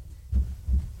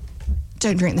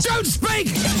 Don't drink this. Don't speak!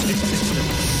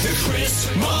 The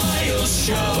Chris Miles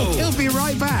Show. He'll be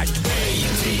right back.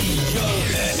 Radio.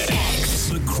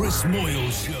 The Chris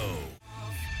Moyle Show.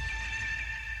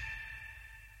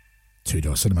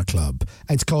 Two-Door Cinema Club.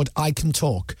 It's called I Can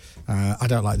Talk. I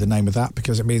don't like the name of that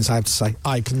because it means I have to say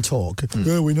I can talk.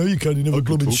 Oh, we know you can. You never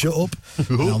blooming shut up.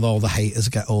 And all the haters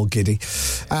get all giddy.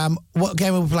 What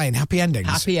game are we playing? Happy Endings?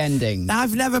 Happy Endings. Now,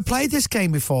 I've never played this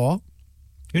game before.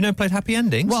 You never played Happy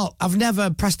Endings? Well, I've never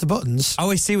pressed the buttons.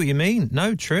 Oh, I see what you mean.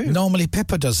 No, true. Normally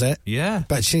Pippa does it. Yeah.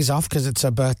 But she's off because it's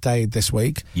her birthday this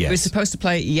week. We were supposed to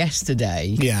play it yesterday.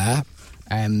 Yeah.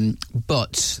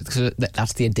 But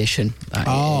that's the addition. That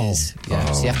Oh. it is.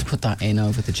 Yeah, so you have to put that in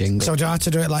over the jingle. So do I have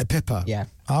to do it like Pippa? Yeah.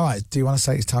 All right. Do you want to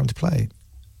say it's time to play?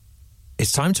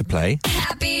 It's time to play.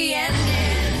 Happy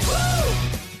ending.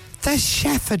 The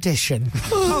Chef Edition.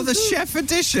 Oh, the Chef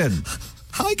Edition.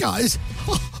 Hi, guys.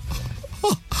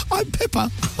 I'm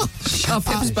Pippa. Oh,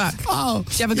 Pippa's back. Oh,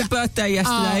 did you have a good birthday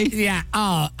yesterday? Yeah.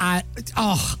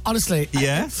 Honestly.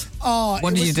 Yeah?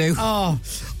 What did you do? Oh,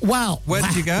 well. Where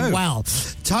did you go? Well,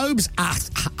 Tobes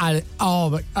it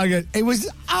was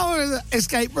our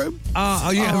escape room.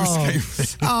 Escape room.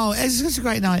 Oh, it's just a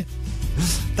great night.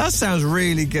 That sounds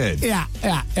really good. Yeah.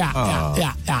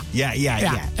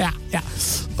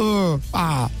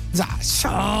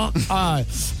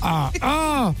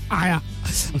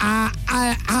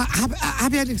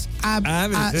 Happy Endings.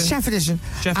 Chef Edition.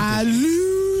 Chef Edition.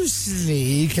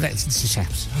 Loosely connected to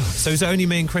chefs. So is it only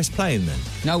me and Chris playing then?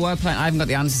 No, we're playing. I haven't got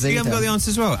the answers either. You haven't got the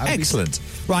answers as well? Excellent.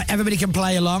 Right, everybody can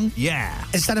play along. Yeah.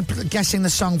 Instead of guessing the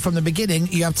song from the beginning,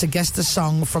 you have to guess the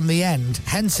song from the end.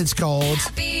 Hence, it's called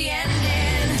Happy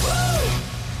ending.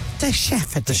 The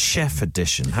Chef Edition. The Chef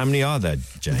Edition. How many are there,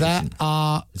 James? There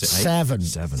are Is it 7.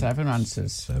 7. 7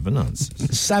 answers. 7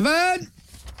 answers. 7.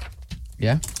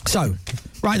 Yeah. So,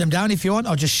 write them down if you want,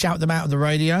 or just shout them out on the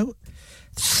radio.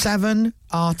 7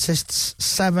 artists,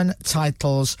 7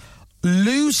 titles,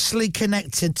 loosely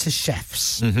connected to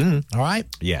chefs. Mm-hmm. All right?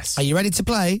 Yes. Are you ready to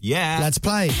play? Yeah. Let's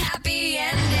play. Happy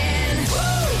ending.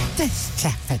 The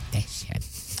Chef Edition.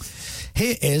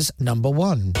 Here is number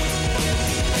 1.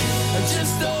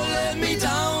 Just don't let me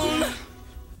down.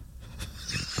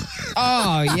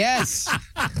 Oh, yes.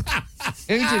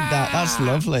 Who did that? That's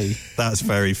lovely. That's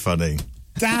very funny.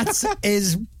 That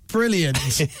is brilliant.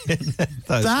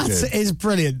 That is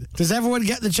brilliant. Does everyone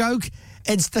get the joke?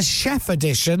 It's the Chef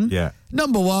Edition. Yeah.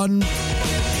 Number 1.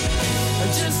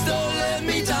 Just don't let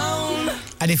me down.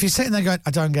 And if you're sitting there going,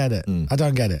 I don't get it. I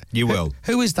don't get it. You will.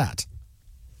 Who is that?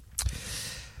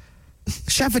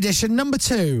 Chef Edition number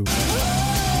 2.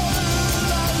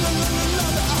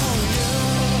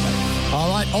 All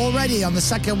right, already on the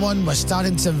second one, we're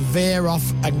starting to veer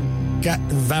off and get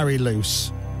very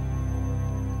loose.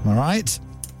 All right.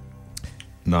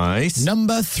 Nice.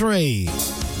 Number 3.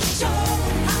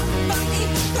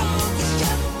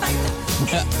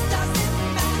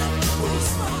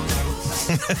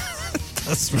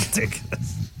 That's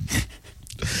ridiculous.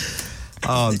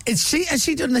 Oh, Has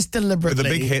she done this deliberately? With a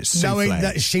big hit knowing souffle.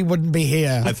 that she wouldn't be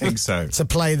here. I think so. To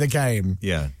play the game.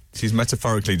 Yeah. She's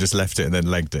metaphorically just left it and then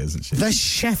legged it, isn't she? The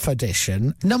Chef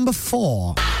Edition, number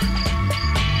 4.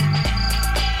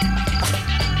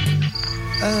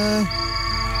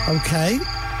 Okay.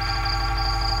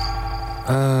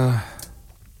 I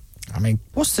mean,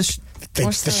 what's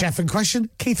the chef in question?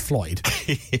 Keith Floyd.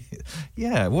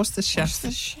 Yeah, what's the chef?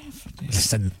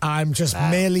 Listen, I'm just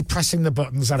merely pressing the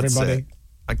buttons, everybody.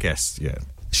 I guess, yeah.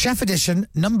 Chef Edition,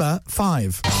 number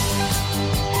 5.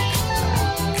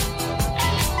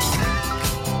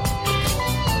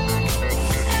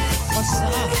 What's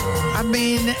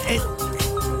that?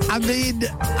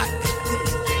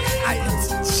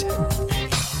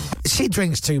 She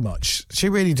drinks too much. She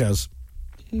really does.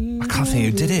 I can't think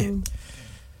who did it.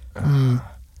 Oh,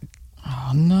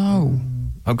 no.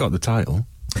 I've got the title.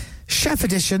 Chef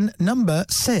Edition, number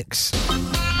 6.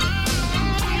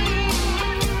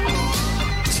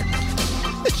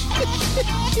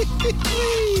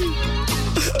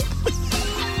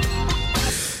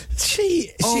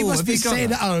 She must be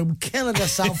sitting at home killing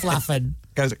herself laughing.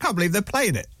 Goes, I can't believe they're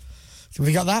playing it. Have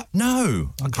we got that?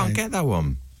 No, I can't get that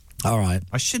one. All right.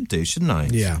 I should do, shouldn't I?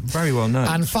 Yeah. Very well known.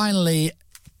 And finally,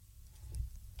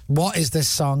 what is this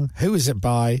song? Who is it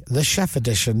by? The Chef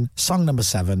Edition, song number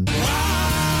 7.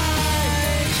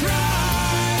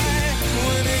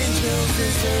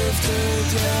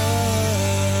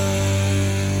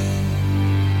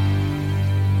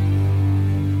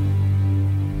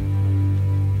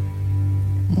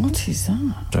 What is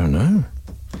that? Don't know.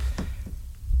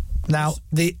 Now,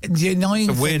 the annoying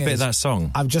It's a weird thing bit is, of that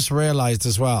song. I've just realised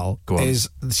as well, Go on. is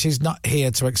she's not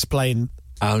here to explain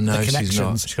Oh, no, the she's connections.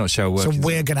 not. She's got to show work. So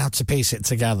we're going to have to piece it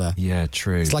together. Yeah,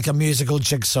 true. It's like a musical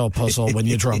jigsaw puzzle when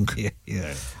you're drunk.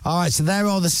 Yeah. All right, so there are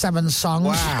all the 7 songs.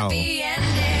 Wow.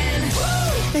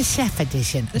 The Chef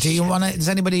Edition. Does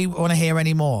anybody want to hear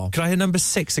any more? Could I hear number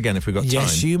 6 again if we got time?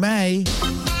 Yes, you may.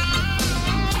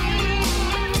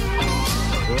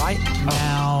 Right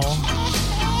now.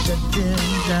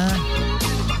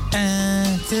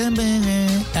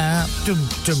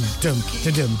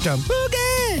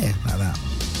 Boogie! Like that.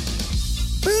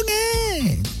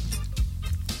 Boogie!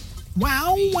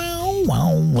 Wow, wow,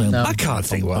 wow, wow. No. I can't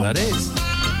think what that is.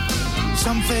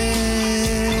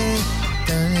 Something.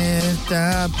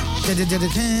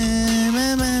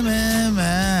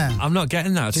 I'm not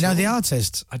getting that. Do you know the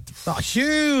artist? A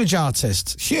huge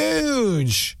artist.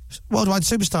 Huge. Worldwide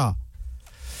superstar.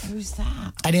 Who's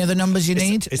that? Any other numbers you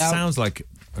need? It sounds like...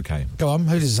 Okay. Go on.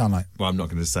 Who does it sound like? Well, I'm not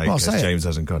going to say Well, because say it. James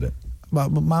hasn't got it. Well,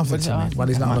 mouth it to me while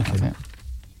he's not looking.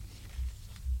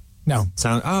 No. It's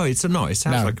not. It sounds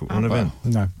No. like one of him.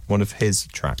 No. One of his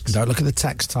tracks. Don't look at the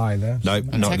text, Tyler. No,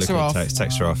 not looking at the text.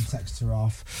 Texts are off. Texts are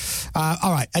off.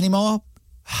 All right. Any more?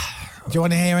 Do you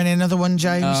want to hear another one,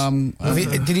 James?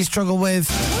 Did he struggle with...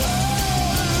 No,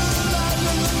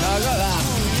 I got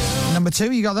that. Number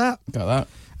 2, you got that? Got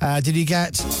that. Did you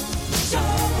get...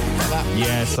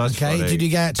 Yes, that's Okay, funny. did you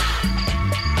get...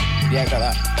 Yeah, got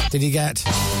that. Did you get...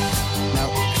 No.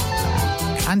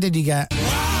 And did you get...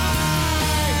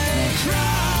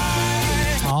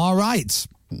 All right.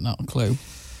 Not a clue.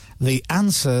 The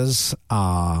answers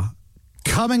are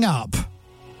coming up.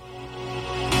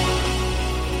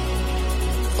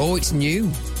 Oh, it's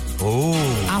new. Oh.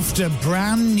 After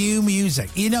brand new music.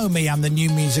 You know me, I'm the new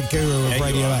music guru of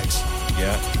Radio X.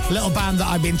 Yeah. Little band that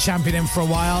I've been championing for a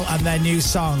while, and their new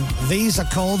song. These are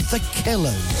called The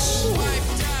Killers.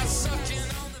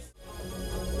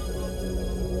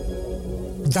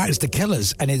 That is The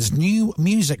Killers, and it's new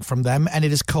music from them, and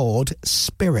it is called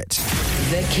Spirit.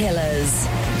 The Killers.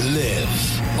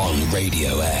 Live on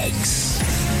Radio X.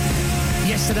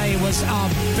 Yesterday was our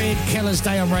big Killers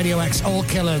Day on Radio X, all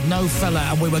killer, no filler,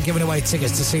 and we were giving away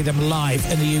tickets to see them live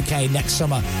in the UK next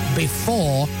summer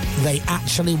before they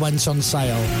actually went on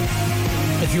sale.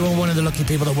 If you were one of the lucky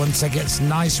people that won tickets,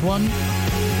 nice one.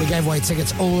 We gave away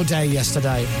tickets all day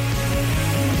yesterday.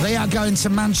 They are going to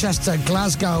Manchester,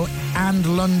 Glasgow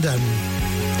and London,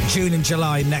 June and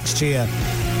July next year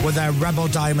with their Rebel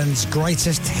Diamonds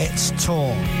Greatest Hits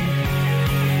Tour.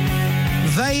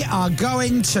 They are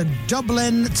going to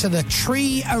Dublin to the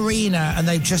Tree Arena, and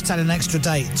they've just had an extra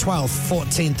date, 12th,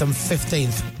 14th and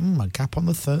 15th. A gap on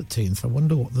the 13th. I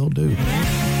wonder what they'll do.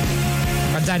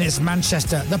 And then it's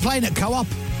Manchester. They're playing at Co-op.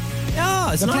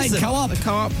 Yeah, it's They're nice. playing Co-op. The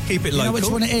Co-op. Keep it You local. know which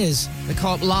one it is? The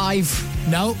Co-op Live.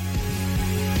 No.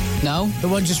 No? The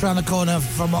one just round the corner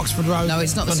from Oxford Road. No,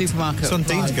 it's not the supermarket. It's on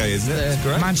Deansgate, isn't it? It's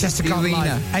great. Manchester The Co-op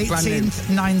arena. Live. Brand new. 18th,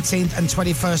 19th and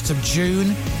 21st of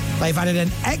June. They've added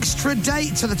an extra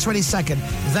date to the 22nd,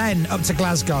 then up to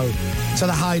Glasgow, to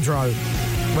the Hydro,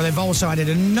 where they've also added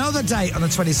another date on the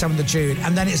 27th of June,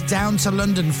 and then it's down to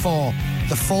London for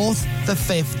the 4th, the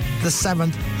 5th, the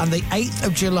 7th, and the 8th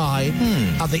of July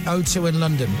at the O2 in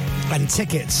London. And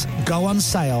tickets go on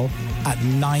sale at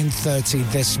 9:30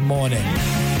 this morning.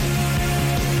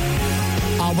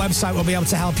 Our website will be able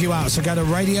to help you out, so go to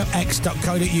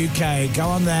radiox.co.uk. Go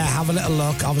on there, have a little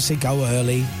look. Obviously, go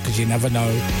early, because you never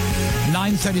know.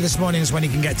 9:30 this morning is when you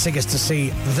can get tickets to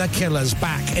see The Killers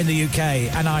back in the UK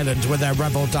and Ireland with their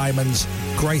Rebel Diamonds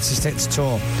Greatest Hits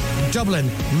Tour. Dublin,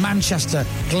 Manchester,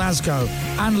 Glasgow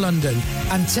and London.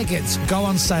 And tickets go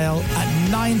on sale at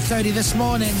 9:30 this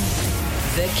morning.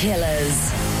 The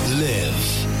Killers.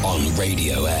 Live on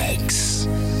Radio X.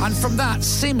 And from that,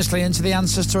 seamlessly into the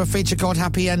answers to a feature called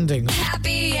Happy Endings.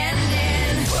 Happy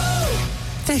ending.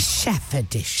 The Chef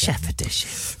Edition.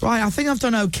 Right, I think I've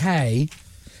done okay.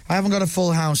 I haven't got a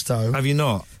full house, though. Have you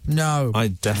not? No. I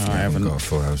definitely haven't got a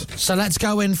full house. So let's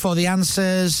go in for the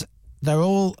answers. They're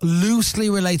all loosely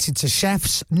related to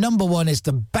chefs. Number 1 is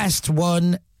the best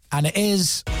one, and it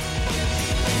is...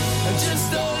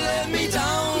 Just don't let me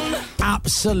down.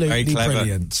 Absolutely Very clever.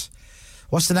 brilliant.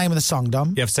 What's the name of the song,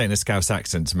 Dom? You have to say it in a Scouse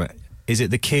accent to me. Is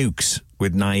it the Kooks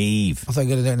with Naive? I thought you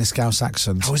were going to do it in a Scouse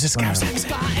accent. Oh, it's a Scouse accent.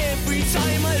 But every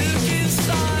time I look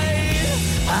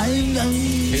inside,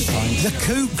 The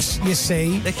Kooks, you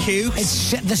see. The Kooks?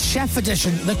 It's the chef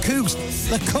edition. The Kooks.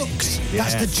 The Cooks. Yeah.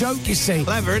 That's the joke, you see.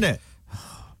 Clever, isn't it?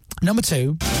 Number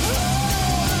 2.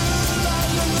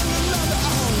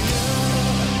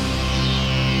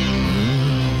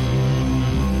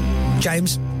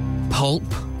 James. Pulp.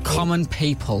 Common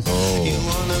people.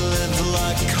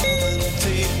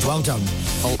 Well done.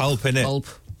 Pulp, innit? Pulp.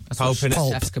 That's Pulp, what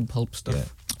innit? chefs can pulp stuff. Yeah.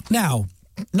 Now,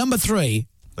 number 3,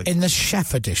 in the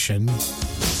chef edition.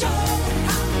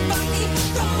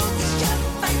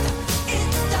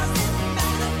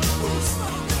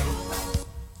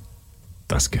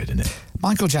 That's good, isn't it?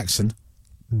 Michael Jackson,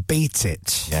 Beat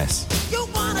It. Yes.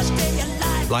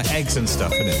 Like eggs and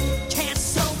stuff, isn't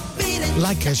it?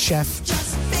 Like a chef.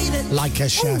 Like a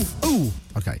chef. Ooh.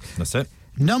 Okay. That's it.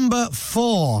 Number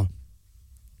 4.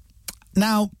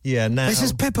 Now, now. This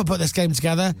is Pippa put this game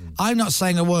together. I'm not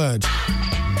saying a word.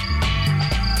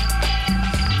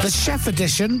 The chef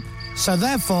edition, so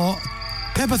therefore,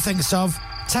 Pippa thinks of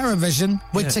TerraVision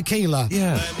with tequila.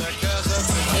 Yeah.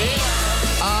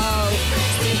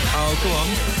 Oh, go on.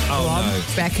 Oh,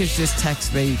 no. Becca's just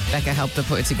texted me. Becca helped her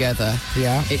put it together.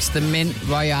 Yeah. It's the Mint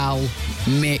Royale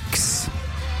mix.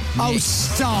 Oh,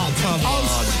 stop. Come Oh,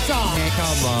 on. stop.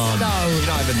 Come on. No. You're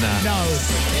not having that. No.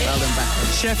 Well done, Becca.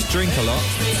 Chefs drink a lot.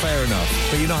 Fair enough.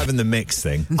 But you're not having the mix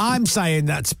thing. I'm saying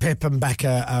that Pip and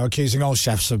Becca are accusing all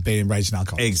chefs of being raised in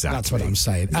alcohol. Exactly. That's what I'm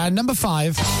saying. Number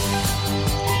 5.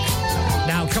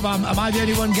 Now, come on. Am I the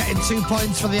only one getting 2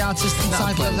 points for the artist and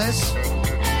title of this?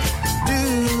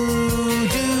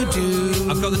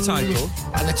 I've got the title.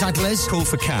 And the title is? Cool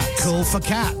for Cats. Cool for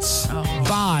Cats.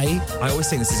 By? I always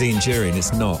think this is Ian Dury and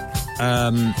it's not.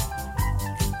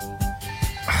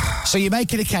 So you're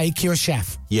making a cake, you're a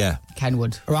chef. Yeah. Ken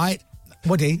Wood. Right?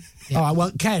 Woody? Yeah. All right,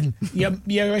 well, Ken,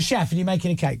 you're a chef and you're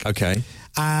making a cake. Okay.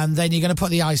 And then you're going to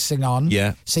put the icing on.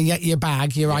 Yeah. So you get your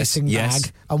bag, your icing Yes.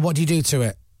 bag. And what do you do to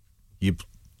it? You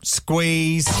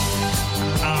squeeze.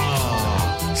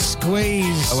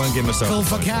 Squeeze. I won't give myself Cool a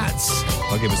for point. Cats.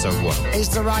 I'll give myself 1. Is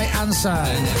the right answer.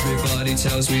 And everybody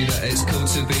tells me that it's cool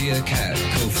to be a cat.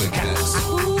 Cool for cats.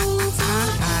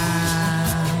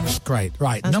 Great.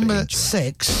 Right. That's Number pretty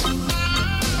 6.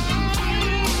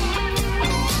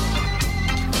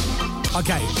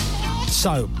 Okay.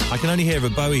 So. I can only hear a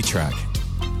Bowie track.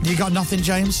 You got nothing,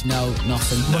 James? No,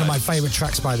 nothing. One of my favourite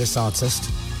tracks by this artist.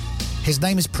 His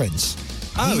name is Prince.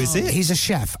 Oh, is it? He's a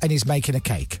chef and he's making a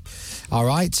cake. All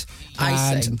right?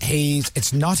 Icing. And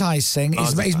it's not icing.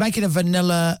 He's making a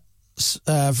vanilla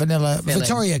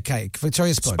Victoria cake,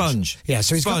 Victoria sponge. Yeah,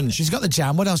 so he's got the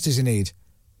jam. What else does he need?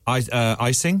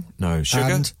 Icing? No, sugar.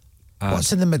 And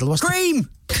what's in the middle? What's cream?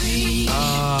 Cream.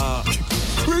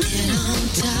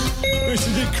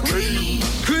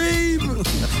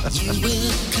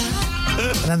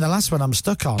 And then the last one I'm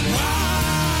stuck on.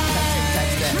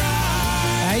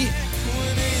 Hey?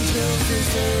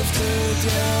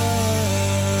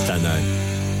 Don't know.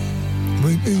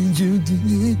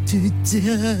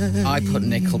 I put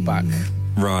Nickelback.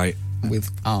 Right.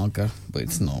 With Arga, but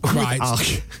it's not. Right.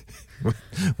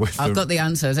 I've got the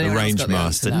answers. The Anyone else range got the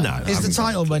master. answer? No. Is the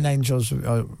title When Angels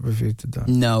Reviewed to Die?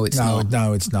 No, it's not.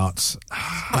 No, it's not. Is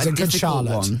it Good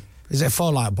Charlotte? One. Is it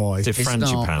Fall Out Boy? Is it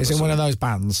Frangipane? Is it one of those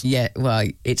bands? Yeah, well,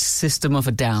 it's System of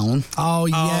a Down. Oh,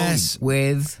 yes.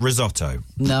 With... Risotto.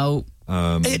 No.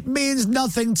 It means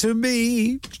nothing to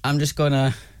me. I'm just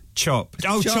gonna... Chop.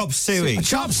 Oh, Chop Suey.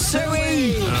 Chop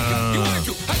Suey. You wanted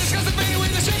to. I discussed the baby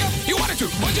with the shaker. You wanted to.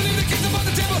 Why'd you leave the kids on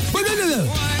the table? Why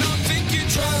don't think you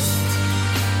trust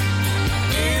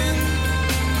in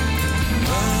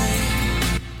my...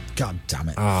 God damn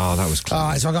it. Oh, that was clever. All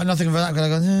right, so I got nothing for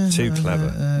that. Too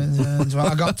clever.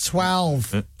 I got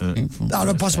 12. Out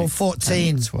of possible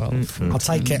 14. 12. I'll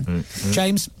take it.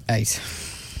 James? 8.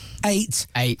 8.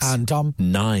 8. And Tom?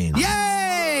 9.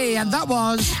 Yay! And that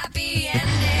was... Happy ending.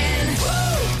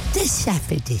 The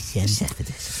Chef Edition.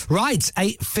 Right,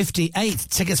 8:58.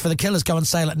 Tickets for The Killers go on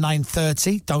sale at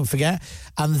 9:30, don't forget.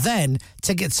 And then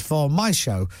tickets for my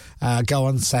show go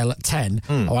on sale at 10,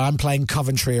 when I'm playing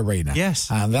Coventry Arena. Yes.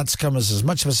 And that's come as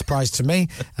much of a surprise to me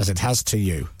as it has to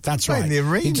you. That's right. Playing the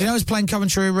arena? Do you know who's playing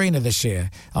Coventry Arena this year?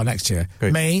 Or next year?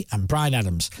 Who? Me and Brian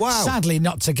Adams. Wow. Sadly,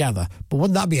 not together. But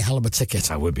wouldn't that be a hell of a ticket?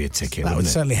 That would be a ticket, That would wouldn't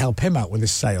it? certainly help him out with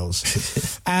his sales.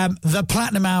 The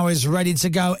Platinum Hour is ready to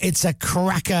go. It's a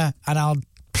cracker, and I'll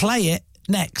play it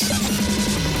next.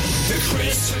 The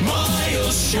Chris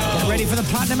Miles Show. Get ready for the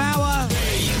Platinum Hour.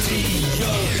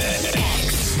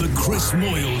 The Chris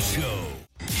Moyle Show.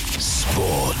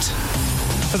 Sport.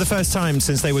 For the first time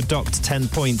since they were docked 10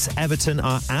 points, Everton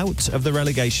are out of the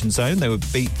relegation zone. They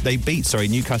beat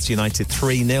Newcastle United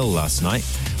 3-0 last night.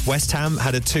 West Ham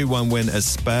had a 2-1 win at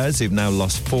Spurs, who've now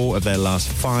lost 4 of their last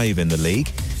 5 in the league.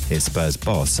 Here's Spurs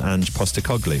boss Ange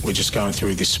Postecoglou. We're just going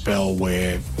through this spell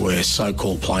where we're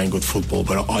so-called playing good football,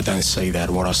 but I don't see that.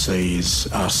 What I see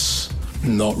is us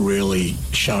not really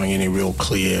showing any real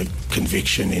clear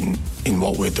conviction in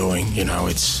what we're doing. You know,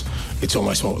 it's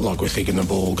almost like we're thinking the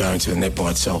ball will go into the net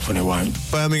by itself, and it won't.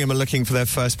 Birmingham are looking for their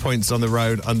first points on the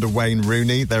road under Wayne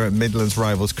Rooney. They're at Midlands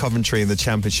rivals Coventry in the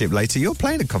Championship later. You're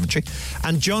playing at Coventry.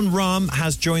 And John Rahm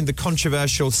has joined the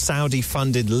controversial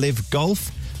Saudi-funded Live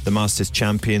Golf. The Masters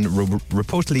champion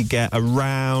reportedly get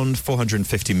around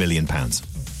 £450 million.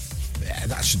 Yeah,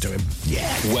 that should do him.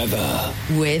 Yeah. Weather.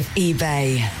 With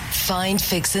eBay. Find,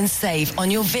 fix and save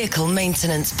on your vehicle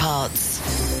maintenance parts.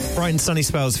 Bright and sunny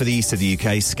spells for the east of the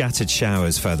UK. Scattered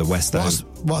showers further west, though.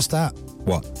 What's that?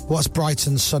 What? What's bright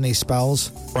and sunny spells?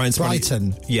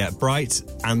 Brighton. Yeah, bright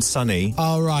and sunny.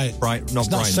 Oh, right. Bright, not it's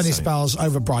bright not and sunny sunny. spells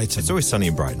over Brighton. It's always sunny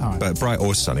in Brighton, right. but bright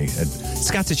or sunny.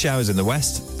 Scattered showers in the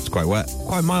west. It's quite wet.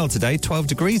 Quite mild today. 12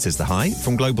 degrees is the high.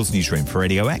 From Global's newsroom for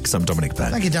Radio X, I'm Dominic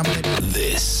Byrne. Thank you, Dominic.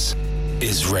 This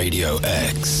is Radio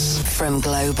X. From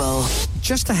Global.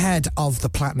 Just ahead of the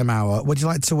Platinum Hour, would you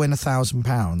like to win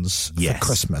 £1,000 Yes. for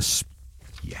Christmas?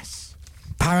 Yes.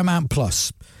 Paramount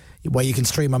Plus, where you can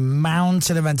stream a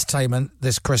mountain of entertainment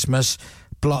this Christmas,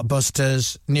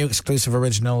 blockbusters, new exclusive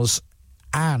originals,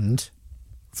 and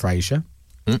Frasier.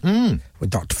 With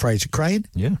Dr. Fraser Crane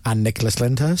and Nicholas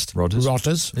Lyndhurst.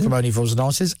 Rodders from Only Fools and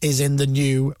Horses is in the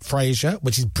new Frasier,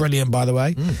 which is brilliant, by the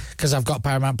way, because I've got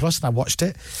Paramount Plus and I watched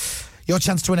it. Your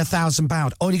chance to win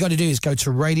 £1,000. All you got to do is go to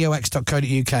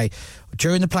radiox.co.uk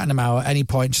during the Platinum Hour at any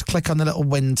point. Just click on the little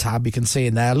win tab you can see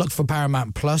in there. Look for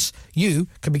Paramount Plus. You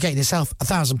could be getting yourself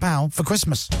 £1,000 for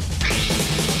Christmas. Thank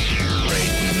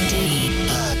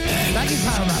you,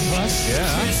 Paramount Plus.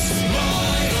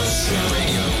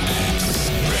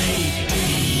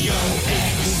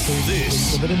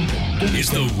 This is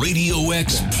the Radio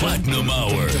X Platinum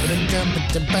Hour.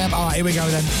 All right, here we go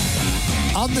then.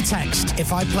 On the text,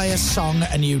 if I play a song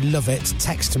and you love it,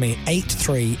 text me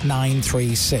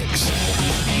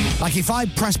 83936. Like if I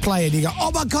press play and you go,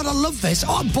 oh my God, I love this.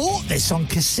 Oh, I bought this on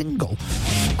Kisingle.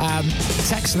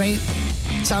 Text me.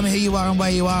 Tell me who you are and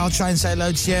where you are. I'll try and say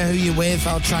hello to you, who you're with.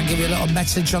 I'll try and give you a little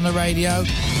message on the radio.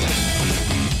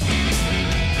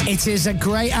 It is a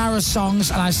great hour of songs,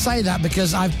 and I say that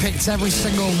because I've picked every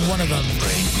single one of them.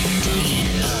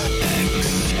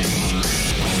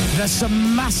 There's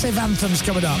some massive anthems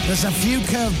coming up. There's a few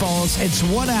curveballs. It's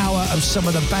 1 hour of some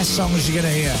of the best songs you're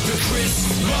going to hear. The Chris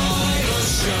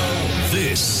Miles Show.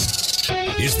 This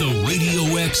is the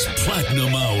Radio X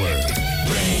Platinum Hour.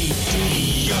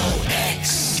 Radio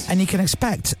X. And you can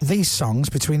expect these songs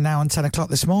between now and 10 o'clock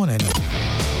this morning.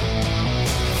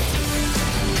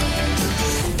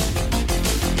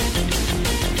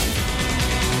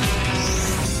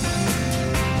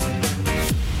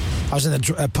 I was in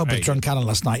the pub with Drunk Cannon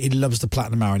last night. He loves the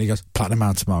Platinum Hour, and he goes, Platinum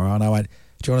Hour tomorrow. And I went,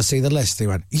 do you want to see the list? He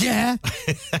went, yeah.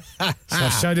 So I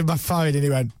showed him my phone, and he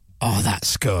went, oh,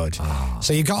 that's good. Oh.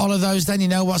 So you got all of those then? You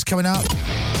know what's coming up?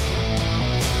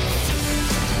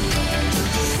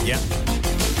 Yeah.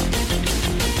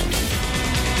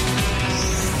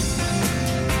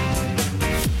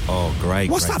 Oh,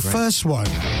 great. What's great, that great. first one?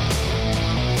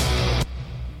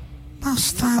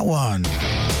 What's that one?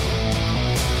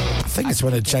 I think it's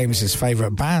one of James's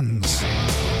favourite bands.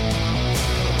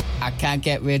 I can't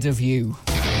get rid of you.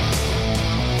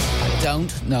 I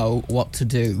don't know what to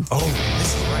do. Oh,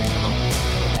 this is great. Come on.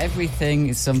 Everything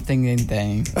is something in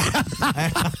vain.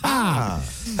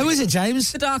 Who is it,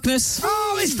 James? The Darkness.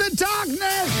 Oh, it's The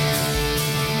Darkness!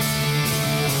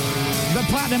 The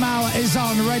Platinum Hour is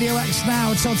on Radio X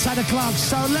now until 10 o'clock,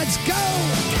 so let's go!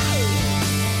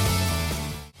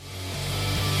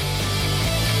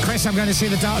 Chris, I'm going to see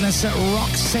The Darkness at Rock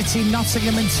City,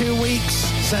 Nottingham in 2 weeks,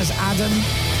 says Adam.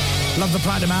 Love the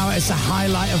Platinum Hour. It's a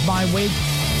highlight of my week.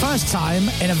 First time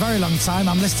in a very long time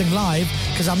I'm listening live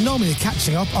because I'm normally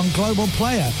catching up on Global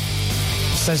Player,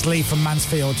 says Lee from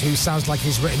Mansfield, who sounds like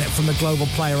he's written it from the Global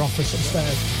Player office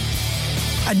upstairs.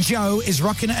 And Joe is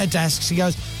rocking at her desk. She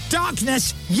goes,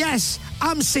 Darkness, yes,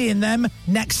 I'm seeing them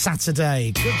next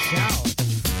Saturday. Good shout.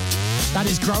 That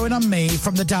is Growing on Me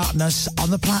from The Darkness on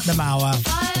the Platinum Hour.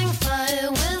 Fighting fire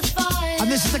with fire.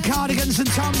 And this is the Cardigans and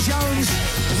Tom Jones.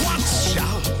 What's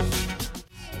up?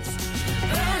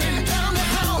 Burning down the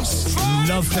house.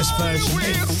 Love this version.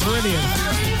 It's brilliant.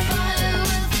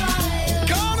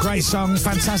 Great song,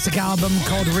 fantastic album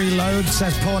called Reload,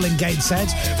 says Paul in Gateshead.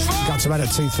 Got to bed at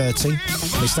 2:30.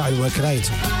 We started work at 8.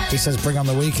 He says, bring on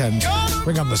the weekend.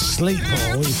 Bring on the sleep,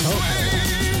 Paul. What are you talking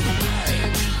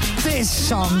about? This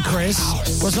song, Chris,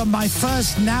 was on my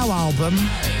first Now album,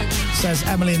 says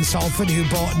Emily in Salford, who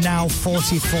bought Now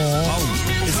 44.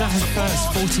 Oh, is that her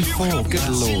first 44? Good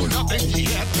Lord.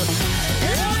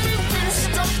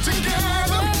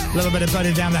 A little bit of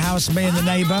burning down the house, me and the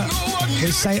neighbour.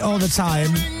 We say it all the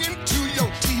time,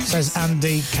 says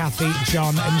Andy, Kathy,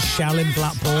 John and Shell in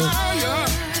Blackpool.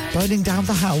 Burning down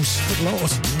the house, good Lord.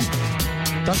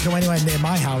 Don't go anywhere near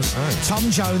my house. Oh.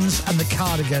 Tom Jones and the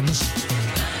Cardigans.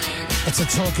 It's a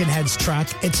Talking Heads track.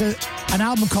 It's an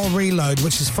album called Reload,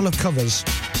 which is full of covers.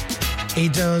 He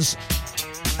does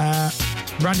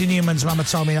Randy Newman's Mama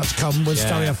Told Me Not to Come with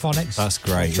Stereophonics. That's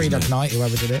great. Three Dog Night,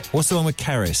 whoever did it. What's the one with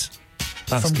Keris?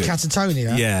 That's From good.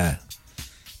 Catatonia? Yeah.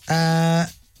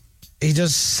 He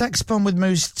does Sex Bomb with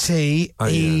Moose T.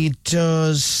 He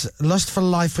does Lust for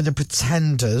Life with the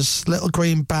Pretenders. Little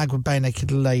Green Bag with Bare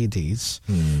Naked Ladies.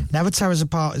 Never Tear Us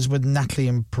Apart is with Natalie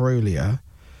Imbruglia.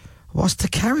 What's the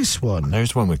Keris one?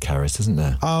 There's one with Keris, isn't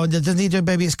there? Oh, doesn't he do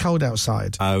Baby It's Cold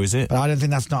Outside? Oh, is it? But I don't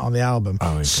think that's not on the album.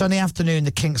 Oh, is Sunny Afternoon,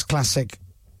 the Kinks classic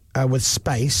with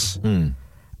Space.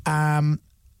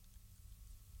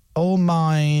 All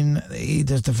Mine, he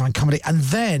does Divine Comedy. And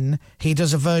then he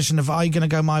does a version of Are You Gonna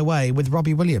Go My Way with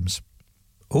Robbie Williams.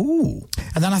 Ooh.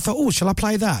 And then I thought, shall I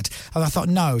play that? And I thought,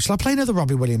 no. Shall I play another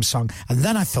Robbie Williams song? And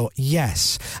then I thought,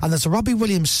 yes. And there's a Robbie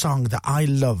Williams song that I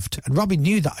loved. And Robbie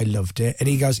knew that I loved it. And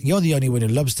he goes, you're the only one who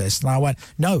loves this. And I went,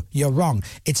 no, you're wrong.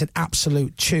 It's an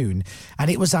absolute tune.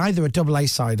 And it was either a double A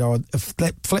side or a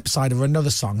flip side of another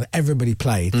song that everybody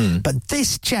played. But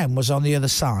this gem was on the other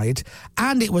side.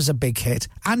 And it was a big hit.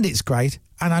 And it's great.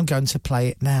 And I'm going to play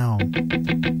it now.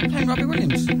 Playing Robbie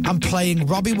Williams? I'm playing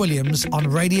Robbie Williams on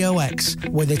Radio X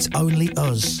with It's Only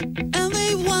Us. And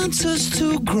they want us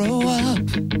to grow up.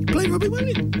 Play Robbie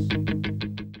Williams.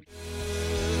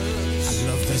 I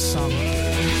love this song.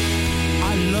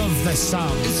 I love this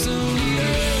song.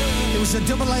 It was a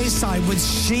double A side with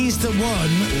She's the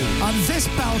One, and this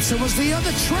belter was the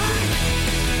other track.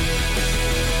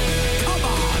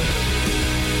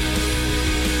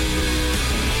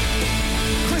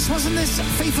 Wasn't this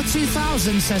FIFA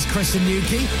 2000, says Chris and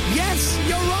Yuki? Yes,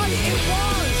 you're right, it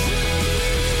was.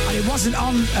 And it wasn't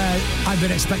on I've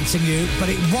Been Expecting You, but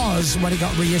it was when it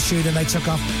got reissued and they took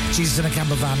off Jesus in a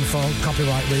Camper Van for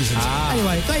copyright reasons.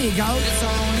 Anyway, there you go.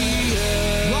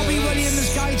 Robbie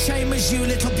Williams, Guy Chambers, You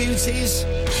Little Beauties.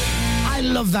 I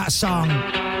love that song.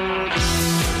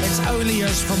 It's Only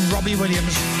Us from Robbie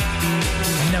Williams.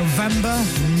 November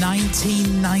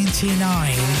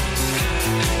 1999.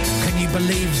 Can you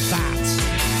believe that?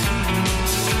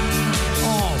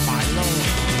 Oh, my Lord.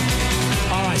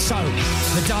 All right, so,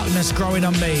 The Darkness Growing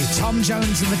on Me. Tom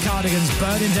Jones and the Cardigans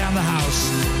burning down the house.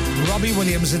 Robbie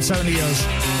Williams, It's Only Us.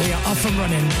 We are off and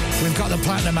running. We've got the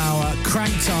Platinum Hour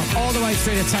cranked up all the way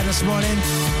through to 10 this morning.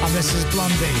 And this is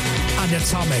Blondie and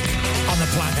Atomic on the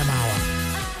Platinum Hour.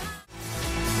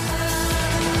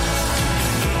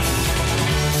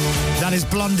 That is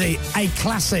Blondie, a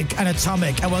classic and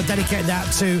Atomic, and we'll dedicate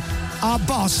that to our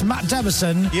boss, Matt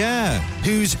Deverson. Yeah.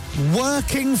 Who's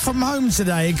working from home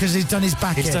today because he's done his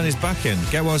back in. He's done his back in.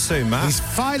 Get well soon, Matt. He's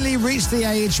finally reached the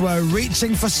age where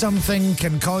reaching for something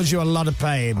can cause you a lot of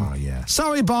pain. Oh, yeah.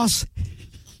 Sorry, boss.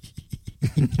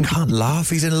 Can't laugh.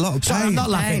 He's in a lot of pain. Sorry, I'm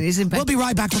not laughing. He's in pain. We'll be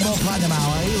right back with more Platinum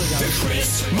Hour. Here we go. The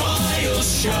Chris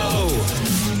Miles Show.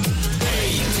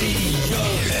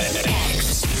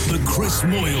 The Chris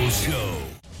Moyles Show.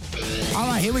 All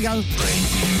right, here we go.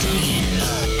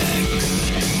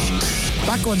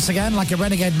 Back once again, like a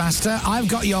renegade master. I've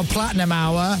got your Platinum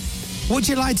Hour. Would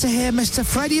you like to hear Mr.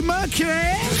 Freddie Mercury?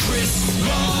 The Chris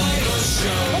Miles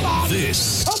Show. Come on.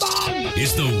 This Come on.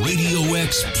 is the Radio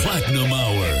X Platinum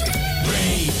Hour.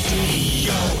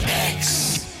 Radio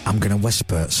X. I'm going to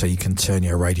whisper so you can turn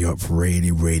your radio up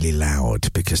really, really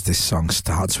loud because this song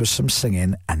starts with some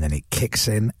singing and then it kicks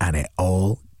in and it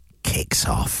all kicks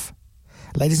off.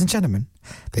 Ladies and gentlemen,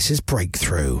 this is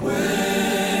Breakthrough.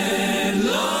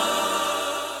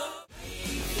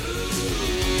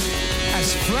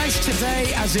 As fresh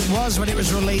today as it was when it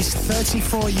was released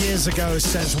 34 years ago,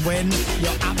 says Win.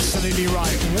 You're absolutely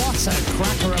right. What a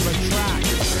cracker of a track.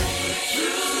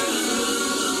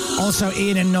 Also,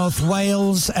 Ian in North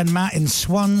Wales and Matt in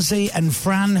Swansea and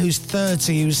Fran, who's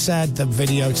 30, who said the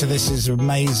video to this is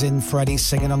amazing. Freddie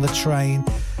singing on the train.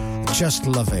 Just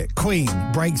love it. Queen,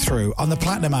 Breakthrough on the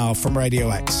Platinum Hour from Radio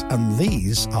X. And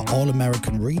these are All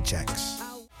American Rejects.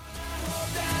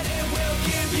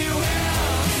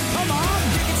 Come on!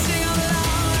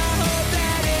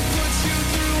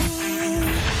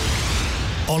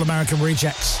 All American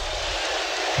Rejects.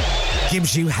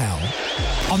 Gives You Hell.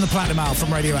 On the Platinum Hour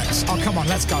from Radio X. Oh, come on,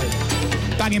 let's go.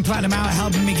 Banging Platinum Hour,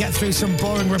 helping me get through some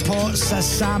boring reports, says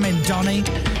Sam in Donny.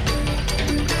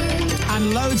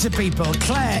 And loads of people.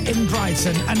 Claire in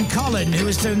Brighton and Colin, who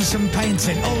is doing some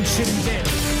painting, all tuned in.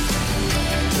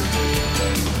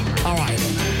 All right.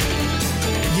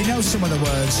 You know some of the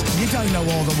words. You don't know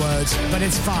all the words, but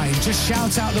it's fine. Just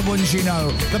shout out the ones you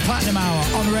know. The Platinum Hour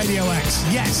on Radio X.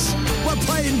 Yes, we're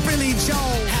playing Billy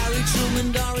Joel. Harry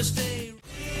Truman, Doris Day.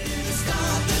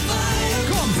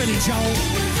 Go on, Billy Joel.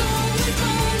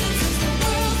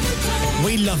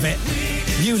 We love it.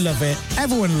 You love it.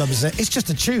 Everyone loves it. It's just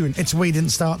a tune. It's We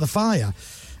Didn't Start the Fire.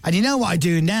 And you know what I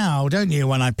do now, don't you,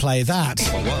 when I play that?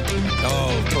 What?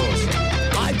 Oh, of course.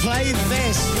 I play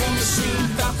this.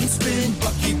 Falcon spin,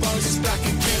 Bucky Barnes is back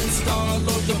again.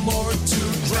 Star-Lord, Gamora,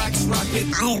 2 Drax, Rocket.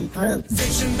 I am Groot.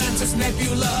 Vision, Mantis,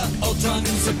 Nebula, Ultron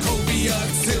and Sokovia,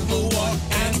 Civil War,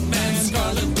 Ant-Man,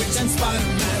 Scarlet Witch and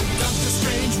Spider-Man, Doctor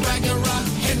Strange, Ragnarok,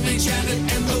 Henry, Janet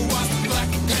and the Wasp,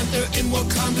 Black Panther in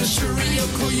Wakanda, Shuri,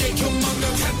 Okoye,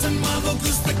 Killmonger, Captain Marvel,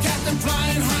 Goose the Captain,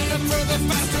 flying higher, further,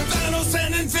 faster, Thanos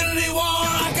and Infinity War.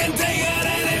 I can take it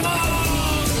anymore.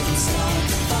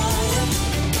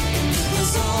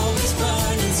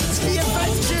 The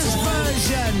Avengers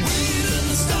version. We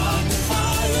didn't start the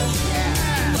fire.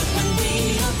 Yeah. But when we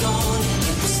are gone,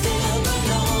 it will still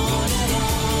burn on and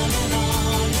on and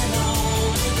on and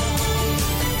on and on.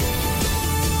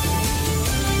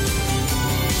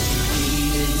 We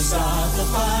didn't start the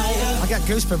fire. I get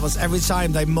goosebumps every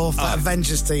time they morph that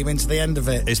Avengers team into the end of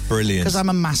it. It's brilliant. Because I'm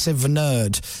a massive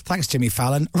nerd. Thanks, Jimmy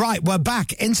Fallon. Right, we're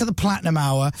back into the Platinum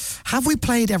Hour. Have we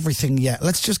played everything yet?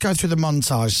 Let's just go through the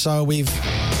montage. So we've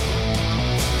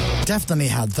definitely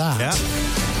had that. Yeah.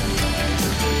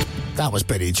 That was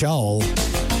Billy Joel.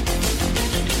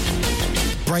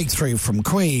 Breakthrough from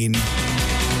Queen.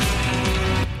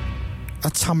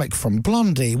 Atomic from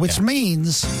Blondie, which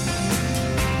means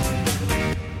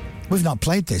we've not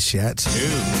played this yet.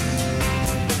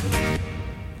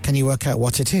 Can you work out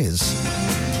what it is?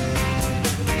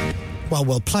 Well,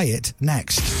 we'll play it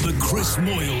next. The Chris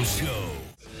Moyle Show.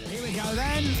 Here we go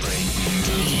then.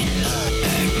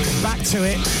 Back to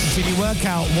it. Did you work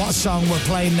out what song we're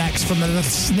playing next from the little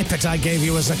snippet I gave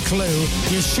you as a clue?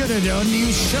 You should have done.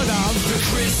 You should have. The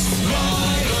Chris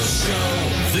Moyle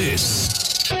Show. This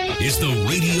is the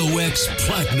Radio X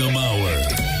Platinum Hour.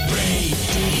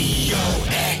 Radio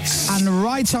X. And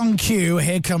right on cue,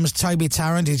 here comes Toby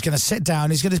Tarrant. He's going to sit down,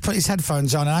 he's going to put his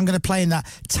headphones on, and I'm going to play in that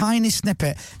tiny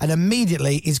snippet, and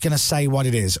immediately he's going to say what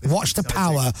it is. Watch the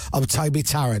power of Toby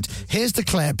Tarrant. Here's the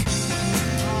clip.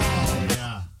 Oh,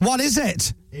 yeah. What is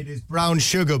it? It is Brown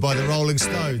Sugar by the Rolling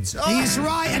Stones. Oh. He's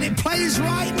right, and it plays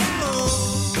right now.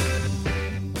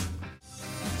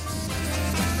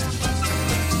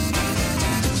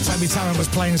 Toby Tarrant was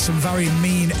playing some very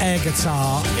mean air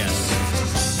guitar. Yes.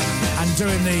 And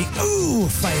doing the ooh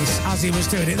face as he was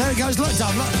doing it. There he goes. Look,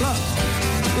 Dom, look.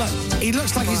 Look, he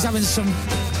looks like he's having some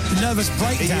nervous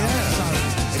breakdown. Yeah. So,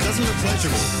 it doesn't look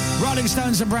pleasurable. Rolling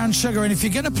Stones and Brown Sugar. And if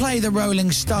you're going to play the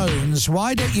Rolling Stones,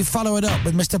 why don't you follow it up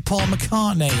with Mr. Paul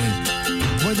McCartney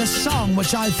with a song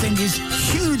which I think is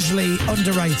hugely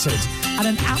underrated and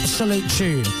an absolute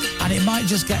tune. And it might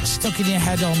just get stuck in your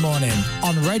head all morning.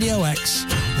 On Radio X,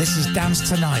 this is Dance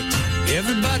Tonight.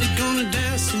 Everybody gonna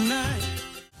dance tonight.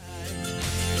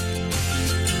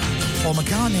 Paul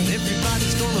McCartney.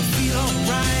 Everybody's gonna feel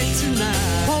alright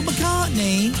tonight. Paul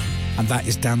McCartney. And that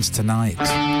is Dance Tonight.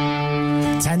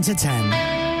 10 to 10.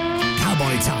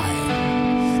 Cowboy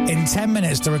time. In 10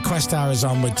 minutes, the request hour is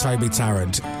on with Toby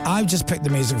Tarrant. I've just picked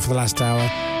the music for the last hour.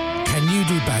 Can you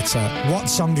do better? What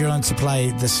song do you want to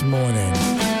play this morning?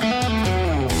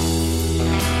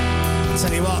 I'll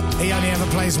tell you what, he only ever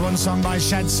plays one song by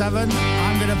Shed 7.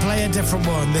 I'm going to play a different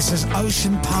one. This is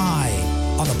Ocean Pie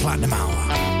on the Platinum Hour.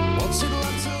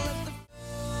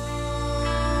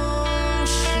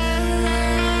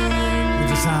 We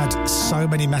just had so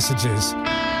many messages.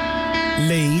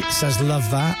 Lee says, love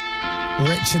that.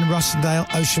 Rich in Rossendale,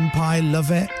 Ocean Pie,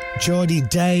 love it. Geordie,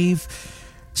 Dave.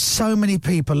 So many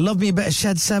people. Love me a bit of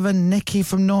Shed 7. Nikki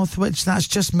from Northwich, that's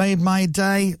just made my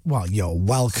day. Well, you're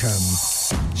welcome.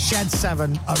 Shed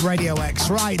 7 at Radio X.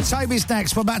 Right, Toby's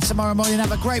next. We're back tomorrow morning.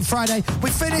 Have a great Friday. We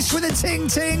finished with the Ting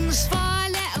Tings.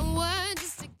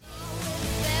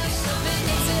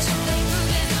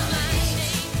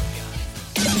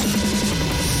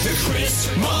 The Chris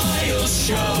Miles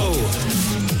Show.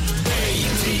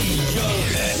 Radio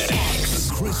X.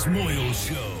 The Chris Moyle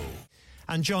Show.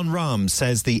 And John Rahm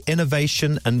says the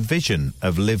innovation and vision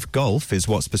of Live Golf is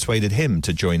what's persuaded him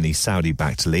to join the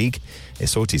Saudi-backed league.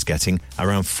 It's thought he's getting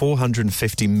around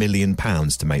 £450 million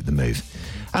to make the move.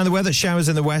 And the weather, showers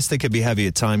in the west, they could be heavy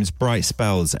at times, bright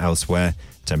spells elsewhere.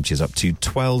 Temperatures up to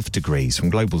 12 degrees. From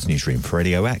Global's newsroom for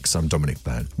Radio X, I'm Dominic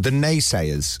Byrne. The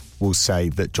naysayers will say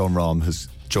that John Rahm has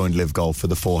joined Live Golf for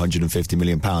the £450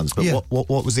 million. But Yeah.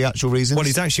 what was the actual reason? Well,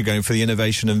 he's actually going for the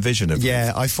innovation and vision of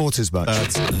Yeah, I thought as much.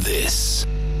 This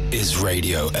is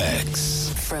Radio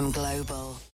X. From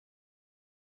Global.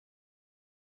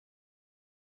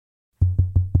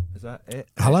 Is that it?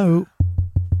 Hello?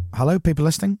 Hello, people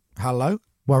listening? Hello?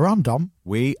 We're on, Dom.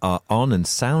 We are on and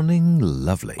sounding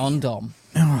lovely. On Dom.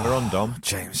 We're on, Dom.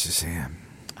 James is here.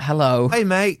 Hello. Hey,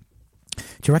 mate.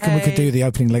 Do you reckon we could Hey. do the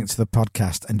opening link to the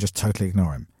podcast and just totally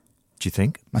ignore him? Do you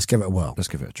think? Let's give it a whirl. Let's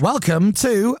give it a try. Welcome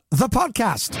to the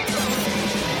podcast.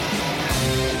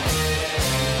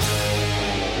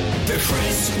 The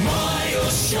Chris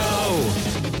Miles Show.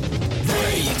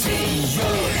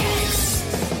 Radio X.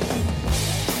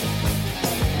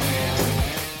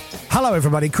 Hello,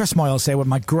 everybody. Chris Moyles here with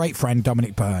my great friend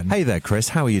Dominic Byrne. Hey there, Chris.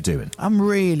 How are you doing? I'm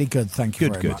really good, thank you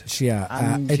very Good. much. Yeah,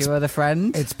 And it's, your other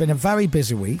friend? it's been a very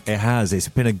busy week. It has. It's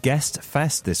been a guest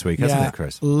fest this week, hasn't it,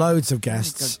 Chris? Loads of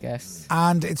guests. Good guess.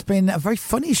 And it's been a very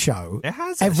funny show. It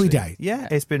has. Every actually. day. Yeah,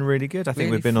 it's been really good. I think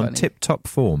Really we've been on funny. tip-top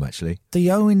form, actually.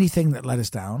 The only thing that let us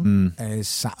down is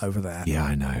sat over there. Yeah,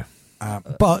 I know.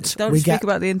 But Don't we speak get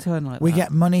about the intern like we that.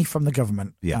 get money from the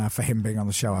government Yeah. for him being on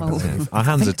the show, I Oh. believe. Our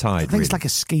hands are I tied, think it's really. like a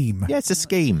scheme. Yeah, it's a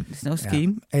scheme. There's no Yeah.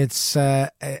 scheme. It's I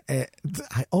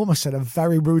almost said a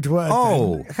very rude word.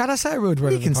 Oh. then. Can I say a rude word?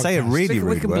 We on the can say a podcast? really We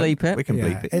rude can word. bleep it. We can Yeah.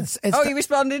 bleep it. It's Oh, you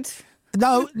responded?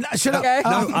 no, shut Okay.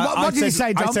 up. No, what did you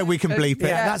say, Dom? I said we can bleep it.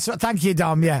 Yeah, that's what. Thank you,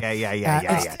 Dom. Yeah, Yeah.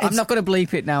 it's- I'm not going to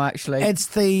bleep it now, actually. It's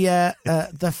the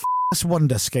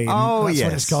Wonder Scheme. Oh, that's what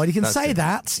yes. it's called. You can That's say it.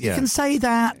 that. Yeah. You can say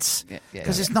that Yeah,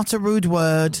 because it's not a rude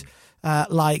word,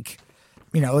 like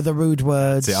other rude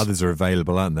words. The others are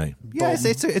available, aren't they? Yeah,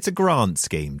 it's a grant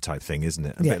scheme type thing, isn't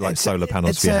it? A bit like it's solar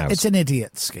panels it's for your a- house. It's an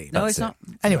idiot scheme. No, That's it's it. not.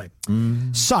 Anyway,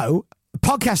 so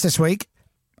podcast this week,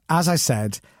 as I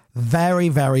said, very,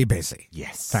 very busy.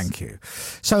 Yes. Thank you.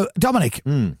 So, Dominic,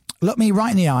 look me right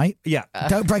in the eye. Yeah.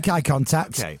 Don't break eye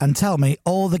contact. Okay. And tell me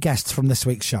all the guests from this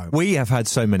week's show. We have had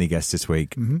so many guests this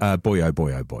week. Boy, oh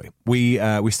boy, oh boy. We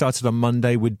started on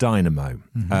Monday with Dynamo.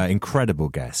 Incredible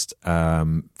guest.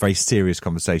 Very serious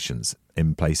conversations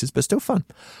in places, but still fun.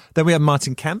 Then we had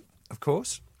Martin Kemp, of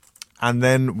course. And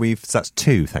then so that's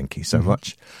two, thank you so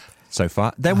much so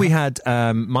far. Then we had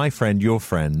my friend, your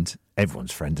friend,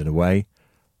 everyone's friend in a way,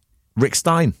 Rick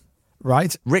Stein.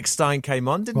 Right. Rick Stein came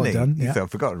on, didn't Well he? done, You yeah. thought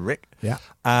I'd forgotten Rick. Yeah.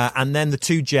 And then the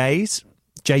two J's,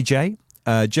 JJ,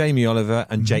 Jamie Oliver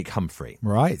and Jake Humphrey.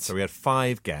 Right. So we had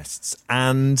 5 guests.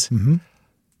 And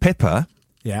Pippa,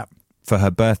 Yeah. for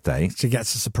her birthday, She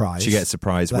gets a surprise. she gets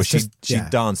surprised. Well, Let's she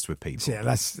just- danced with people.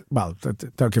 Yeah,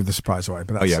 don't give the surprise away.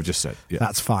 But Oh, that's, yeah, I've just said. Yeah.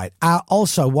 that's fine.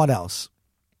 Also, what else?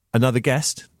 Another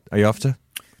guest? Are you after?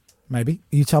 Maybe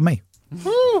you tell me.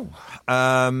 No,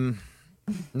 I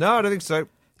don't think so.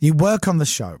 You work on the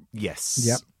show. Yes.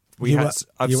 Yep. We you had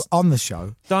were on the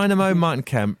show. Dynamo, Martin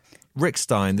Kemp, Rick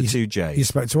Stein, the two J's. You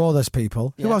spoke to all those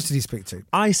people. Who Yeah. else did you speak to?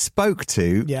 I spoke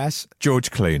to Yes.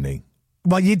 George Clooney.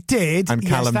 Well, you did. And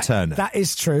Yes, Callum that- Turner. That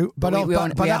is true. But, We but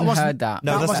haven't that wasn't heard that.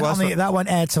 No, that's wasn't what I on the- thought. that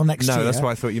won't air till next year. No, that's what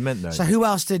I thought you meant, though. So who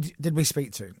else did we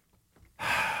speak to?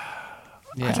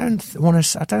 Yeah. I don't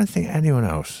think anyone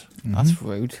else. That's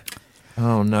rude.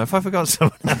 Oh no! If I forgot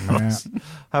someone else,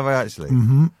 have I actually?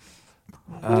 Who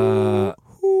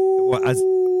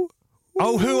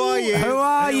are you? Who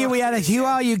are you? We had a who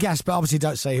are you guest, but obviously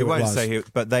don't say who We it won't was. say who,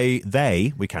 but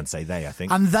they. We can say they. I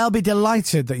think And they'll be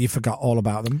delighted that you forgot all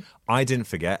about them. I didn't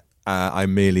forget. I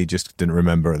merely just didn't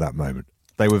remember at that moment.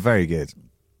 They were very good.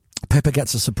 Pippa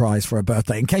gets a surprise for her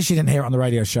birthday. In case you didn't hear it on the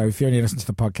radio show, if you only listened to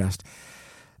the podcast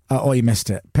or you missed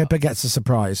it, Pippa gets a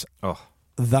surprise Oh,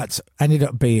 that ended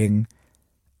up being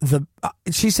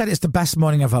she said it's the best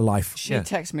morning of her life. She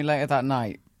texted me later that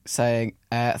night saying,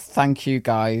 thank you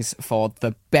guys for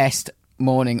the best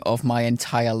morning of my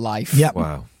entire life. Yep.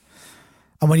 wow!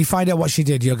 And when you find out what she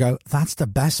did, you'll go, that's the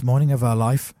best morning of her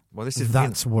life. Well, this is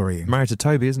That's worrying. married to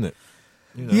Toby, isn't it?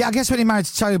 You know. Yeah, I guess when you're married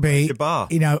to Toby, Your bar.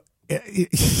 you know,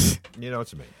 You know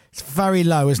what I mean? it's very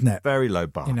low, isn't it? Very low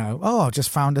bar. You know, I just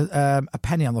found a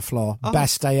penny on the floor.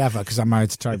 Best day ever because I'm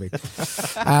married to Toby.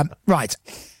 Right.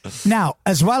 Now,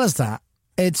 as well as that,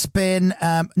 it's been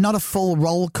not a full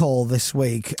roll call this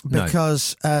week No.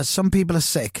 because some people are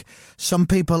sick. Some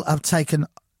people have taken...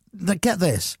 Get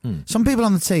this. Some people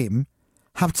on the team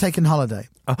have taken holiday.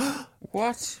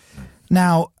 What?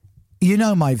 Now, You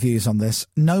know my views on this.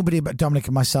 Nobody but Dominic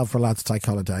and myself are allowed to take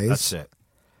holidays. That's it.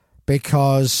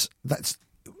 Because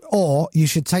or you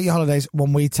should take your holidays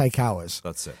when we take ours.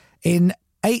 That's it. In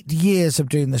 8 years of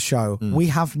doing the show, we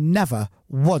have never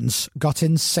once got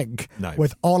in sync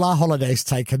with all our holidays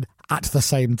taken at the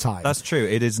same time. That's true.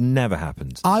 It has never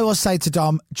happened. I will say to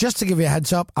Dom, just to give you a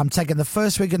heads up, I'm taking the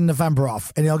first week in November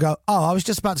off. And he'll go, oh, I was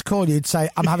just about to call you to say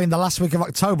I'm having the last week of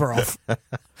October off.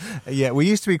 Yeah, we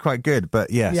used to be quite good,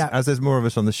 but yes, as there's more of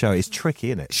us on the show, it's tricky,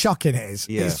 isn't it? Shocking it is.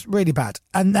 Yeah. It's really bad.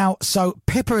 And now, so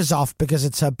Pippa is off because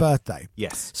it's her birthday.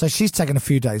 Yes. So she's taking a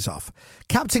few days off.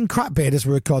 Captain Crapbeard, as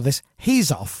we record this, he's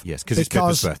off. Yes, because it's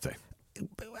Pippa's birthday.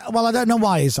 Well, I don't know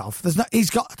why he's off. He's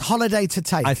got holiday to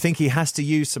take. I think he has to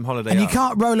use some holiday. And you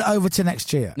can't roll it over to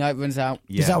next year. No, it runs out.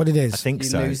 Yeah. Is that what it is? I think You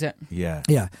so. lose it. Yeah.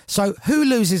 Yeah. So who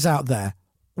loses out there?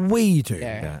 We do.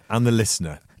 Yeah. And the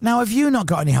listener. Now, have you not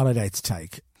got any holiday to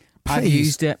take? I've Please.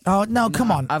 used it. Oh, no,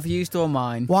 come on. I've used all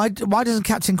mine. Why doesn't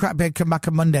Captain Crapbeard come back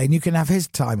on Monday and you can have his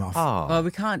time off? Well,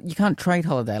 you can't trade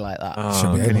holiday like that.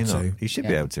 Should be can able he to. not? He should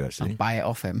be able to, actually. I'll buy it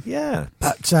off him. Yeah.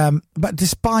 But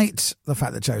despite the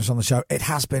fact that James was on the show, it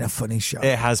has been a funny show.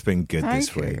 It has been good Thank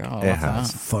this you. week. Oh, It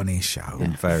has. Funny show.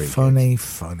 Very funny.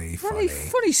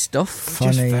 Funny stuff.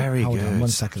 Funny. Just very Hold good. on 1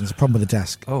 second. There's a problem with the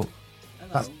desk. Oh.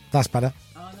 That's better.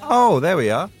 Oh, there we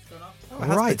are. It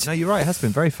has Right. been- no, you're right. It has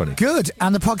been very funny. Good.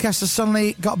 And the podcast has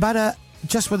suddenly got better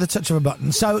just with a touch of a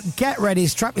button. So get ready,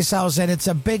 strap yourselves in. It's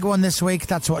a big one this week.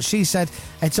 That's what she said.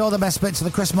 It's all the best bits of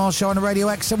the Chris Miles Show on Radio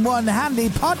X and one handy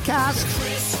podcast.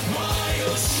 Chris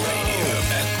Miles Radio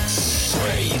X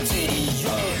Radio.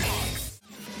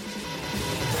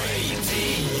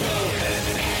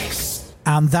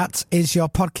 And that is your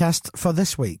podcast for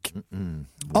this week.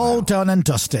 All done and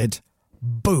dusted.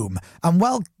 Boom. And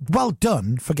well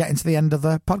done for getting to the end of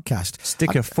the podcast.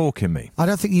 Stick a fork in me. I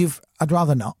don't think I'd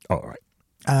rather not. All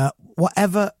right.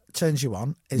 Whatever turns you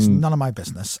on is none of my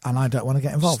business, and I don't want to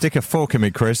get involved. Stick a fork in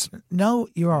me, Chris. No,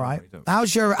 you're all right.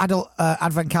 How's your adult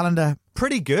advent calendar?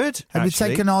 Pretty good. Have you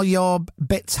taken all your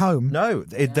bits home? No,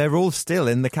 they're all still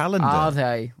in the calendar. Are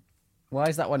they? Why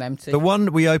is that one empty? The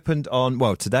one we opened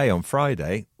today on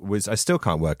Friday was, I still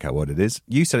can't work out what it is.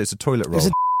 You said it's a toilet roll.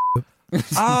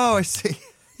 Oh, I see.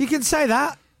 You can say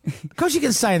that. Of course you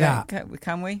can say that.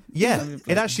 Can we? Yeah,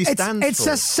 it actually stands It's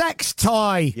for a sex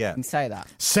toy. Yeah. You can say that.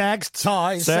 Sex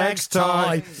toy. Sex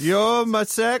toy. You're my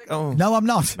sex. Oh. No, I'm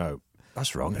not. No,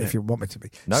 that's wrong. If you want me to be.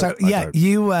 No, so I yeah, don't.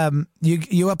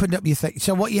 you opened up your thing.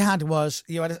 So what you had was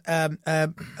you had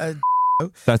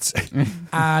That's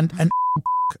and an.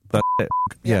 that's it.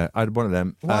 Yeah, I had one of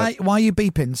them. Why are you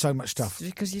beeping so much stuff?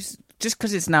 Because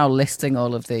it's now listing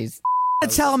all of these.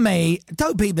 Tell me,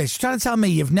 don't beep this. You're trying to tell me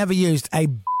you've never used a.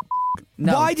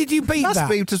 No. Why did you beep That's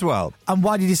that? beeped as well. And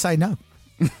why did you say no?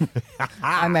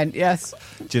 I meant yes.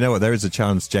 Do you know what? There is a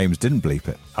chance James didn't bleep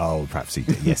it. Oh, perhaps he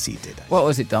did. Yes, he did. What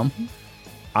was it, Dom?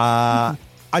 I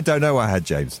don't know what I had,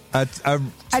 James.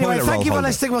 Anyway, thank you for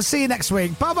listening. We'll see you next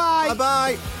week. Bye bye. Bye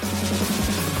bye.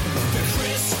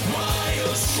 Chris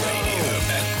Miles Radio.